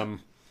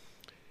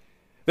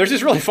 There's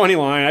this really funny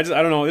line. I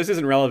don't know. This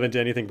isn't relevant to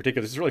anything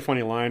particular. This is a really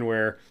funny line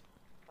where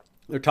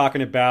they're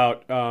talking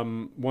about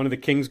one of the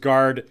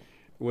Kingsguard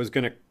was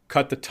going to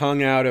cut the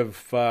tongue out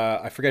of,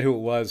 I forget who it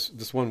was,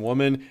 this one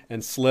woman,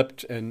 and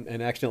slipped and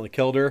accidentally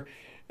killed her.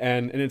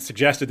 And it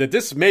suggested that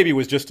this maybe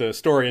was just a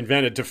story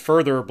invented to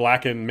further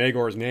blacken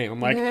Maegor's name. I'm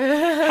like,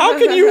 how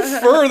can you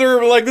further,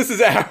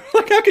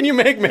 how can you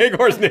make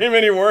Maegor's name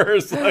any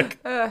worse?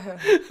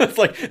 It's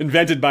like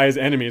invented by his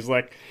enemies.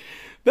 Like,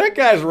 That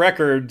guy's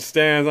record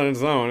stands on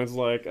its own. It's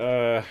like,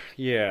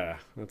 yeah.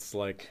 It's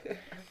like,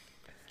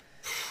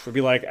 it'd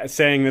be like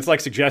saying, it's like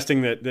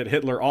suggesting that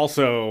Hitler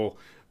also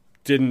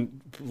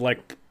didn't,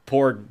 like,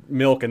 pour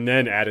milk and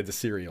then added the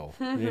cereal,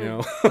 you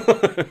know?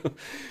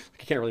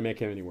 You can't really make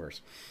him any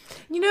worse.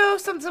 You know,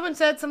 someone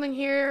said something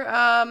here.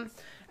 I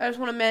just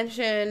want to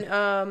mention,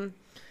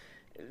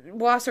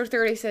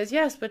 Wasser30 says,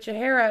 yes, but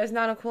Jaehaera is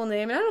not a cool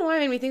name. And I don't know why it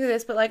made me think of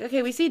this, but like,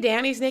 okay, we see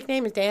Dany's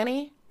nickname is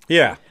Dany.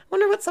 Yeah. I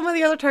wonder what some of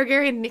the other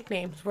Targaryen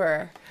nicknames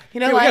were. You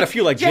know, Yeah, we like got a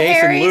few, like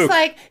Jace and Luke.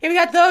 Like, yeah, we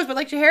got those, but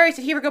like Jaehaerys,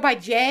 did he ever go by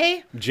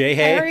Jay?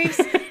 Jay-Hay?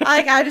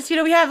 Like, I just, you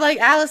know, we have like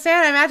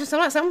Alysanne. I imagine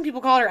some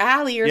people call her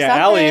Allie or something.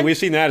 Yeah, Allie, we've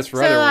seen that as for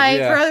so, other like,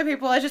 yeah. for other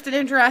people, it's just an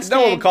interesting.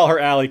 No one would call her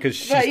Allie because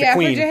she's but, the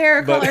queen. For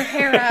Jaehaera, but... call her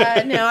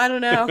Hera. No, I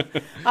don't know.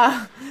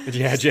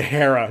 Yeah,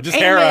 Jaehaera. Just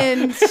Hera.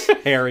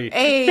 Harry.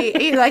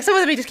 Like, some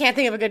of them you just can't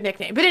think of a good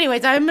nickname. But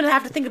anyways, I'm going to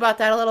have to think about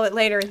that a little bit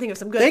later and think of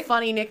some good,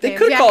 funny nicknames.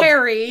 They could call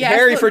Harry. Yeah,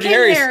 Harry for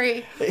Harry.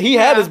 Harry. He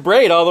had his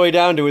braid all the way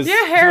down to his,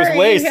 Harry, to his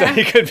waist, so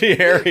he could be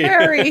Harry.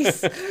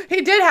 Harry's.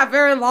 He did have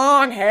very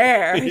long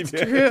hair. It's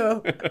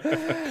true.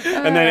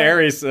 And then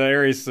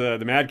Aerys,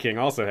 the Mad King,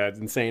 also had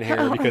insane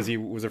hair because he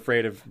was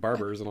afraid of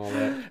barbers and all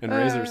that, and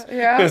razors.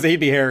 Yeah. Because he'd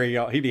be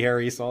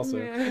Harrys also.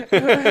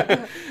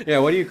 Yeah,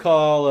 what do you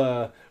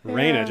call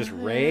Rhaena? Just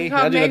Ray?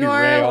 That'd be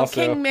Ray also.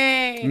 King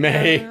May.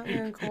 May.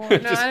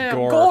 Just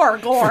Gore.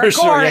 Gore. For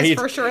sure, Gore yeah,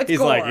 for sure. It's he's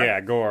Gore. like,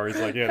 yeah, Gore. He's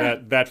like, yeah,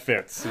 that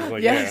fits. He's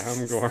like, Yes.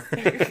 yeah, I'm Gore.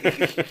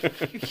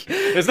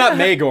 It's not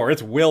May Gore,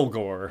 it's Will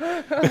Gore.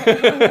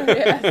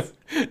 Yes.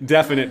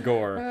 Definite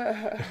Gore.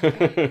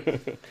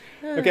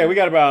 Okay, we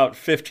got about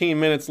 15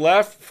 minutes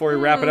left. Before we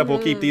wrap it up, we'll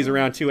keep these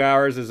around 2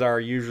 hours as our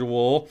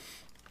usual,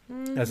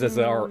 as is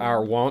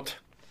our wont.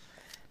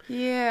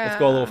 Yeah. Let's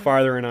go a little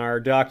farther in our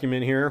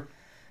document here.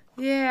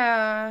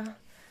 Yeah.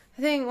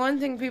 I think one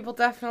thing people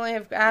definitely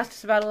have asked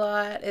us about a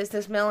lot is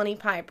this Melanie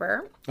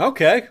Piper.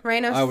 Okay.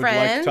 Rhaena's I would like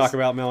friend, to talk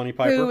about Melanie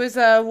Piper. who was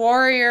a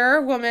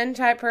warrior woman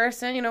type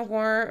person, you know,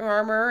 wore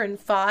armor and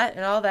fought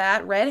and all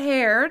that,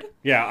 red-haired.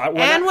 Yeah.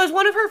 Was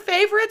one of her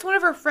favorites, one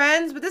of her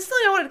friends. But this is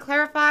something I wanted to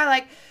clarify.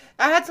 Like,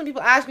 I had some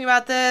people ask me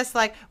about this,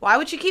 like, why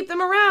would she keep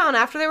them around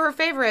after they were her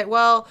favorite?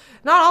 Well,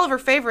 not all of her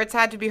favorites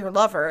had to be her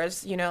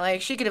lovers, you know,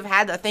 like, she could have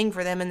had a thing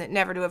for them and it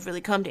never to have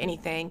really come to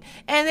anything.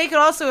 And they could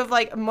also have,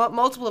 like,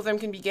 multiple of them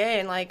can be gay,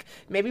 and, like,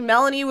 maybe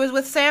Melanie was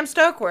with Sam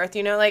Stokeworth,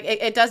 you know, like,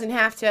 it doesn't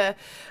have to,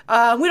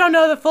 we don't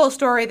know the full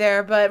story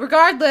there, but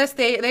regardless,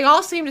 they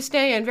all seem to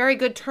stay in very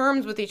good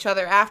terms with each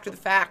other after the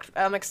fact,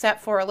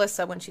 except for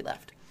Alyssa when she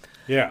left.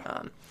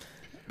 Yeah.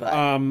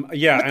 But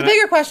yeah. the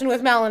bigger question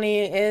with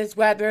Melanie is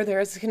whether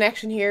there's a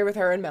connection here with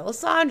her and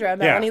Melisandre,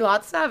 Melanie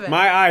Lot 7.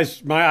 My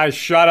eyes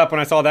shot up when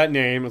I saw that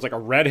name. It was like a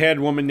redhead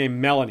woman named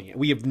Melanie.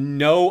 We have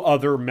no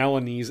other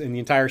Melanies in the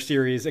entire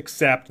series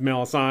except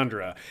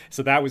Melisandre.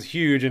 So that was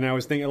huge. And I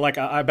was thinking, like,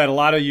 I bet a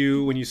lot of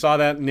you, when you saw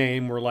that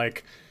name, were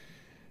like,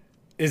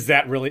 is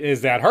that her?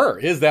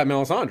 Is that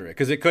Melisandre?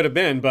 Because it could have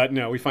been, but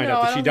no, we find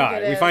out that she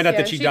died. We find out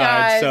that she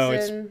died, so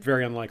it's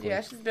very unlikely.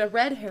 Yeah, she's a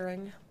red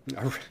herring.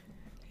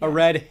 A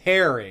red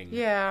herring.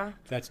 Yeah.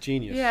 That's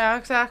genius. Yeah,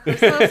 exactly.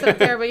 It's not up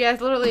there, but yeah, it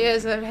literally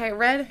is a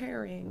red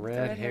herring.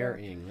 Red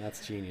herring.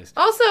 That's genius.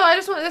 Also,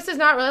 this is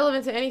not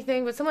relevant to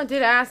anything, but someone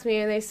did ask me,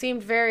 and they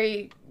seemed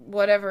very,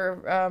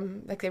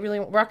 like they really,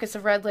 Ruckus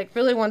of Red Lake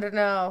really wanted to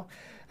know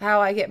how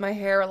I get my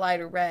hair a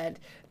lighter red.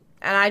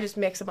 And I just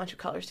mix a bunch of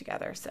colors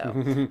together.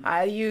 So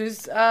I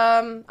use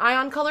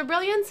Ion Color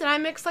Brilliance, and I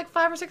mix like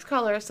 5 or 6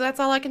 colors. So that's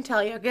all I can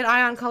tell you. Get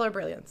Ion Color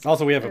Brilliance.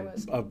 Also, we have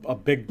a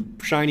big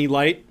shiny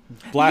light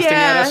blasting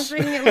at us. Yeah,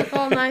 making it look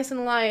all nice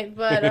and light.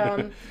 But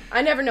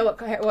I never know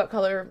what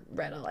color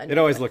red I'll end up It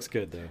always with. looks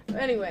good, though.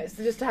 Anyways,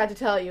 just had to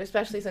tell you,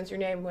 especially since your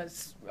name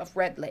was of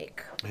Red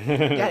Lake. You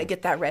got to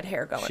get that red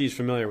hair going. She's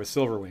familiar with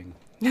Silverwing.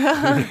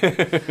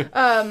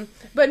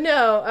 But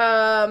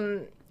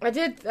no, I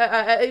did,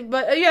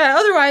 but yeah,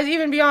 otherwise,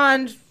 even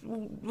beyond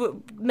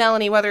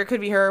Melanie, whether it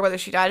could be her, whether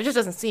she died, it just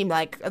doesn't seem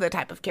like the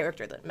type of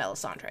character that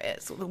Melisandre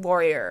is, the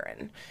warrior,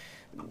 and,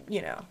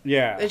 you know.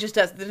 Yeah. It just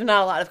does, there's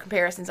not a lot of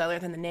comparisons other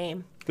than the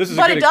name.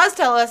 But it does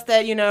tell us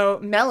that, you know,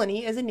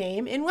 Melanie is a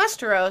name in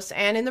Westeros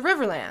and in the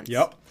Riverlands.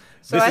 Yep.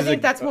 So I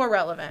think that's more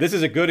relevant. This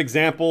is a good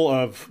example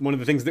of one of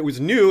the things that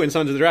was new in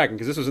Sons of the Dragon,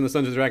 because this was in the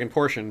Sons of the Dragon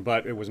portion,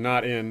 but it was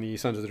not in the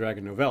Sons of the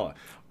Dragon novella.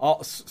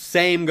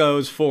 Same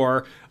goes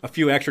for a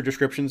few extra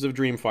descriptions of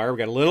Dreamfire. We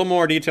got a little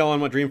more detail on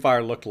what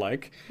Dreamfire looked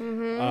like.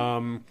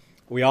 Mm-hmm.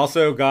 We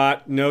also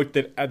got note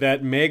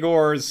that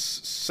Maegor's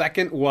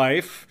second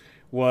wife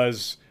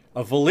was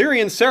a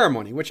Valyrian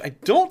ceremony, which I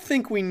don't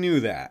think we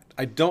knew that.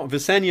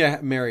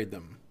 Visenya married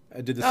them.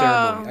 Did the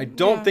ceremony. I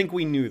don't think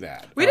we knew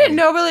that. We didn't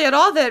know really at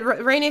all that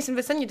Rhaenys and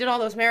Visenya did all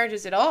those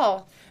marriages at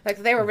all. Like,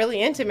 they were really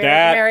into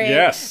marrying.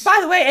 Yes. By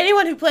the way,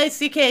 anyone who plays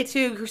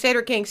CK2,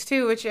 Crusader Kings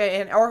 2,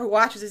 or who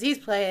watches Aziz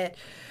play it,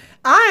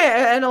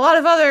 I and a lot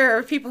of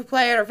other people who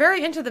play it are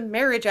very into the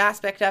marriage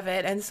aspect of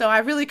it. And so I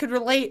really could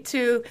relate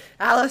to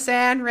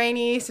Alysanne,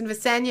 Rhaenys, and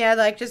Visenya,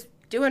 like, just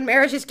doing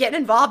marriages, getting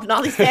involved in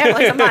all these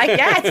families. I'm like,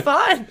 yeah, it's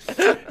fun.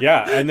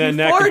 Yeah, and then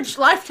you forge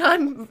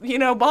lifetime,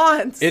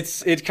 bonds.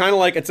 It's kind of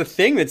like it's a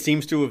thing that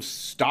seems to have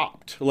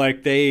stopped.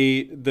 Like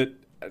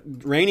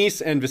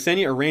Rhaenys and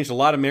Visenya arranged a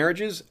lot of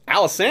marriages.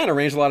 Alysanne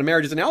arranged a lot of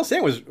marriages, and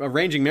Alysanne was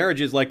arranging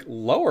marriages like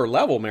lower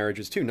level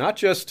marriages too, not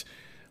just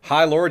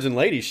high lords and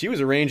ladies. She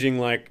was arranging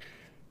like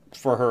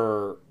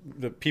for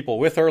the people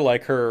with her,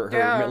 like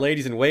her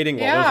ladies in waiting.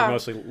 Well, those are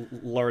mostly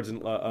lords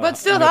and but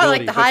still not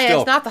like the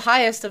highest, not the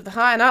highest of the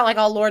high, not like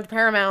all Lord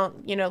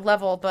Paramount,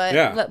 level,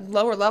 but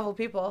lower level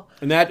people.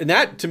 And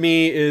that to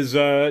me is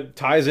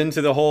ties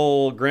into the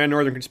whole Grand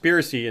Northern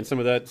Conspiracy and some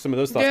of those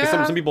thoughts.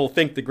 Because some people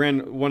think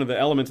one of the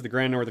elements of the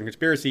Grand Northern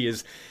Conspiracy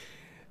is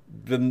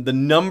the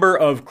number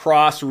of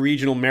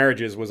cross-regional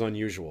marriages was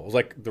unusual. It was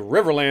like the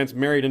Riverlands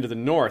married into the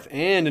North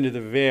and into the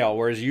Vale,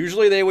 whereas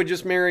usually they would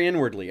just marry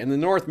inwardly. And the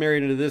North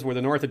married into this, where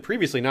the North had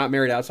previously not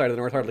married outside of the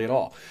North hardly at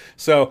all.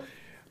 So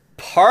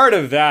part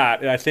of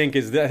that, I think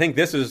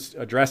this is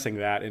addressing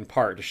that in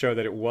part to show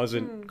that it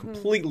wasn't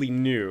completely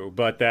new,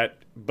 but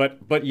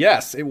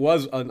yes, it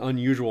was an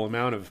unusual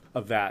amount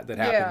of that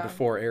happened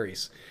before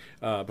Aerys,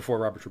 before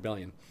Robert's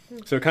Rebellion.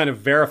 So it kind of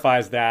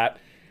verifies that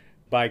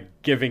by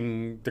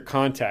giving the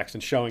context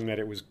and showing that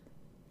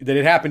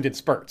it happened in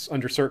spurts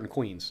under certain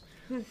queens.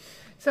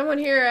 Someone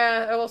here,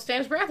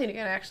 Stannis Baratheon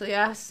again, actually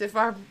asked if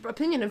our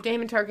opinion of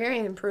Daemon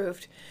Targaryen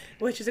improved,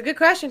 which is a good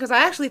question because I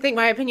actually think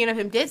my opinion of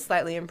him did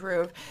slightly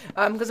improve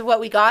because of what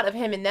we got of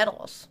him in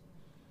Nettles.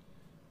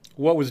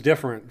 What was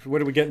different? What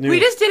did we get new? We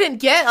just didn't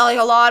get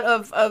a lot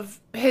of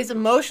his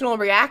emotional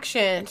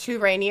reaction to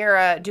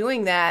Rhaenyra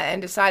doing that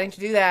and deciding to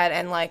do that,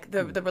 and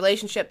the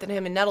relationship that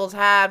him and Nettles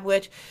had,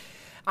 which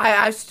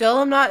I still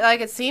am not,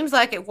 it seems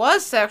like it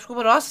was sexual,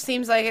 but it also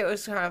seems like it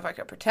was kind of like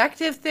a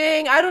protective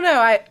thing. I don't know.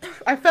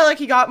 I felt like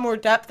he got more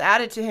depth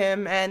added to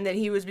him and that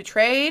he was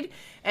betrayed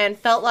and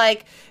felt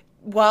like,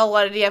 well,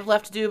 what did he have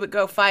left to do but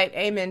go fight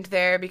Aemond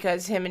there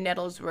because him and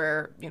Nettles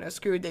were,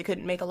 screwed. They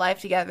couldn't make a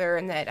life together,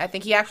 and that I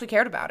think he actually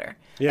cared about her.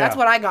 Yeah. That's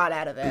what I got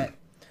out of it.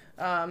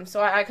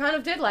 So I kind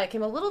of did like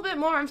him a little bit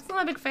more. I'm still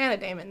a big fan of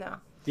Daemon, though.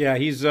 Yeah,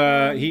 he's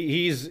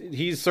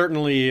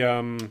certainly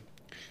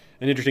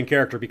an interesting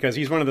character because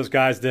he's one of those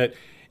guys that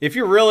if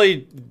you're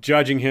really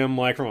judging him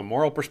from a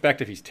moral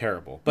perspective, he's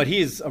terrible. But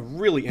he's a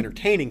really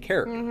entertaining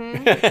character.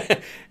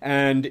 Mm-hmm.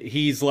 And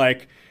he's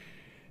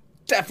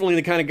definitely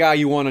the kind of guy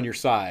you want on your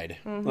side.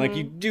 Mm-hmm.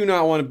 You do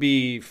not want to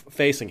be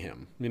facing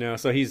him,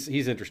 So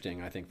he's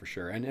interesting, I think, for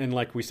sure. And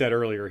like we said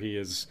earlier, he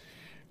is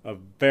a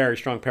very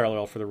strong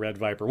parallel for the Red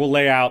Viper. We'll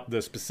lay out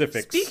the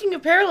specifics. Speaking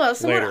of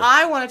parallels,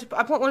 I wanted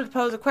to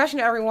pose a question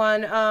to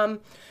everyone.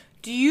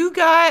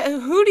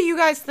 Who do you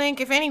guys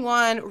think, if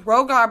anyone,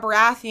 Rhaegar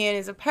Baratheon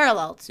is a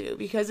parallel to?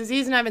 Because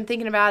Aziz and I have been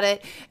thinking about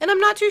it, and I'm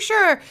not too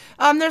sure.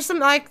 There's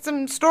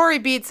some story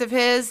beats of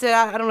his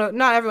that I don't know.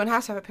 Not everyone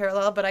has to have a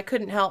parallel, but I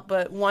couldn't help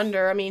but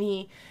wonder. I mean,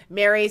 he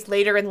marries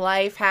later in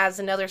life, has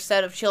another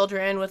set of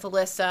children with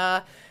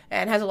Alyssa,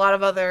 and has a lot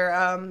of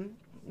other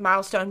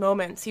milestone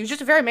moments. He was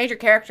just a very major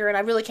character, and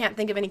I really can't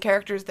think of any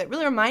characters that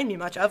really remind me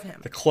much of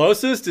him. The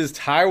closest is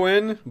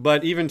Tywin,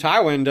 but even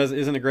Tywin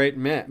isn't a great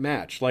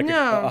match.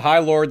 A High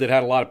Lord that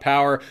had a lot of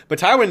power, but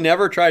Tywin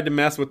never tried to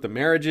mess with the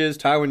marriages.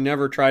 Tywin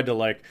never tried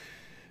to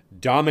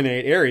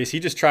dominate Aerys.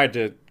 He just tried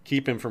to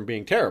keep him from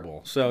being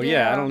terrible. So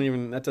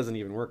that doesn't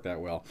even work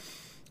that well.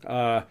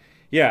 And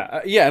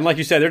like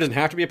you said, there doesn't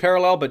have to be a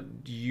parallel, but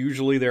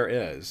usually there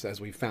is, as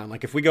we've found.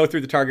 If we go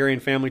through the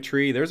Targaryen family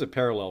tree, there's a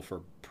parallel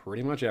for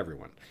pretty much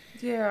everyone.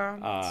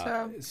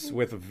 Yeah.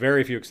 With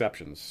very few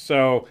exceptions.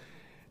 So,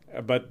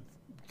 but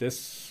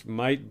this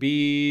might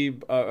be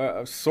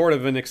a sort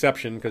of an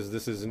exception because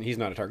he's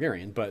not a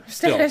Targaryen, but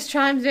still. Stannis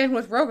chimes in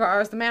with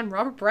Rhaegar as the man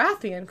Robert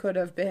Baratheon could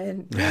have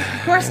been.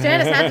 Of course,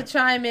 Stannis had to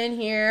chime in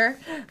here.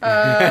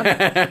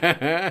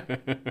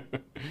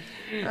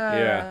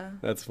 Yeah,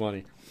 that's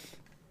funny.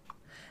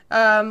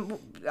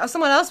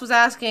 Someone else was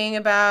asking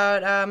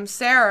about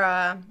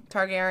Sarah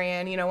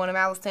Targaryen, one of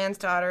Alysanne's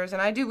daughters,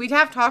 and we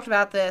have talked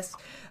about this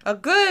a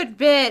good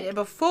bit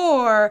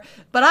before,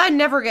 but I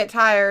never get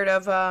tired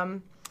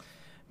of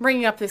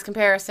bringing up this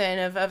comparison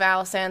of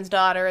Alysanne's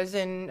daughters,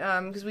 and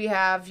because we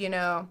have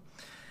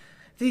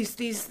these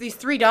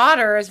three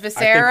daughters,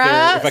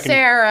 Visera,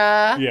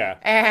 Sarah,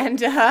 and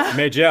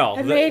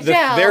Maegelle.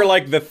 Maegelle. They're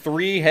like the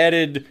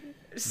three-headed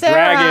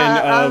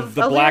dragon of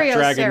the Black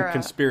Dragon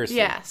conspiracy.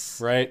 Yes.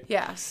 Right?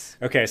 Yes.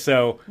 Okay,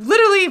 so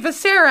literally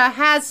Visera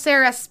has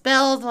Sarah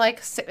spelled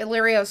like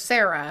Illyrio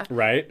Sarah.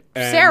 Right.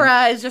 And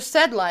Sarah is just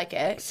said like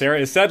it. Sarah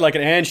is said like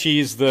it, and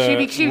she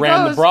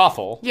ran the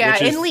brothel.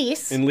 Yeah, in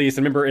Lys. In Lys.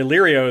 And remember,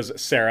 Illyrio's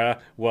Sarah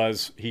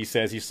he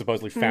says he's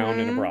supposedly found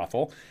in a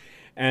brothel.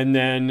 And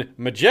then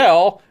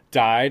Maegelle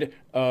died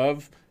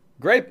of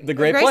the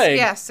Great Plague.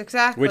 Yes,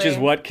 exactly. Which is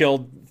what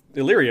killed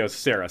Illyrio's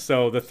Sarah.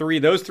 So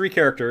those three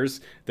characters,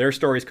 their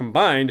stories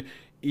combined,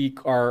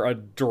 are a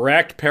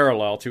direct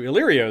parallel to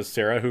Illyrio's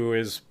Sarah, who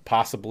is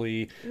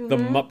possibly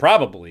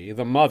probably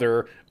the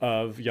mother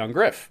of young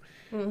Griff,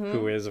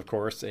 who is, of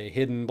course, a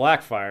hidden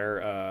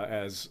Blackfire,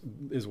 as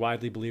is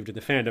widely believed in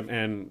the fandom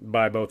and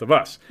by both of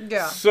us.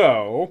 Yeah.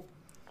 So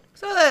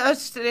that's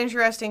just an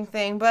interesting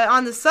thing. But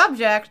on the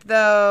subject,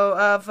 though,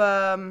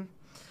 of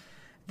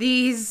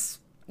these,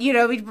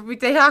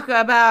 they talk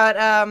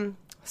about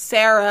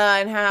Sarah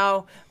and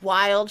how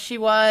wild she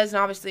was,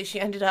 and obviously she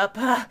ended up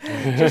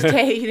just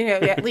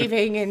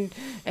leaving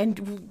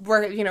and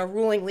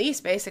ruling Lys,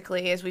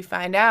 basically, as we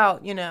find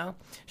out.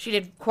 She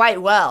did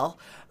quite well.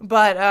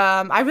 But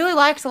I really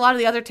liked a lot of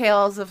the other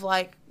tales of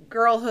like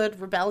girlhood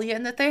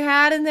rebellion that they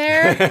had in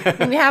there.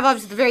 And we have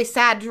obviously the very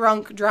sad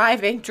drunk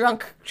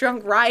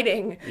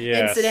riding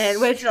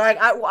incident, which like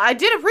I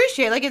did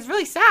appreciate. Like, it's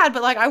really sad,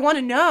 but like I want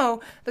to know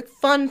the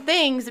fun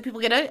things that people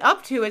get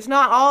up to. It's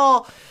not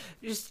all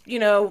just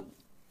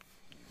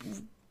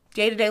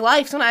day-to-day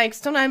life.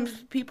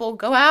 Sometimes people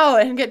go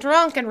out and get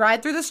drunk and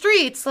ride through the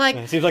streets. Like,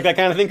 it seems like that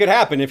kind of thing could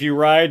happen if you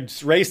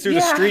race through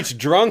the streets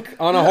drunk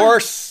on a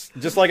horse,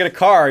 just like in a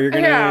car. You're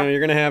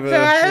gonna have a. So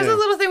there's a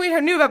little thing we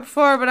knew about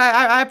before, but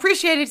I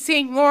appreciated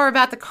seeing more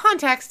about the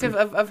context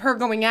of her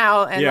going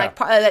out and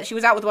that she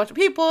was out with a bunch of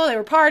people. They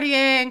were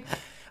partying.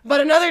 But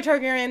another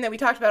Targaryen that we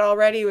talked about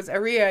already was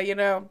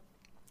Arya.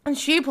 And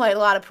she played a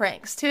lot of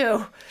pranks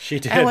too. She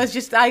did. And was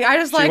just I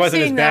just like seeing that. She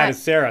wasn't as bad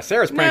as Sarah.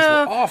 Sarah's pranks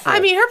were awful. I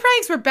mean, her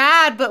pranks were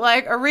bad, but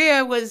like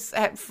Arya was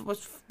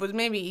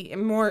maybe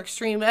more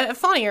extreme,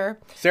 funnier.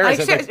 Arya's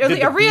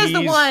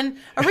the one.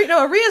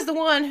 Arya's the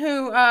one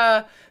who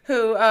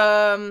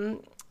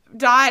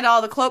dyed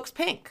all the cloaks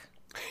pink.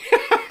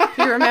 If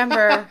you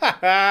remember.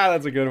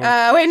 That's a good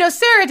one.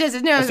 Sarah did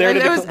it. No, Sarah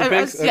did the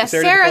pinks? Yes,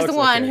 Sarah's the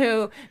one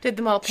who did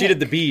them all pink. She did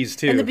the bees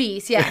too. And the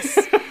bees, yes.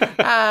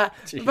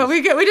 But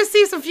we just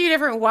see some few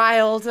different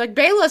wilds. Like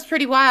Bela's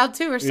pretty wild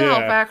too herself,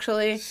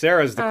 actually.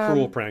 Sarah's the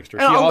cruel prankster.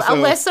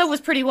 Alyssa was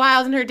pretty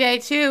wild in her day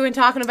too, and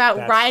talking about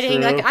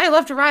riding. True. Like, I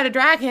love to ride a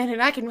dragon,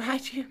 and I can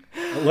ride you.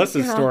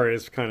 Alyssa's story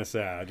is kind of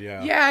sad.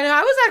 Yeah. Yeah, no,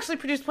 I was actually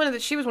pretty disappointed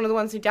that she was one of the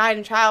ones who died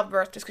in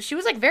childbirth, just because she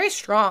was like very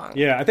strong.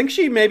 Yeah, I think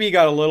she maybe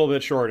got a little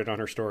bit shorted on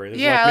her story.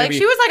 Like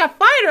she was like a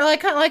fighter,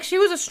 like she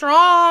was a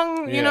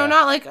strong,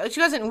 not like she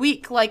wasn't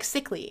weak, like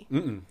sickly.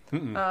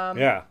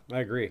 Yeah, I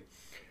agree.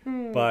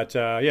 But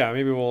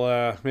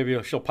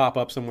maybe she'll pop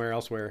up somewhere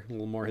elsewhere. A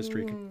little more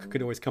history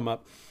could always come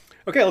up.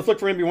 Okay, let's look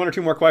for maybe one or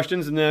two more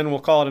questions, and then we'll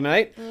call it a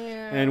night.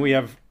 Yeah. And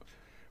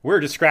we're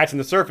just scratching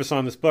the surface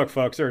on this book,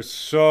 folks. There's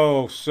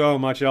so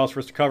much else for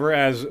us to cover,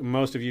 as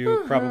most of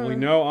you probably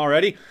know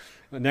already.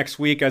 Next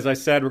week, as I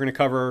said, we're going to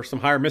cover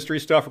some higher mystery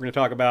stuff. We're going to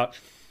talk about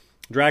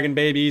dragon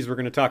babies. We're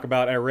going to talk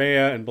about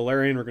Arya and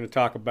Balerion. We're going to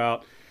talk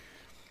about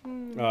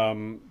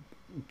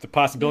the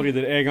possibility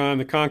that Aegon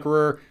the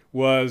Conqueror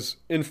was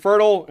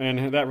infertile,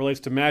 and that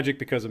relates to magic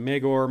because of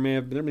Maegor.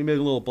 There may be a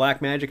little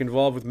black magic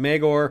involved with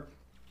Maegor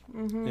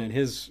and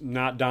his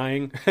not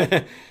dying.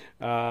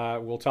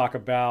 We'll talk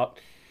about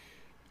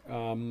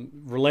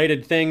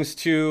related things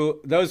to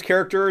those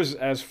characters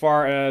as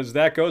far as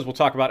that goes. We'll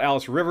talk about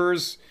Alice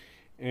Rivers,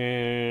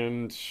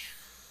 and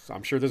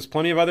I'm sure there's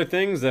plenty of other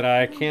things that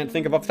I can't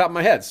think of off the top of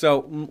my head.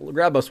 So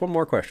grab us one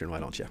more question, why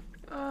don't you?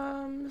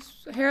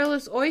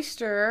 Hairless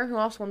Oyster, who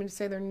also wanted me to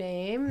say their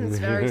name. It's a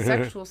very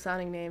sexual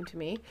sounding name to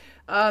me.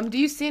 Do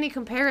you see any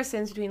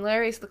comparisons between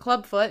Larys the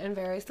Clubfoot and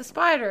Varys the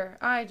Spider?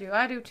 I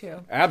do too.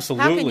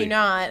 Absolutely. How can you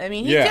not? I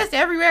mean, he's just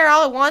everywhere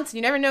all at once, and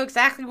you never know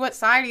exactly what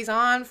side he's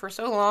on for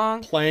so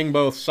long. Playing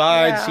both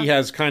sides. Yeah. He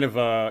has kind of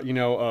a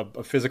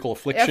physical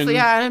affliction.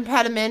 An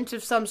impediment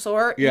of some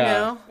sort.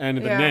 Yeah. And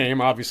the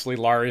name, obviously,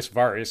 Larys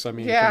Varys. I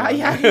mean,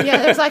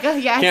 there's like a,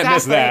 can't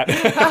miss that.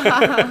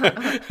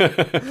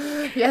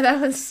 Yeah,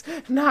 that was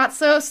not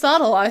so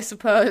subtle, I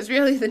suppose,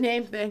 really, the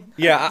name thing.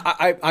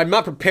 Yeah, I'm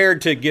not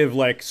prepared to give,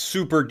 like,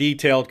 super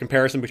detailed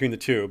comparison between the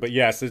two, but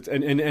yes,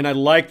 and I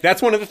like,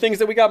 that's one of the things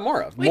that we got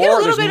more of.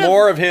 There's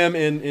more of him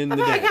in the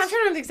dance. I'm trying to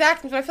remember the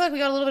exact things, but I feel like we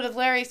got a little bit of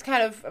Larry's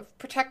kind of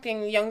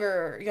protecting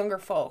younger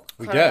folk,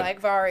 kind of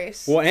like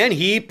Varys. Well, and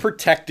he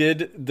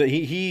protected,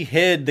 he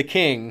hid the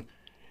king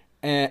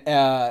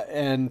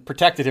and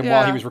protected him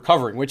while he was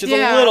recovering, which is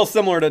a little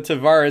similar to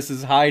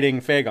Varys'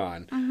 hiding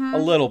Fagon. A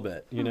little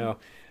bit,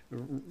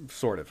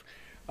 sort of.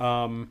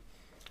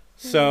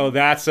 So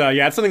that's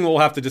it's something we'll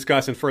have to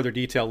discuss in further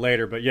detail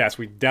later. But yes,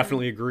 we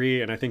definitely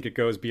agree, and I think it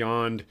goes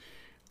beyond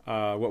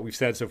what we've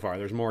said so far.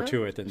 There's more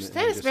to it than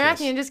Stannis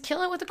Baratheon just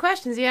killing it with the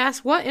questions. He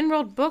asked, "What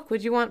in-world book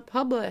would you want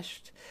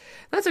published?"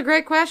 That's a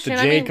great question.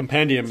 The Jade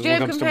Compendium is what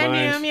comes to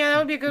mind. Yeah, that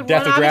would be a good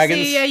Death one. of Obviously,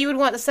 Dragons. yeah, you would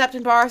want the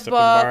Septon Barth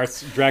book.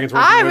 Dragons.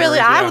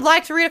 I would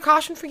like to read A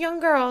Caution for Young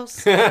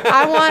Girls.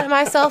 I want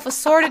myself a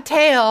sordid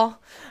tale.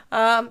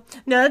 No,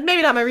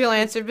 maybe not my real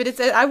answer, but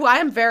I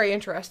am very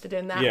interested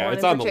in that one. Yeah,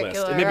 it's on the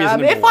list. It maybe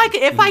it's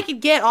if I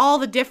could get all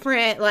the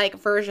different like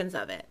versions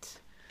of it.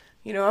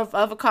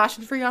 Of A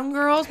Caution for Young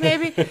Girls,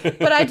 maybe.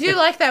 But I do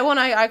like that one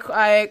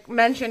I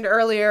mentioned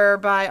earlier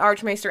by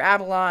Archmaester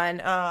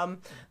Avalon,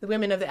 the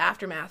Women of the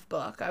Aftermath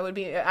book. I would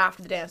be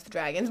after the Dance of the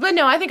Dragons. But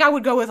no, I think I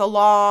would go with a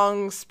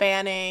long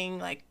spanning,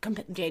 like,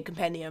 Jade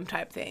Compendium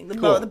type thing.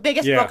 The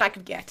biggest book I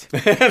could get.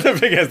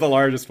 the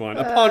largest one.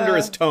 A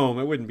ponderous tome.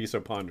 It wouldn't be so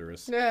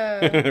ponderous.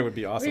 It would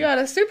be awesome. We got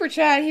a super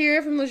chat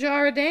here from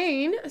Lajara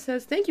Dane. It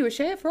says, thank you,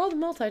 Ashea, for all the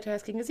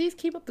multitasking. Aziz,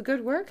 keep up the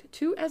good work,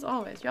 too, as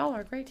always. Y'all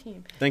are a great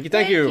team. Thank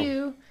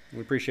you. We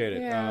appreciate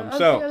it. Yeah,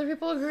 other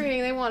people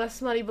agreeing they want a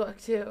smutty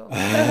book, too.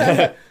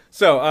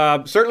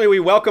 So, certainly we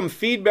welcome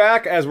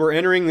feedback as we're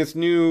entering this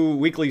new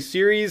weekly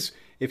series.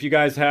 If you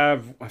guys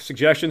have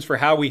suggestions for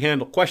how we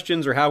handle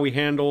questions or how we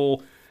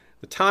handle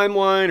the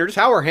timeline or just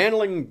how we're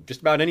handling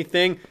just about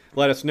anything,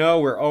 let us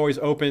know. We're always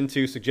open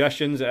to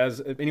suggestions.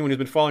 As anyone who's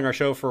been following our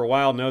show for a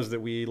while knows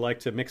that we like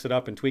to mix it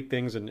up and tweak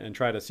things and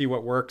try to see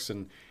what works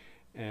and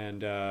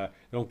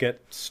don't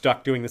get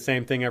stuck doing the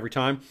same thing every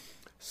time.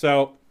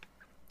 So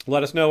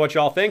let us know what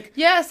y'all think.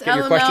 Yes, Get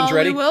your questions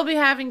ready. We will be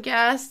having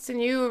guests,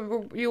 and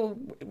you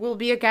will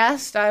be a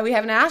guest. We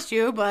haven't asked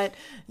you, but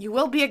you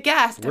will be a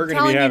guest. We're going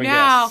to be having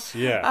guests.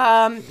 Yeah.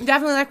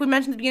 Definitely, like we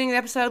mentioned at the beginning of the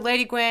episode,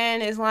 Lady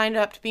Gwen is lined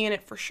up to be in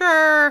it for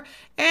sure,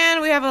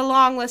 and we have a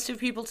long list of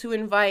people to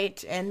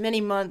invite, and many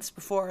months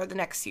before the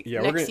next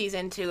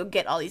season to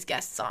get all these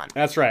guests on.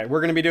 That's right. We're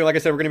going to be doing, like I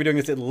said, we're going to be doing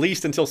this at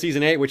least until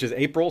season 8, which is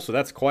April. So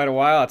that's quite a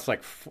while. It's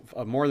like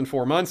more than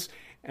 4 months,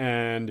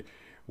 and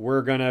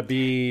we're going to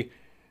be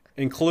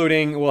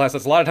including, that's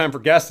a lot of time for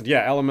guests.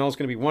 Yeah, LML is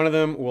going to be one of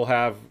them. We'll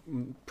have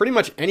pretty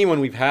much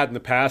anyone we've had in the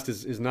past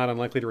is not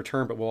unlikely to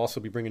return, but we'll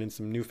also be bringing in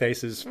some new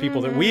faces,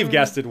 people that we've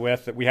guested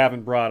with that we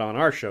haven't brought on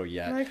our show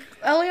yet. Like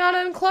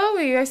Eliana and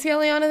Chloe. I see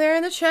Eliana there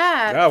in the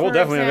chat. Yeah, we'll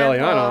definitely have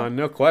Eliana on,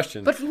 no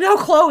question. But no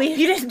Chloe.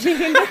 You didn't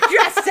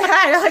address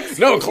that. Like,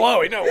 no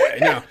Chloe, no way.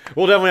 No.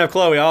 We'll definitely have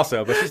Chloe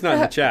also, but she's not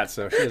in the chat,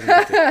 so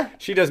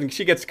she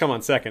gets to come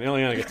on second.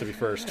 Eliana gets to be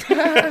first.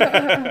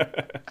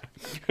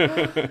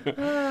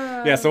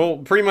 Yeah, so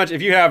pretty much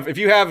if you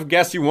have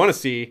guests you want to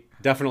see,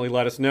 definitely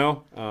let us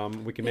know.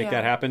 We can make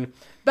that happen.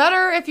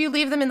 Better if you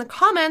leave them in the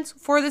comments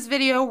for this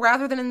video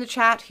rather than in the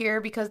chat here,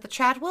 because the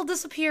chat will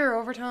disappear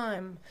over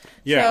time.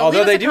 Yeah, so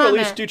although they do at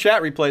least do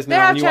chat replays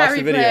now when you watch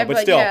the video, but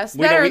still, yes,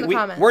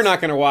 we're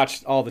not going to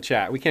watch all the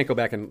chat. We can't go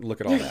back and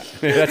look at all that.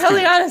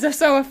 Eliana's are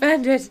so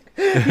offended.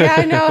 Yeah,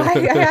 I know. I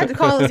had to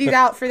call Aziz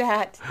out for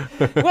that.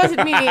 It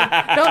wasn't me.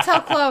 Don't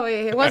tell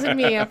Chloe. It wasn't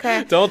me,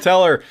 okay? Don't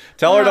tell her.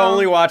 Tell her to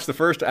only watch the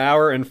first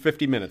hour and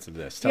 50 minutes of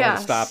this. Tell her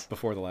to stop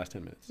before the last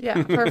 10 minutes.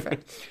 Yeah,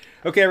 perfect.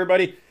 Okay,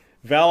 everybody.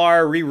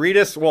 Valar reread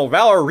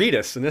Valar read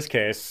us in this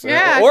case.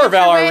 Yeah, or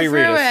Valar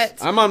reread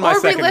us. I'm on my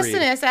second read. Or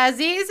re-listen us.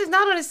 Aziz is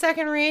not on his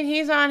second read.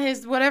 He's on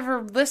his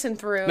whatever listen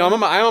through. No,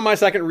 I'm on my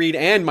second read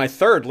and my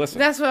third listen.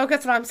 That's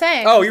what I'm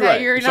saying. Oh, you're right.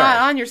 You're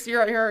not on your.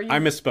 I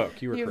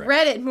misspoke. You were correct. You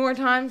read it more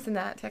times than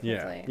that,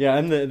 technically. Yeah,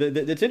 and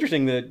it's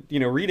interesting that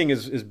reading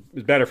is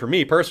better for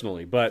me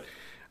personally, but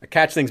I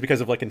catch things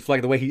because of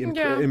the way he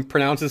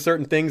pronounces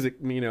certain things.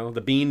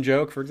 The bean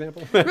joke, for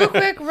example. Real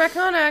quick,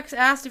 Reconex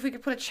asked if we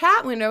could put a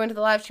chat window into the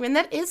live stream, and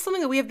that is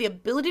something that we have the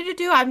ability to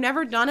do. I've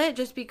never done it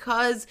just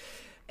because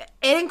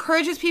it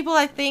encourages people,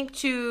 I think,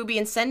 to be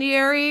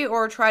incendiary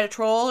or try to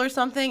troll or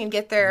something and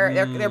get their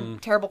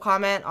terrible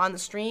comment on the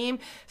stream.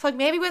 So, like,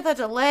 maybe with a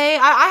delay,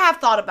 I have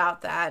thought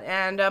about that,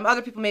 and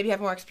other people maybe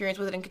have more experience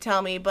with it and could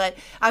tell me, but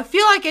I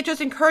feel like it just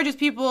encourages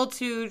people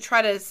to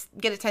try to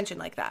get attention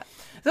like that.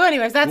 So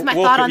anyways, that's my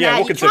thought on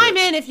that. You chime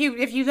in if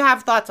you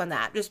have thoughts on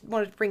that. Just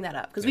wanted to bring that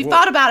up because we've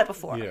thought about it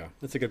before. Yeah,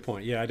 that's a good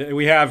point. Yeah,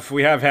 we have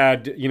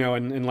had,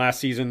 in last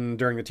season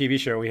during the TV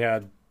show, we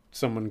had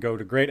someone go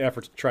to great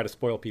efforts to try to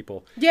spoil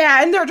people.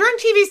 Yeah, and during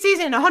TV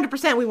season,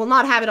 100% we will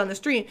not have it on the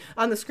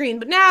screen.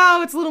 But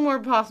now it's a little more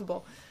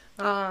possible.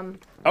 Yeah,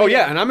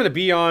 and I'm going to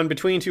be on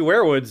Between Two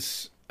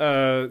Werewoods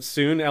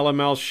soon.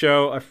 LML's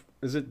show.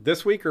 Is it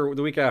this week or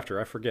the week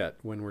after? I forget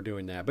when we're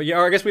doing that. But yeah,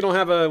 I guess we don't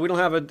have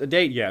a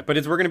date yet. But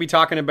we're going to be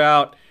talking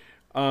about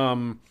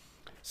some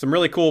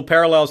really cool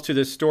parallels to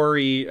this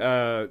story,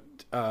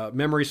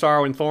 Memory,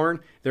 Sorrow, and Thorn.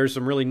 There's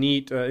some really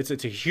neat. It's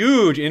a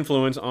huge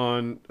influence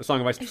on A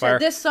Song of Ice and Fire.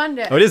 This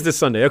Sunday. Oh, it is this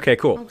Sunday. Okay,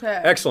 cool.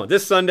 Okay, excellent.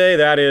 This Sunday,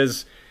 that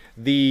is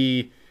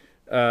the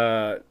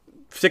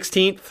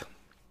 16th,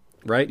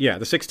 right? Yeah,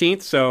 the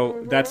 16th.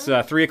 So that's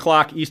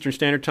 3:00 Eastern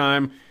Standard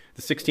Time.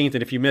 The 16th,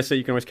 and if you miss it,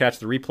 you can always catch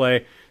the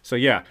replay. So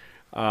yeah,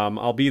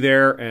 I'll be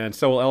there, and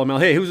so will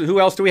LML. Hey, who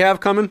else do we have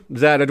coming?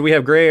 Do we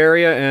have Gray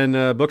Area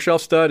and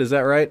Bookshelf Stud? Is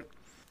that right?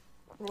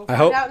 I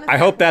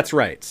hope that's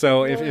right.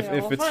 So if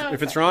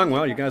it's wrong,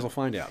 well, you guys will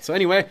find out. So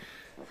anyway,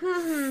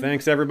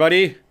 thanks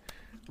everybody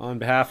on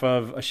behalf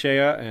of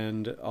Ashea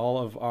and all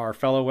of our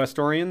fellow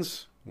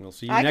Westorians. We'll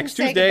see you next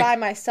Tuesday. I can say goodbye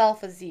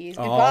myself, Aziz.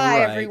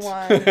 Goodbye,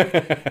 everyone.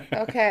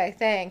 Okay,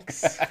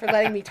 thanks for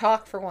letting me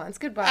talk for once.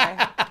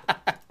 Goodbye.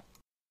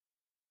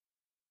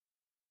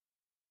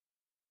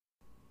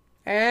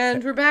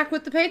 And we're back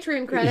with the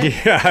Patreon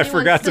credits. Yeah, I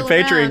forgot the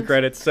Patreon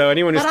credits. So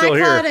anyone who's still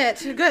here. But I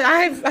caught it. Good.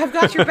 I've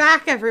got your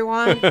back,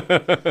 everyone.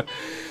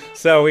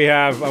 So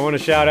I want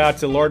to shout out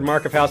to Lord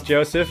Mark of House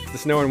Joseph, the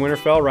Snow and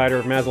Winterfell, rider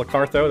of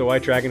Mazlacartho, the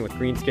white dragon with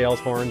green scales,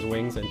 horns,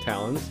 wings, and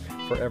talons,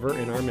 forever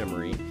in our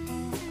memory.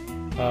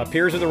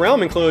 Peers of the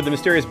Realm include the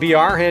mysterious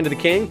BR, Hand of the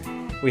King.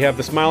 We have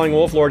the Smiling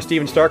Wolf, Lord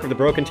Stephen Stark of the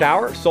Broken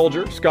Tower,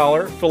 soldier,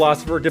 scholar,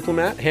 philosopher,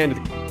 diplomat, Hand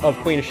of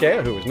Queen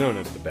Ashea, who is known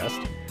as the best.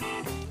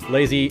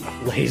 Lazy.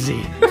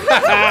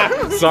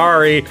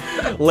 Sorry.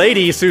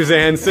 Lady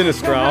Suzanne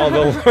Sinistral,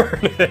 the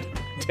learned.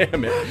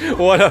 Damn it.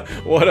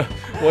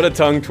 What a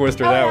tongue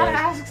twister that was.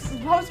 Asks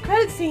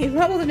post-credit scene.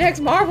 What will the next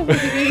Marvel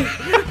movie be?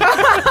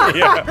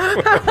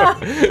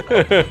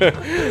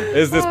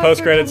 Is this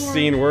post-credit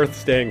scene worth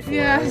staying for?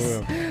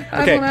 Yes.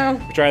 I Okay, don't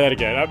know. try that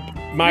again.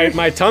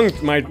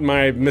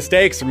 My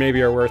mistakes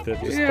maybe are worth it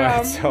just by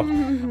itself.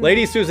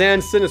 Lady Suzanne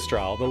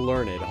Sinistral, the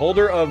learned,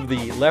 holder of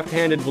the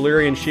left-handed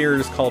Valyrian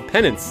shears called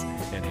Penance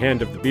and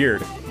Hand of the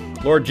Beard.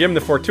 Lord Jim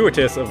the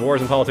Fortuitous of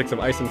Wars and Politics of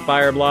Ice and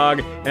Fire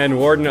blog, and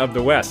Warden of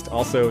the West,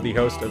 also the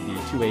host of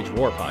the Two-Age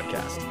War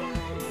podcast.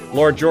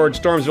 Lord George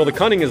Stormsville the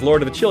Cunning is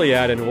Lord of the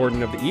Chiliad and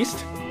Warden of the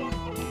East.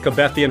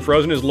 Kabeth the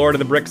Unfrozen is Lord of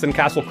the Bricks and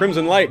Castle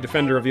Crimson Light,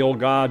 Defender of the Old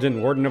Gods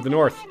and Warden of the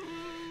North.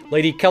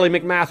 Lady Kelly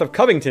McMath of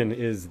Covington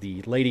is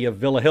the Lady of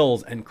Villa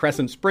Hills and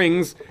Crescent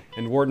Springs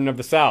and Warden of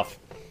the South.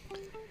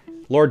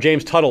 Lord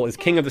James Tuttle is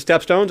King of the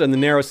Stepstones and the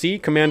Narrow Sea,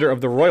 commander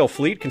of the Royal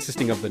Fleet,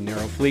 consisting of the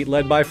Narrow Fleet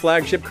led by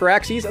flagship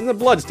Caraxes and the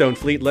Bloodstone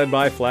Fleet led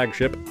by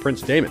flagship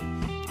Prince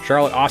Daemon.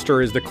 Charlotte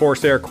Oster is the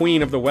Corsair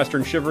Queen of the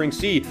Western Shivering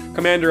Sea,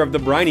 commander of the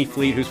Briny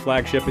Fleet, whose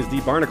flagship is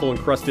the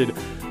barnacle-encrusted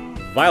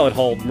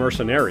Violet-hulled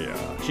Mercenaria.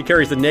 She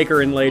carries the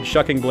nacre-inlaid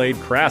Shucking Blade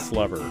Crass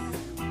Lover.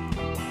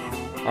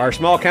 Our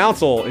small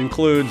council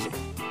includes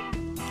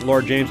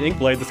Lord James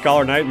Inkblade, the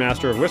Scholar Knight,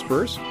 Master of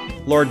Whisperers,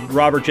 Lord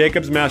Robert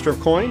Jacobs, Master of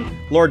Coin,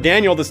 Lord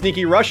Daniel, the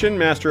Sneaky Russian,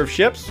 Master of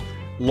Ships,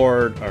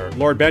 Lord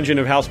Benjen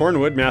of House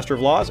Hornwood, Master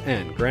of Laws,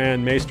 and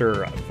Grand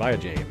Maester Via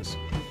James.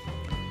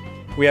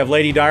 We have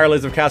Lady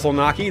Direliz of Castle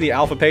Naki, the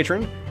Alpha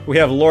Patron. We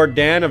have Lord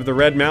Dan of the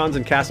Red Mountains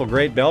and Castle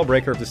Great Bell,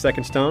 Breaker of the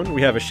Second Stone.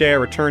 We have Ashea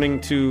returning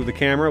to the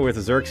camera with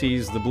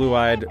Xerxes, the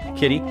Blue-Eyed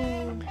Kitty.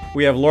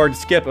 We have Lord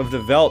Skip of the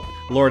Velt,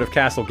 Lord of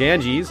Castle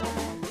Ganges.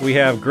 We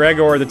have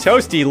Gregor the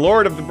Toasty,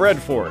 Lord of the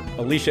Breadfort.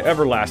 Alicia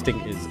Everlasting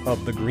is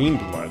of the Green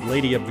Blood,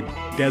 Lady of the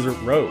Desert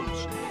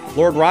Rose.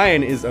 Lord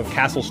Ryan is of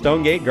Castle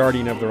Stonegate,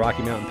 Guardian of the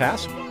Rocky Mountain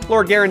Pass.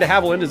 Lord Garin de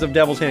Haviland is of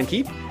Devil's Hand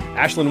Keep.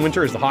 Ashlyn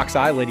Winter is the Hawk's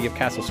Eye, Lady of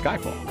Castle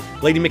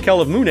Skyfall. Lady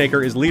Mikkel of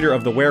Moonacre is leader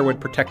of the Werewood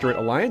Protectorate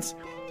Alliance.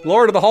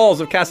 Lord of the Halls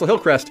of Castle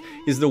Hillcrest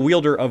is the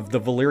wielder of the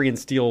Valyrian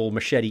steel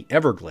machete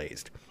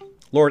Everglazed.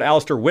 Lord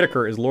Alistair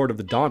Whitaker is Lord of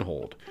the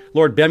Dawnhold.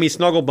 Lord Bemmy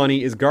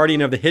Snugglebunny is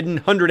guardian of the hidden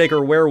 100-acre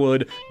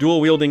Werewood,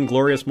 dual-wielding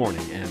Glorious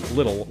Morning, and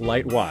Little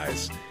Light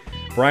Wise.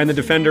 Brian the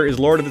Defender is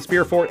Lord of the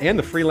Spearfort and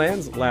the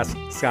Freelands, last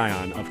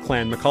scion of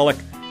Clan McCulloch,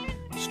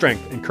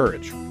 strength and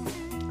courage.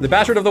 The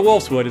Bastard of the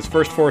Wolfswood is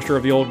first forester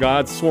of the Old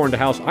Gods, sworn to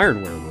House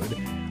Ironwerewood.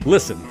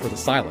 Listen for the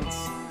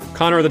silence.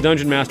 Connor the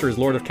Dungeon Master is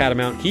Lord of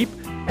Catamount Keep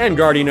and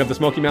guardian of the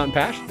Smoky Mountain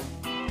Pass.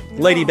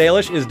 Lady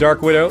Baelish is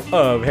Dark Widow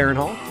of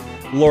Harrenhal.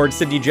 Lord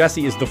Sidney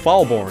Jesse is the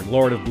Fallborn,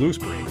 Lord of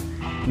Bluespring.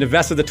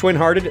 Nevessa the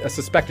Twin-Hearted, a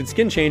suspected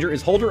skin changer,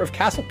 is holder of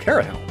Castle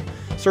Carahelm.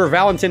 Sir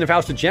Valentin of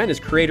House of Jen is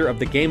creator of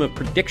the Game of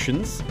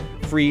Predictions,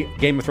 free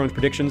Game of Thrones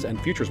predictions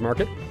and futures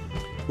market.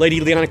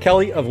 Lady Leanna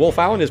Kelly of Wolf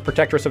Island is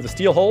protectress of the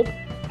Steelhold.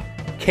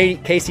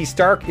 Casey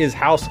Stark is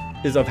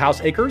of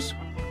House Acres.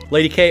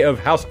 Lady Kay of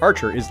House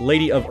Archer is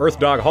Lady of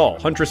Earthdog Hall,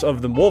 huntress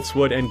of the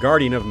Wolfswood and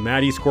guardian of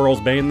Maddie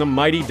Squirrel's Bane, the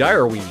mighty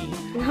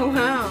Direweenie. Oh,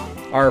 wow.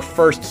 Our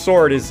first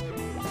sword is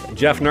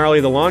Jeff Gnarly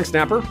the Long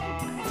Snapper.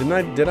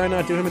 Did I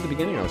not do him at the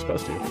beginning? I was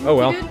supposed to. Oh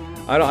well.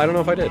 I don't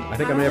know if I did. I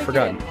think I may have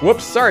forgotten.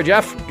 Whoops, sorry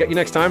Jeff. Get you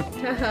next time.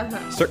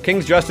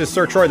 King's Justice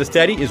Sir Troy the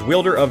Steady is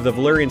wielder of the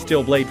Valyrian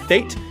steel blade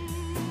Fate.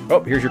 Oh,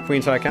 here's your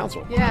Queenside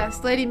Council.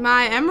 Yes, Lady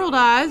Maya Emerald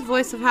Eyes,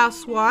 voice of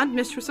House Swan,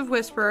 Mistress of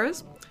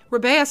Whisperers.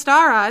 Rebea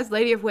Star Eyes,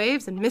 Lady of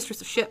Waves and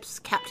Mistress of Ships,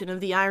 Captain of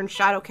the Iron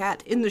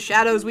Shadowcat. In the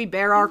shadows we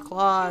bear our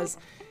claws.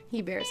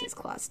 He bears his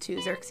claws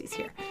too, Xerxes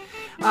here.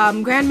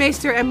 Grand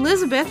Maester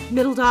Elizabeth,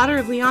 middle daughter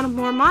of Lyanna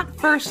Mormont,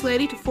 First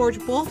Lady to forge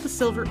both the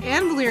Silver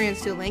and Valyrian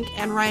Steel Link,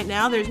 and right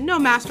now there's no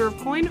Master of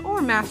Coin or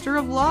Master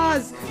of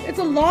Laws. It's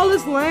a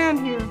lawless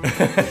land here.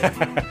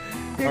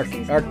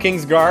 Our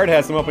King's Guard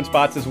has some open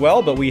spots as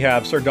well, but we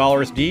have Sir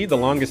Dolorous D, the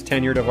longest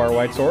tenured of our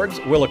White Swords,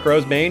 Willa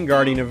Crowsbane,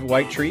 Guardian of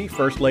White Tree,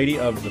 First Lady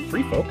of the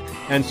Free Folk,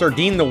 and Sir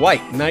Dean the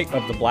White, Knight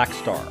of the Black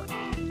Star.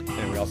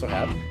 And we also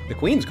have the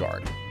Queen's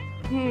Guard.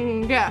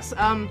 Yes,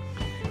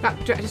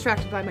 got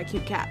distracted by my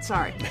cute cat,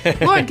 sorry.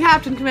 Lord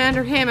Captain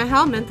Commander Hama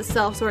Helmont, the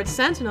Self-Sword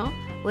Sentinel.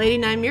 Lady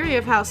Nymeria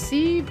of House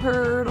Sea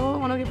Purtle.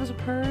 Want to give us a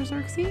purr,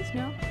 Xerxes?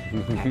 No?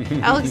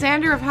 Okay.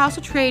 Alexander of House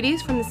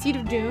Atreides from the Seat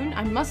of Dune.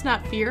 I must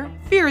not fear.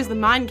 Fear is the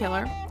mind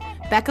killer.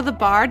 Becca the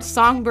Bard,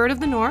 Songbird of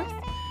the North.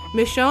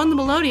 Michonne the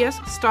Melodious,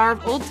 Star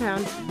of Old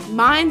Town.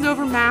 Minds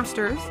over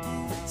Masters.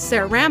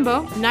 Ser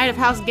Rambo, Knight of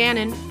House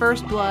Ganon,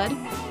 First Blood.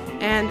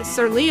 And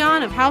Sir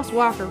Leon of House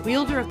Walker,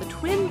 wielder of the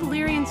twin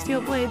Valyrian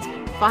steel blades,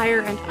 Fire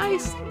and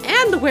Ice,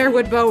 and the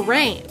Werewood Bow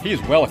Rain. He is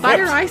well equipped.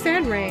 Fire, Ice,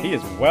 and Rain. He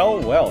is well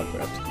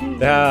equipped.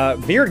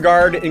 The Beard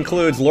Guard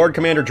includes Lord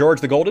Commander George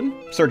the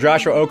Golden, Sir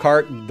Joshua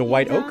Oakhart, the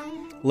White Oak,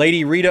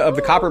 Lady Rita of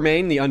the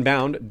Coppermane, the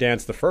Unbound,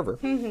 Dance the Fervor,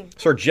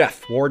 Sir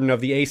Jeff, Warden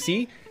of the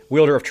AC,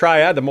 wielder of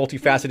Triad, the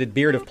multifaceted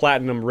beard of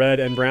platinum, red,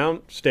 and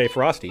brown. Stay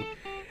frosty.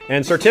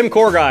 And Sir Tim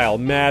Corgyle,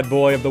 Mad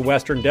Boy of the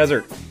Western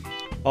Desert.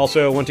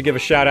 Also want to give a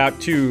shout out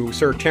to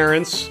Sir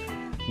Terrence,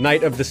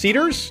 Knight of the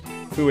Cedars,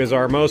 who is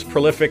our most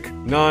prolific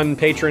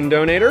non-patron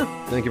donator.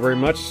 Thank you very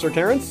much, Sir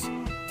Terrence.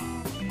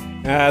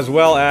 As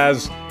well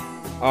as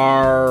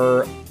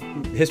our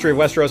History of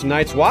Westeros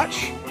Night's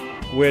Watch,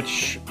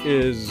 which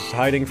is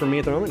hiding from me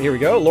at the moment. Here we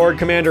go. Lord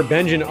Commander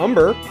Benjen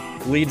Umber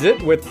leads it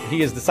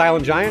he is the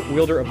Silent Giant,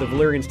 wielder of the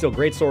Valyrian Steel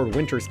Greatsword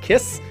Winter's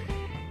Kiss.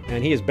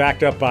 And he is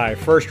backed up by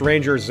First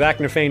Ranger Zach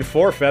Nafane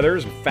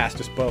Fourfeathers,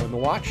 fastest bow in the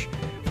watch.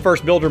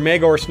 First Builder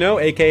Maegor Snow,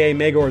 a.k.a.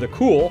 Maegor the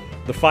Cool,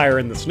 the fire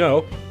in the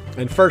snow.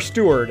 And First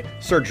Steward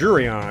Ser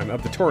Jurion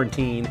of the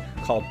Torrentine,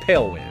 called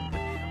Palewind.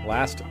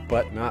 Last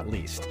but not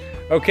least.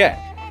 Okay,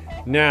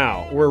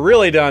 now, we're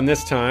really done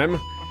this time.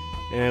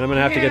 And I'm going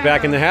to have to get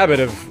back in the habit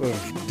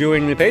of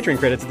doing the Patreon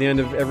credits at the end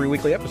of every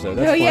weekly episode.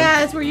 That's fun. Yeah,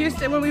 as we're used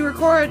to. When we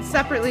record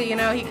separately, you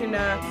know, he can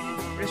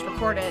just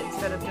record it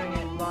instead of doing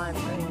it live.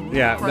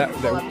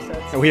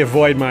 Yeah, we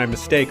avoid my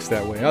mistakes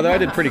that way. Although I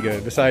did pretty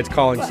good, besides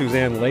calling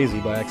Suzanne lazy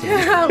by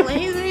accident. Yeah,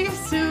 lazy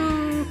Sue.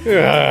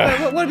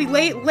 What would it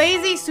be?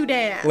 Lazy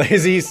Sudan.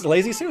 Lazy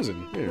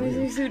Susan. Yeah.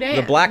 Lazy Sudan.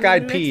 The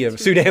black-eyed pea of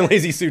Sudan,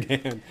 Lazy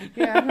Sudan.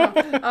 Yeah,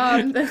 no.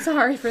 I'm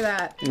sorry for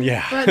that.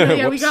 Yeah. But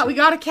yeah, we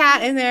got a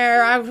cat in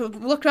there. I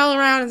looked all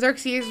around, and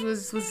Xerxes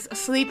was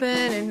sleeping,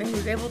 and he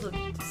was able to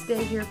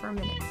stay here for a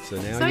minute.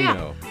 So now you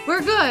know.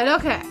 We're good.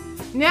 Okay.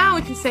 Now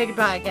we can say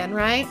goodbye again,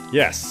 right?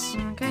 Yes.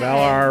 Okay.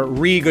 Valar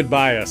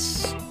re-goodbye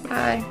us.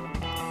 Bye.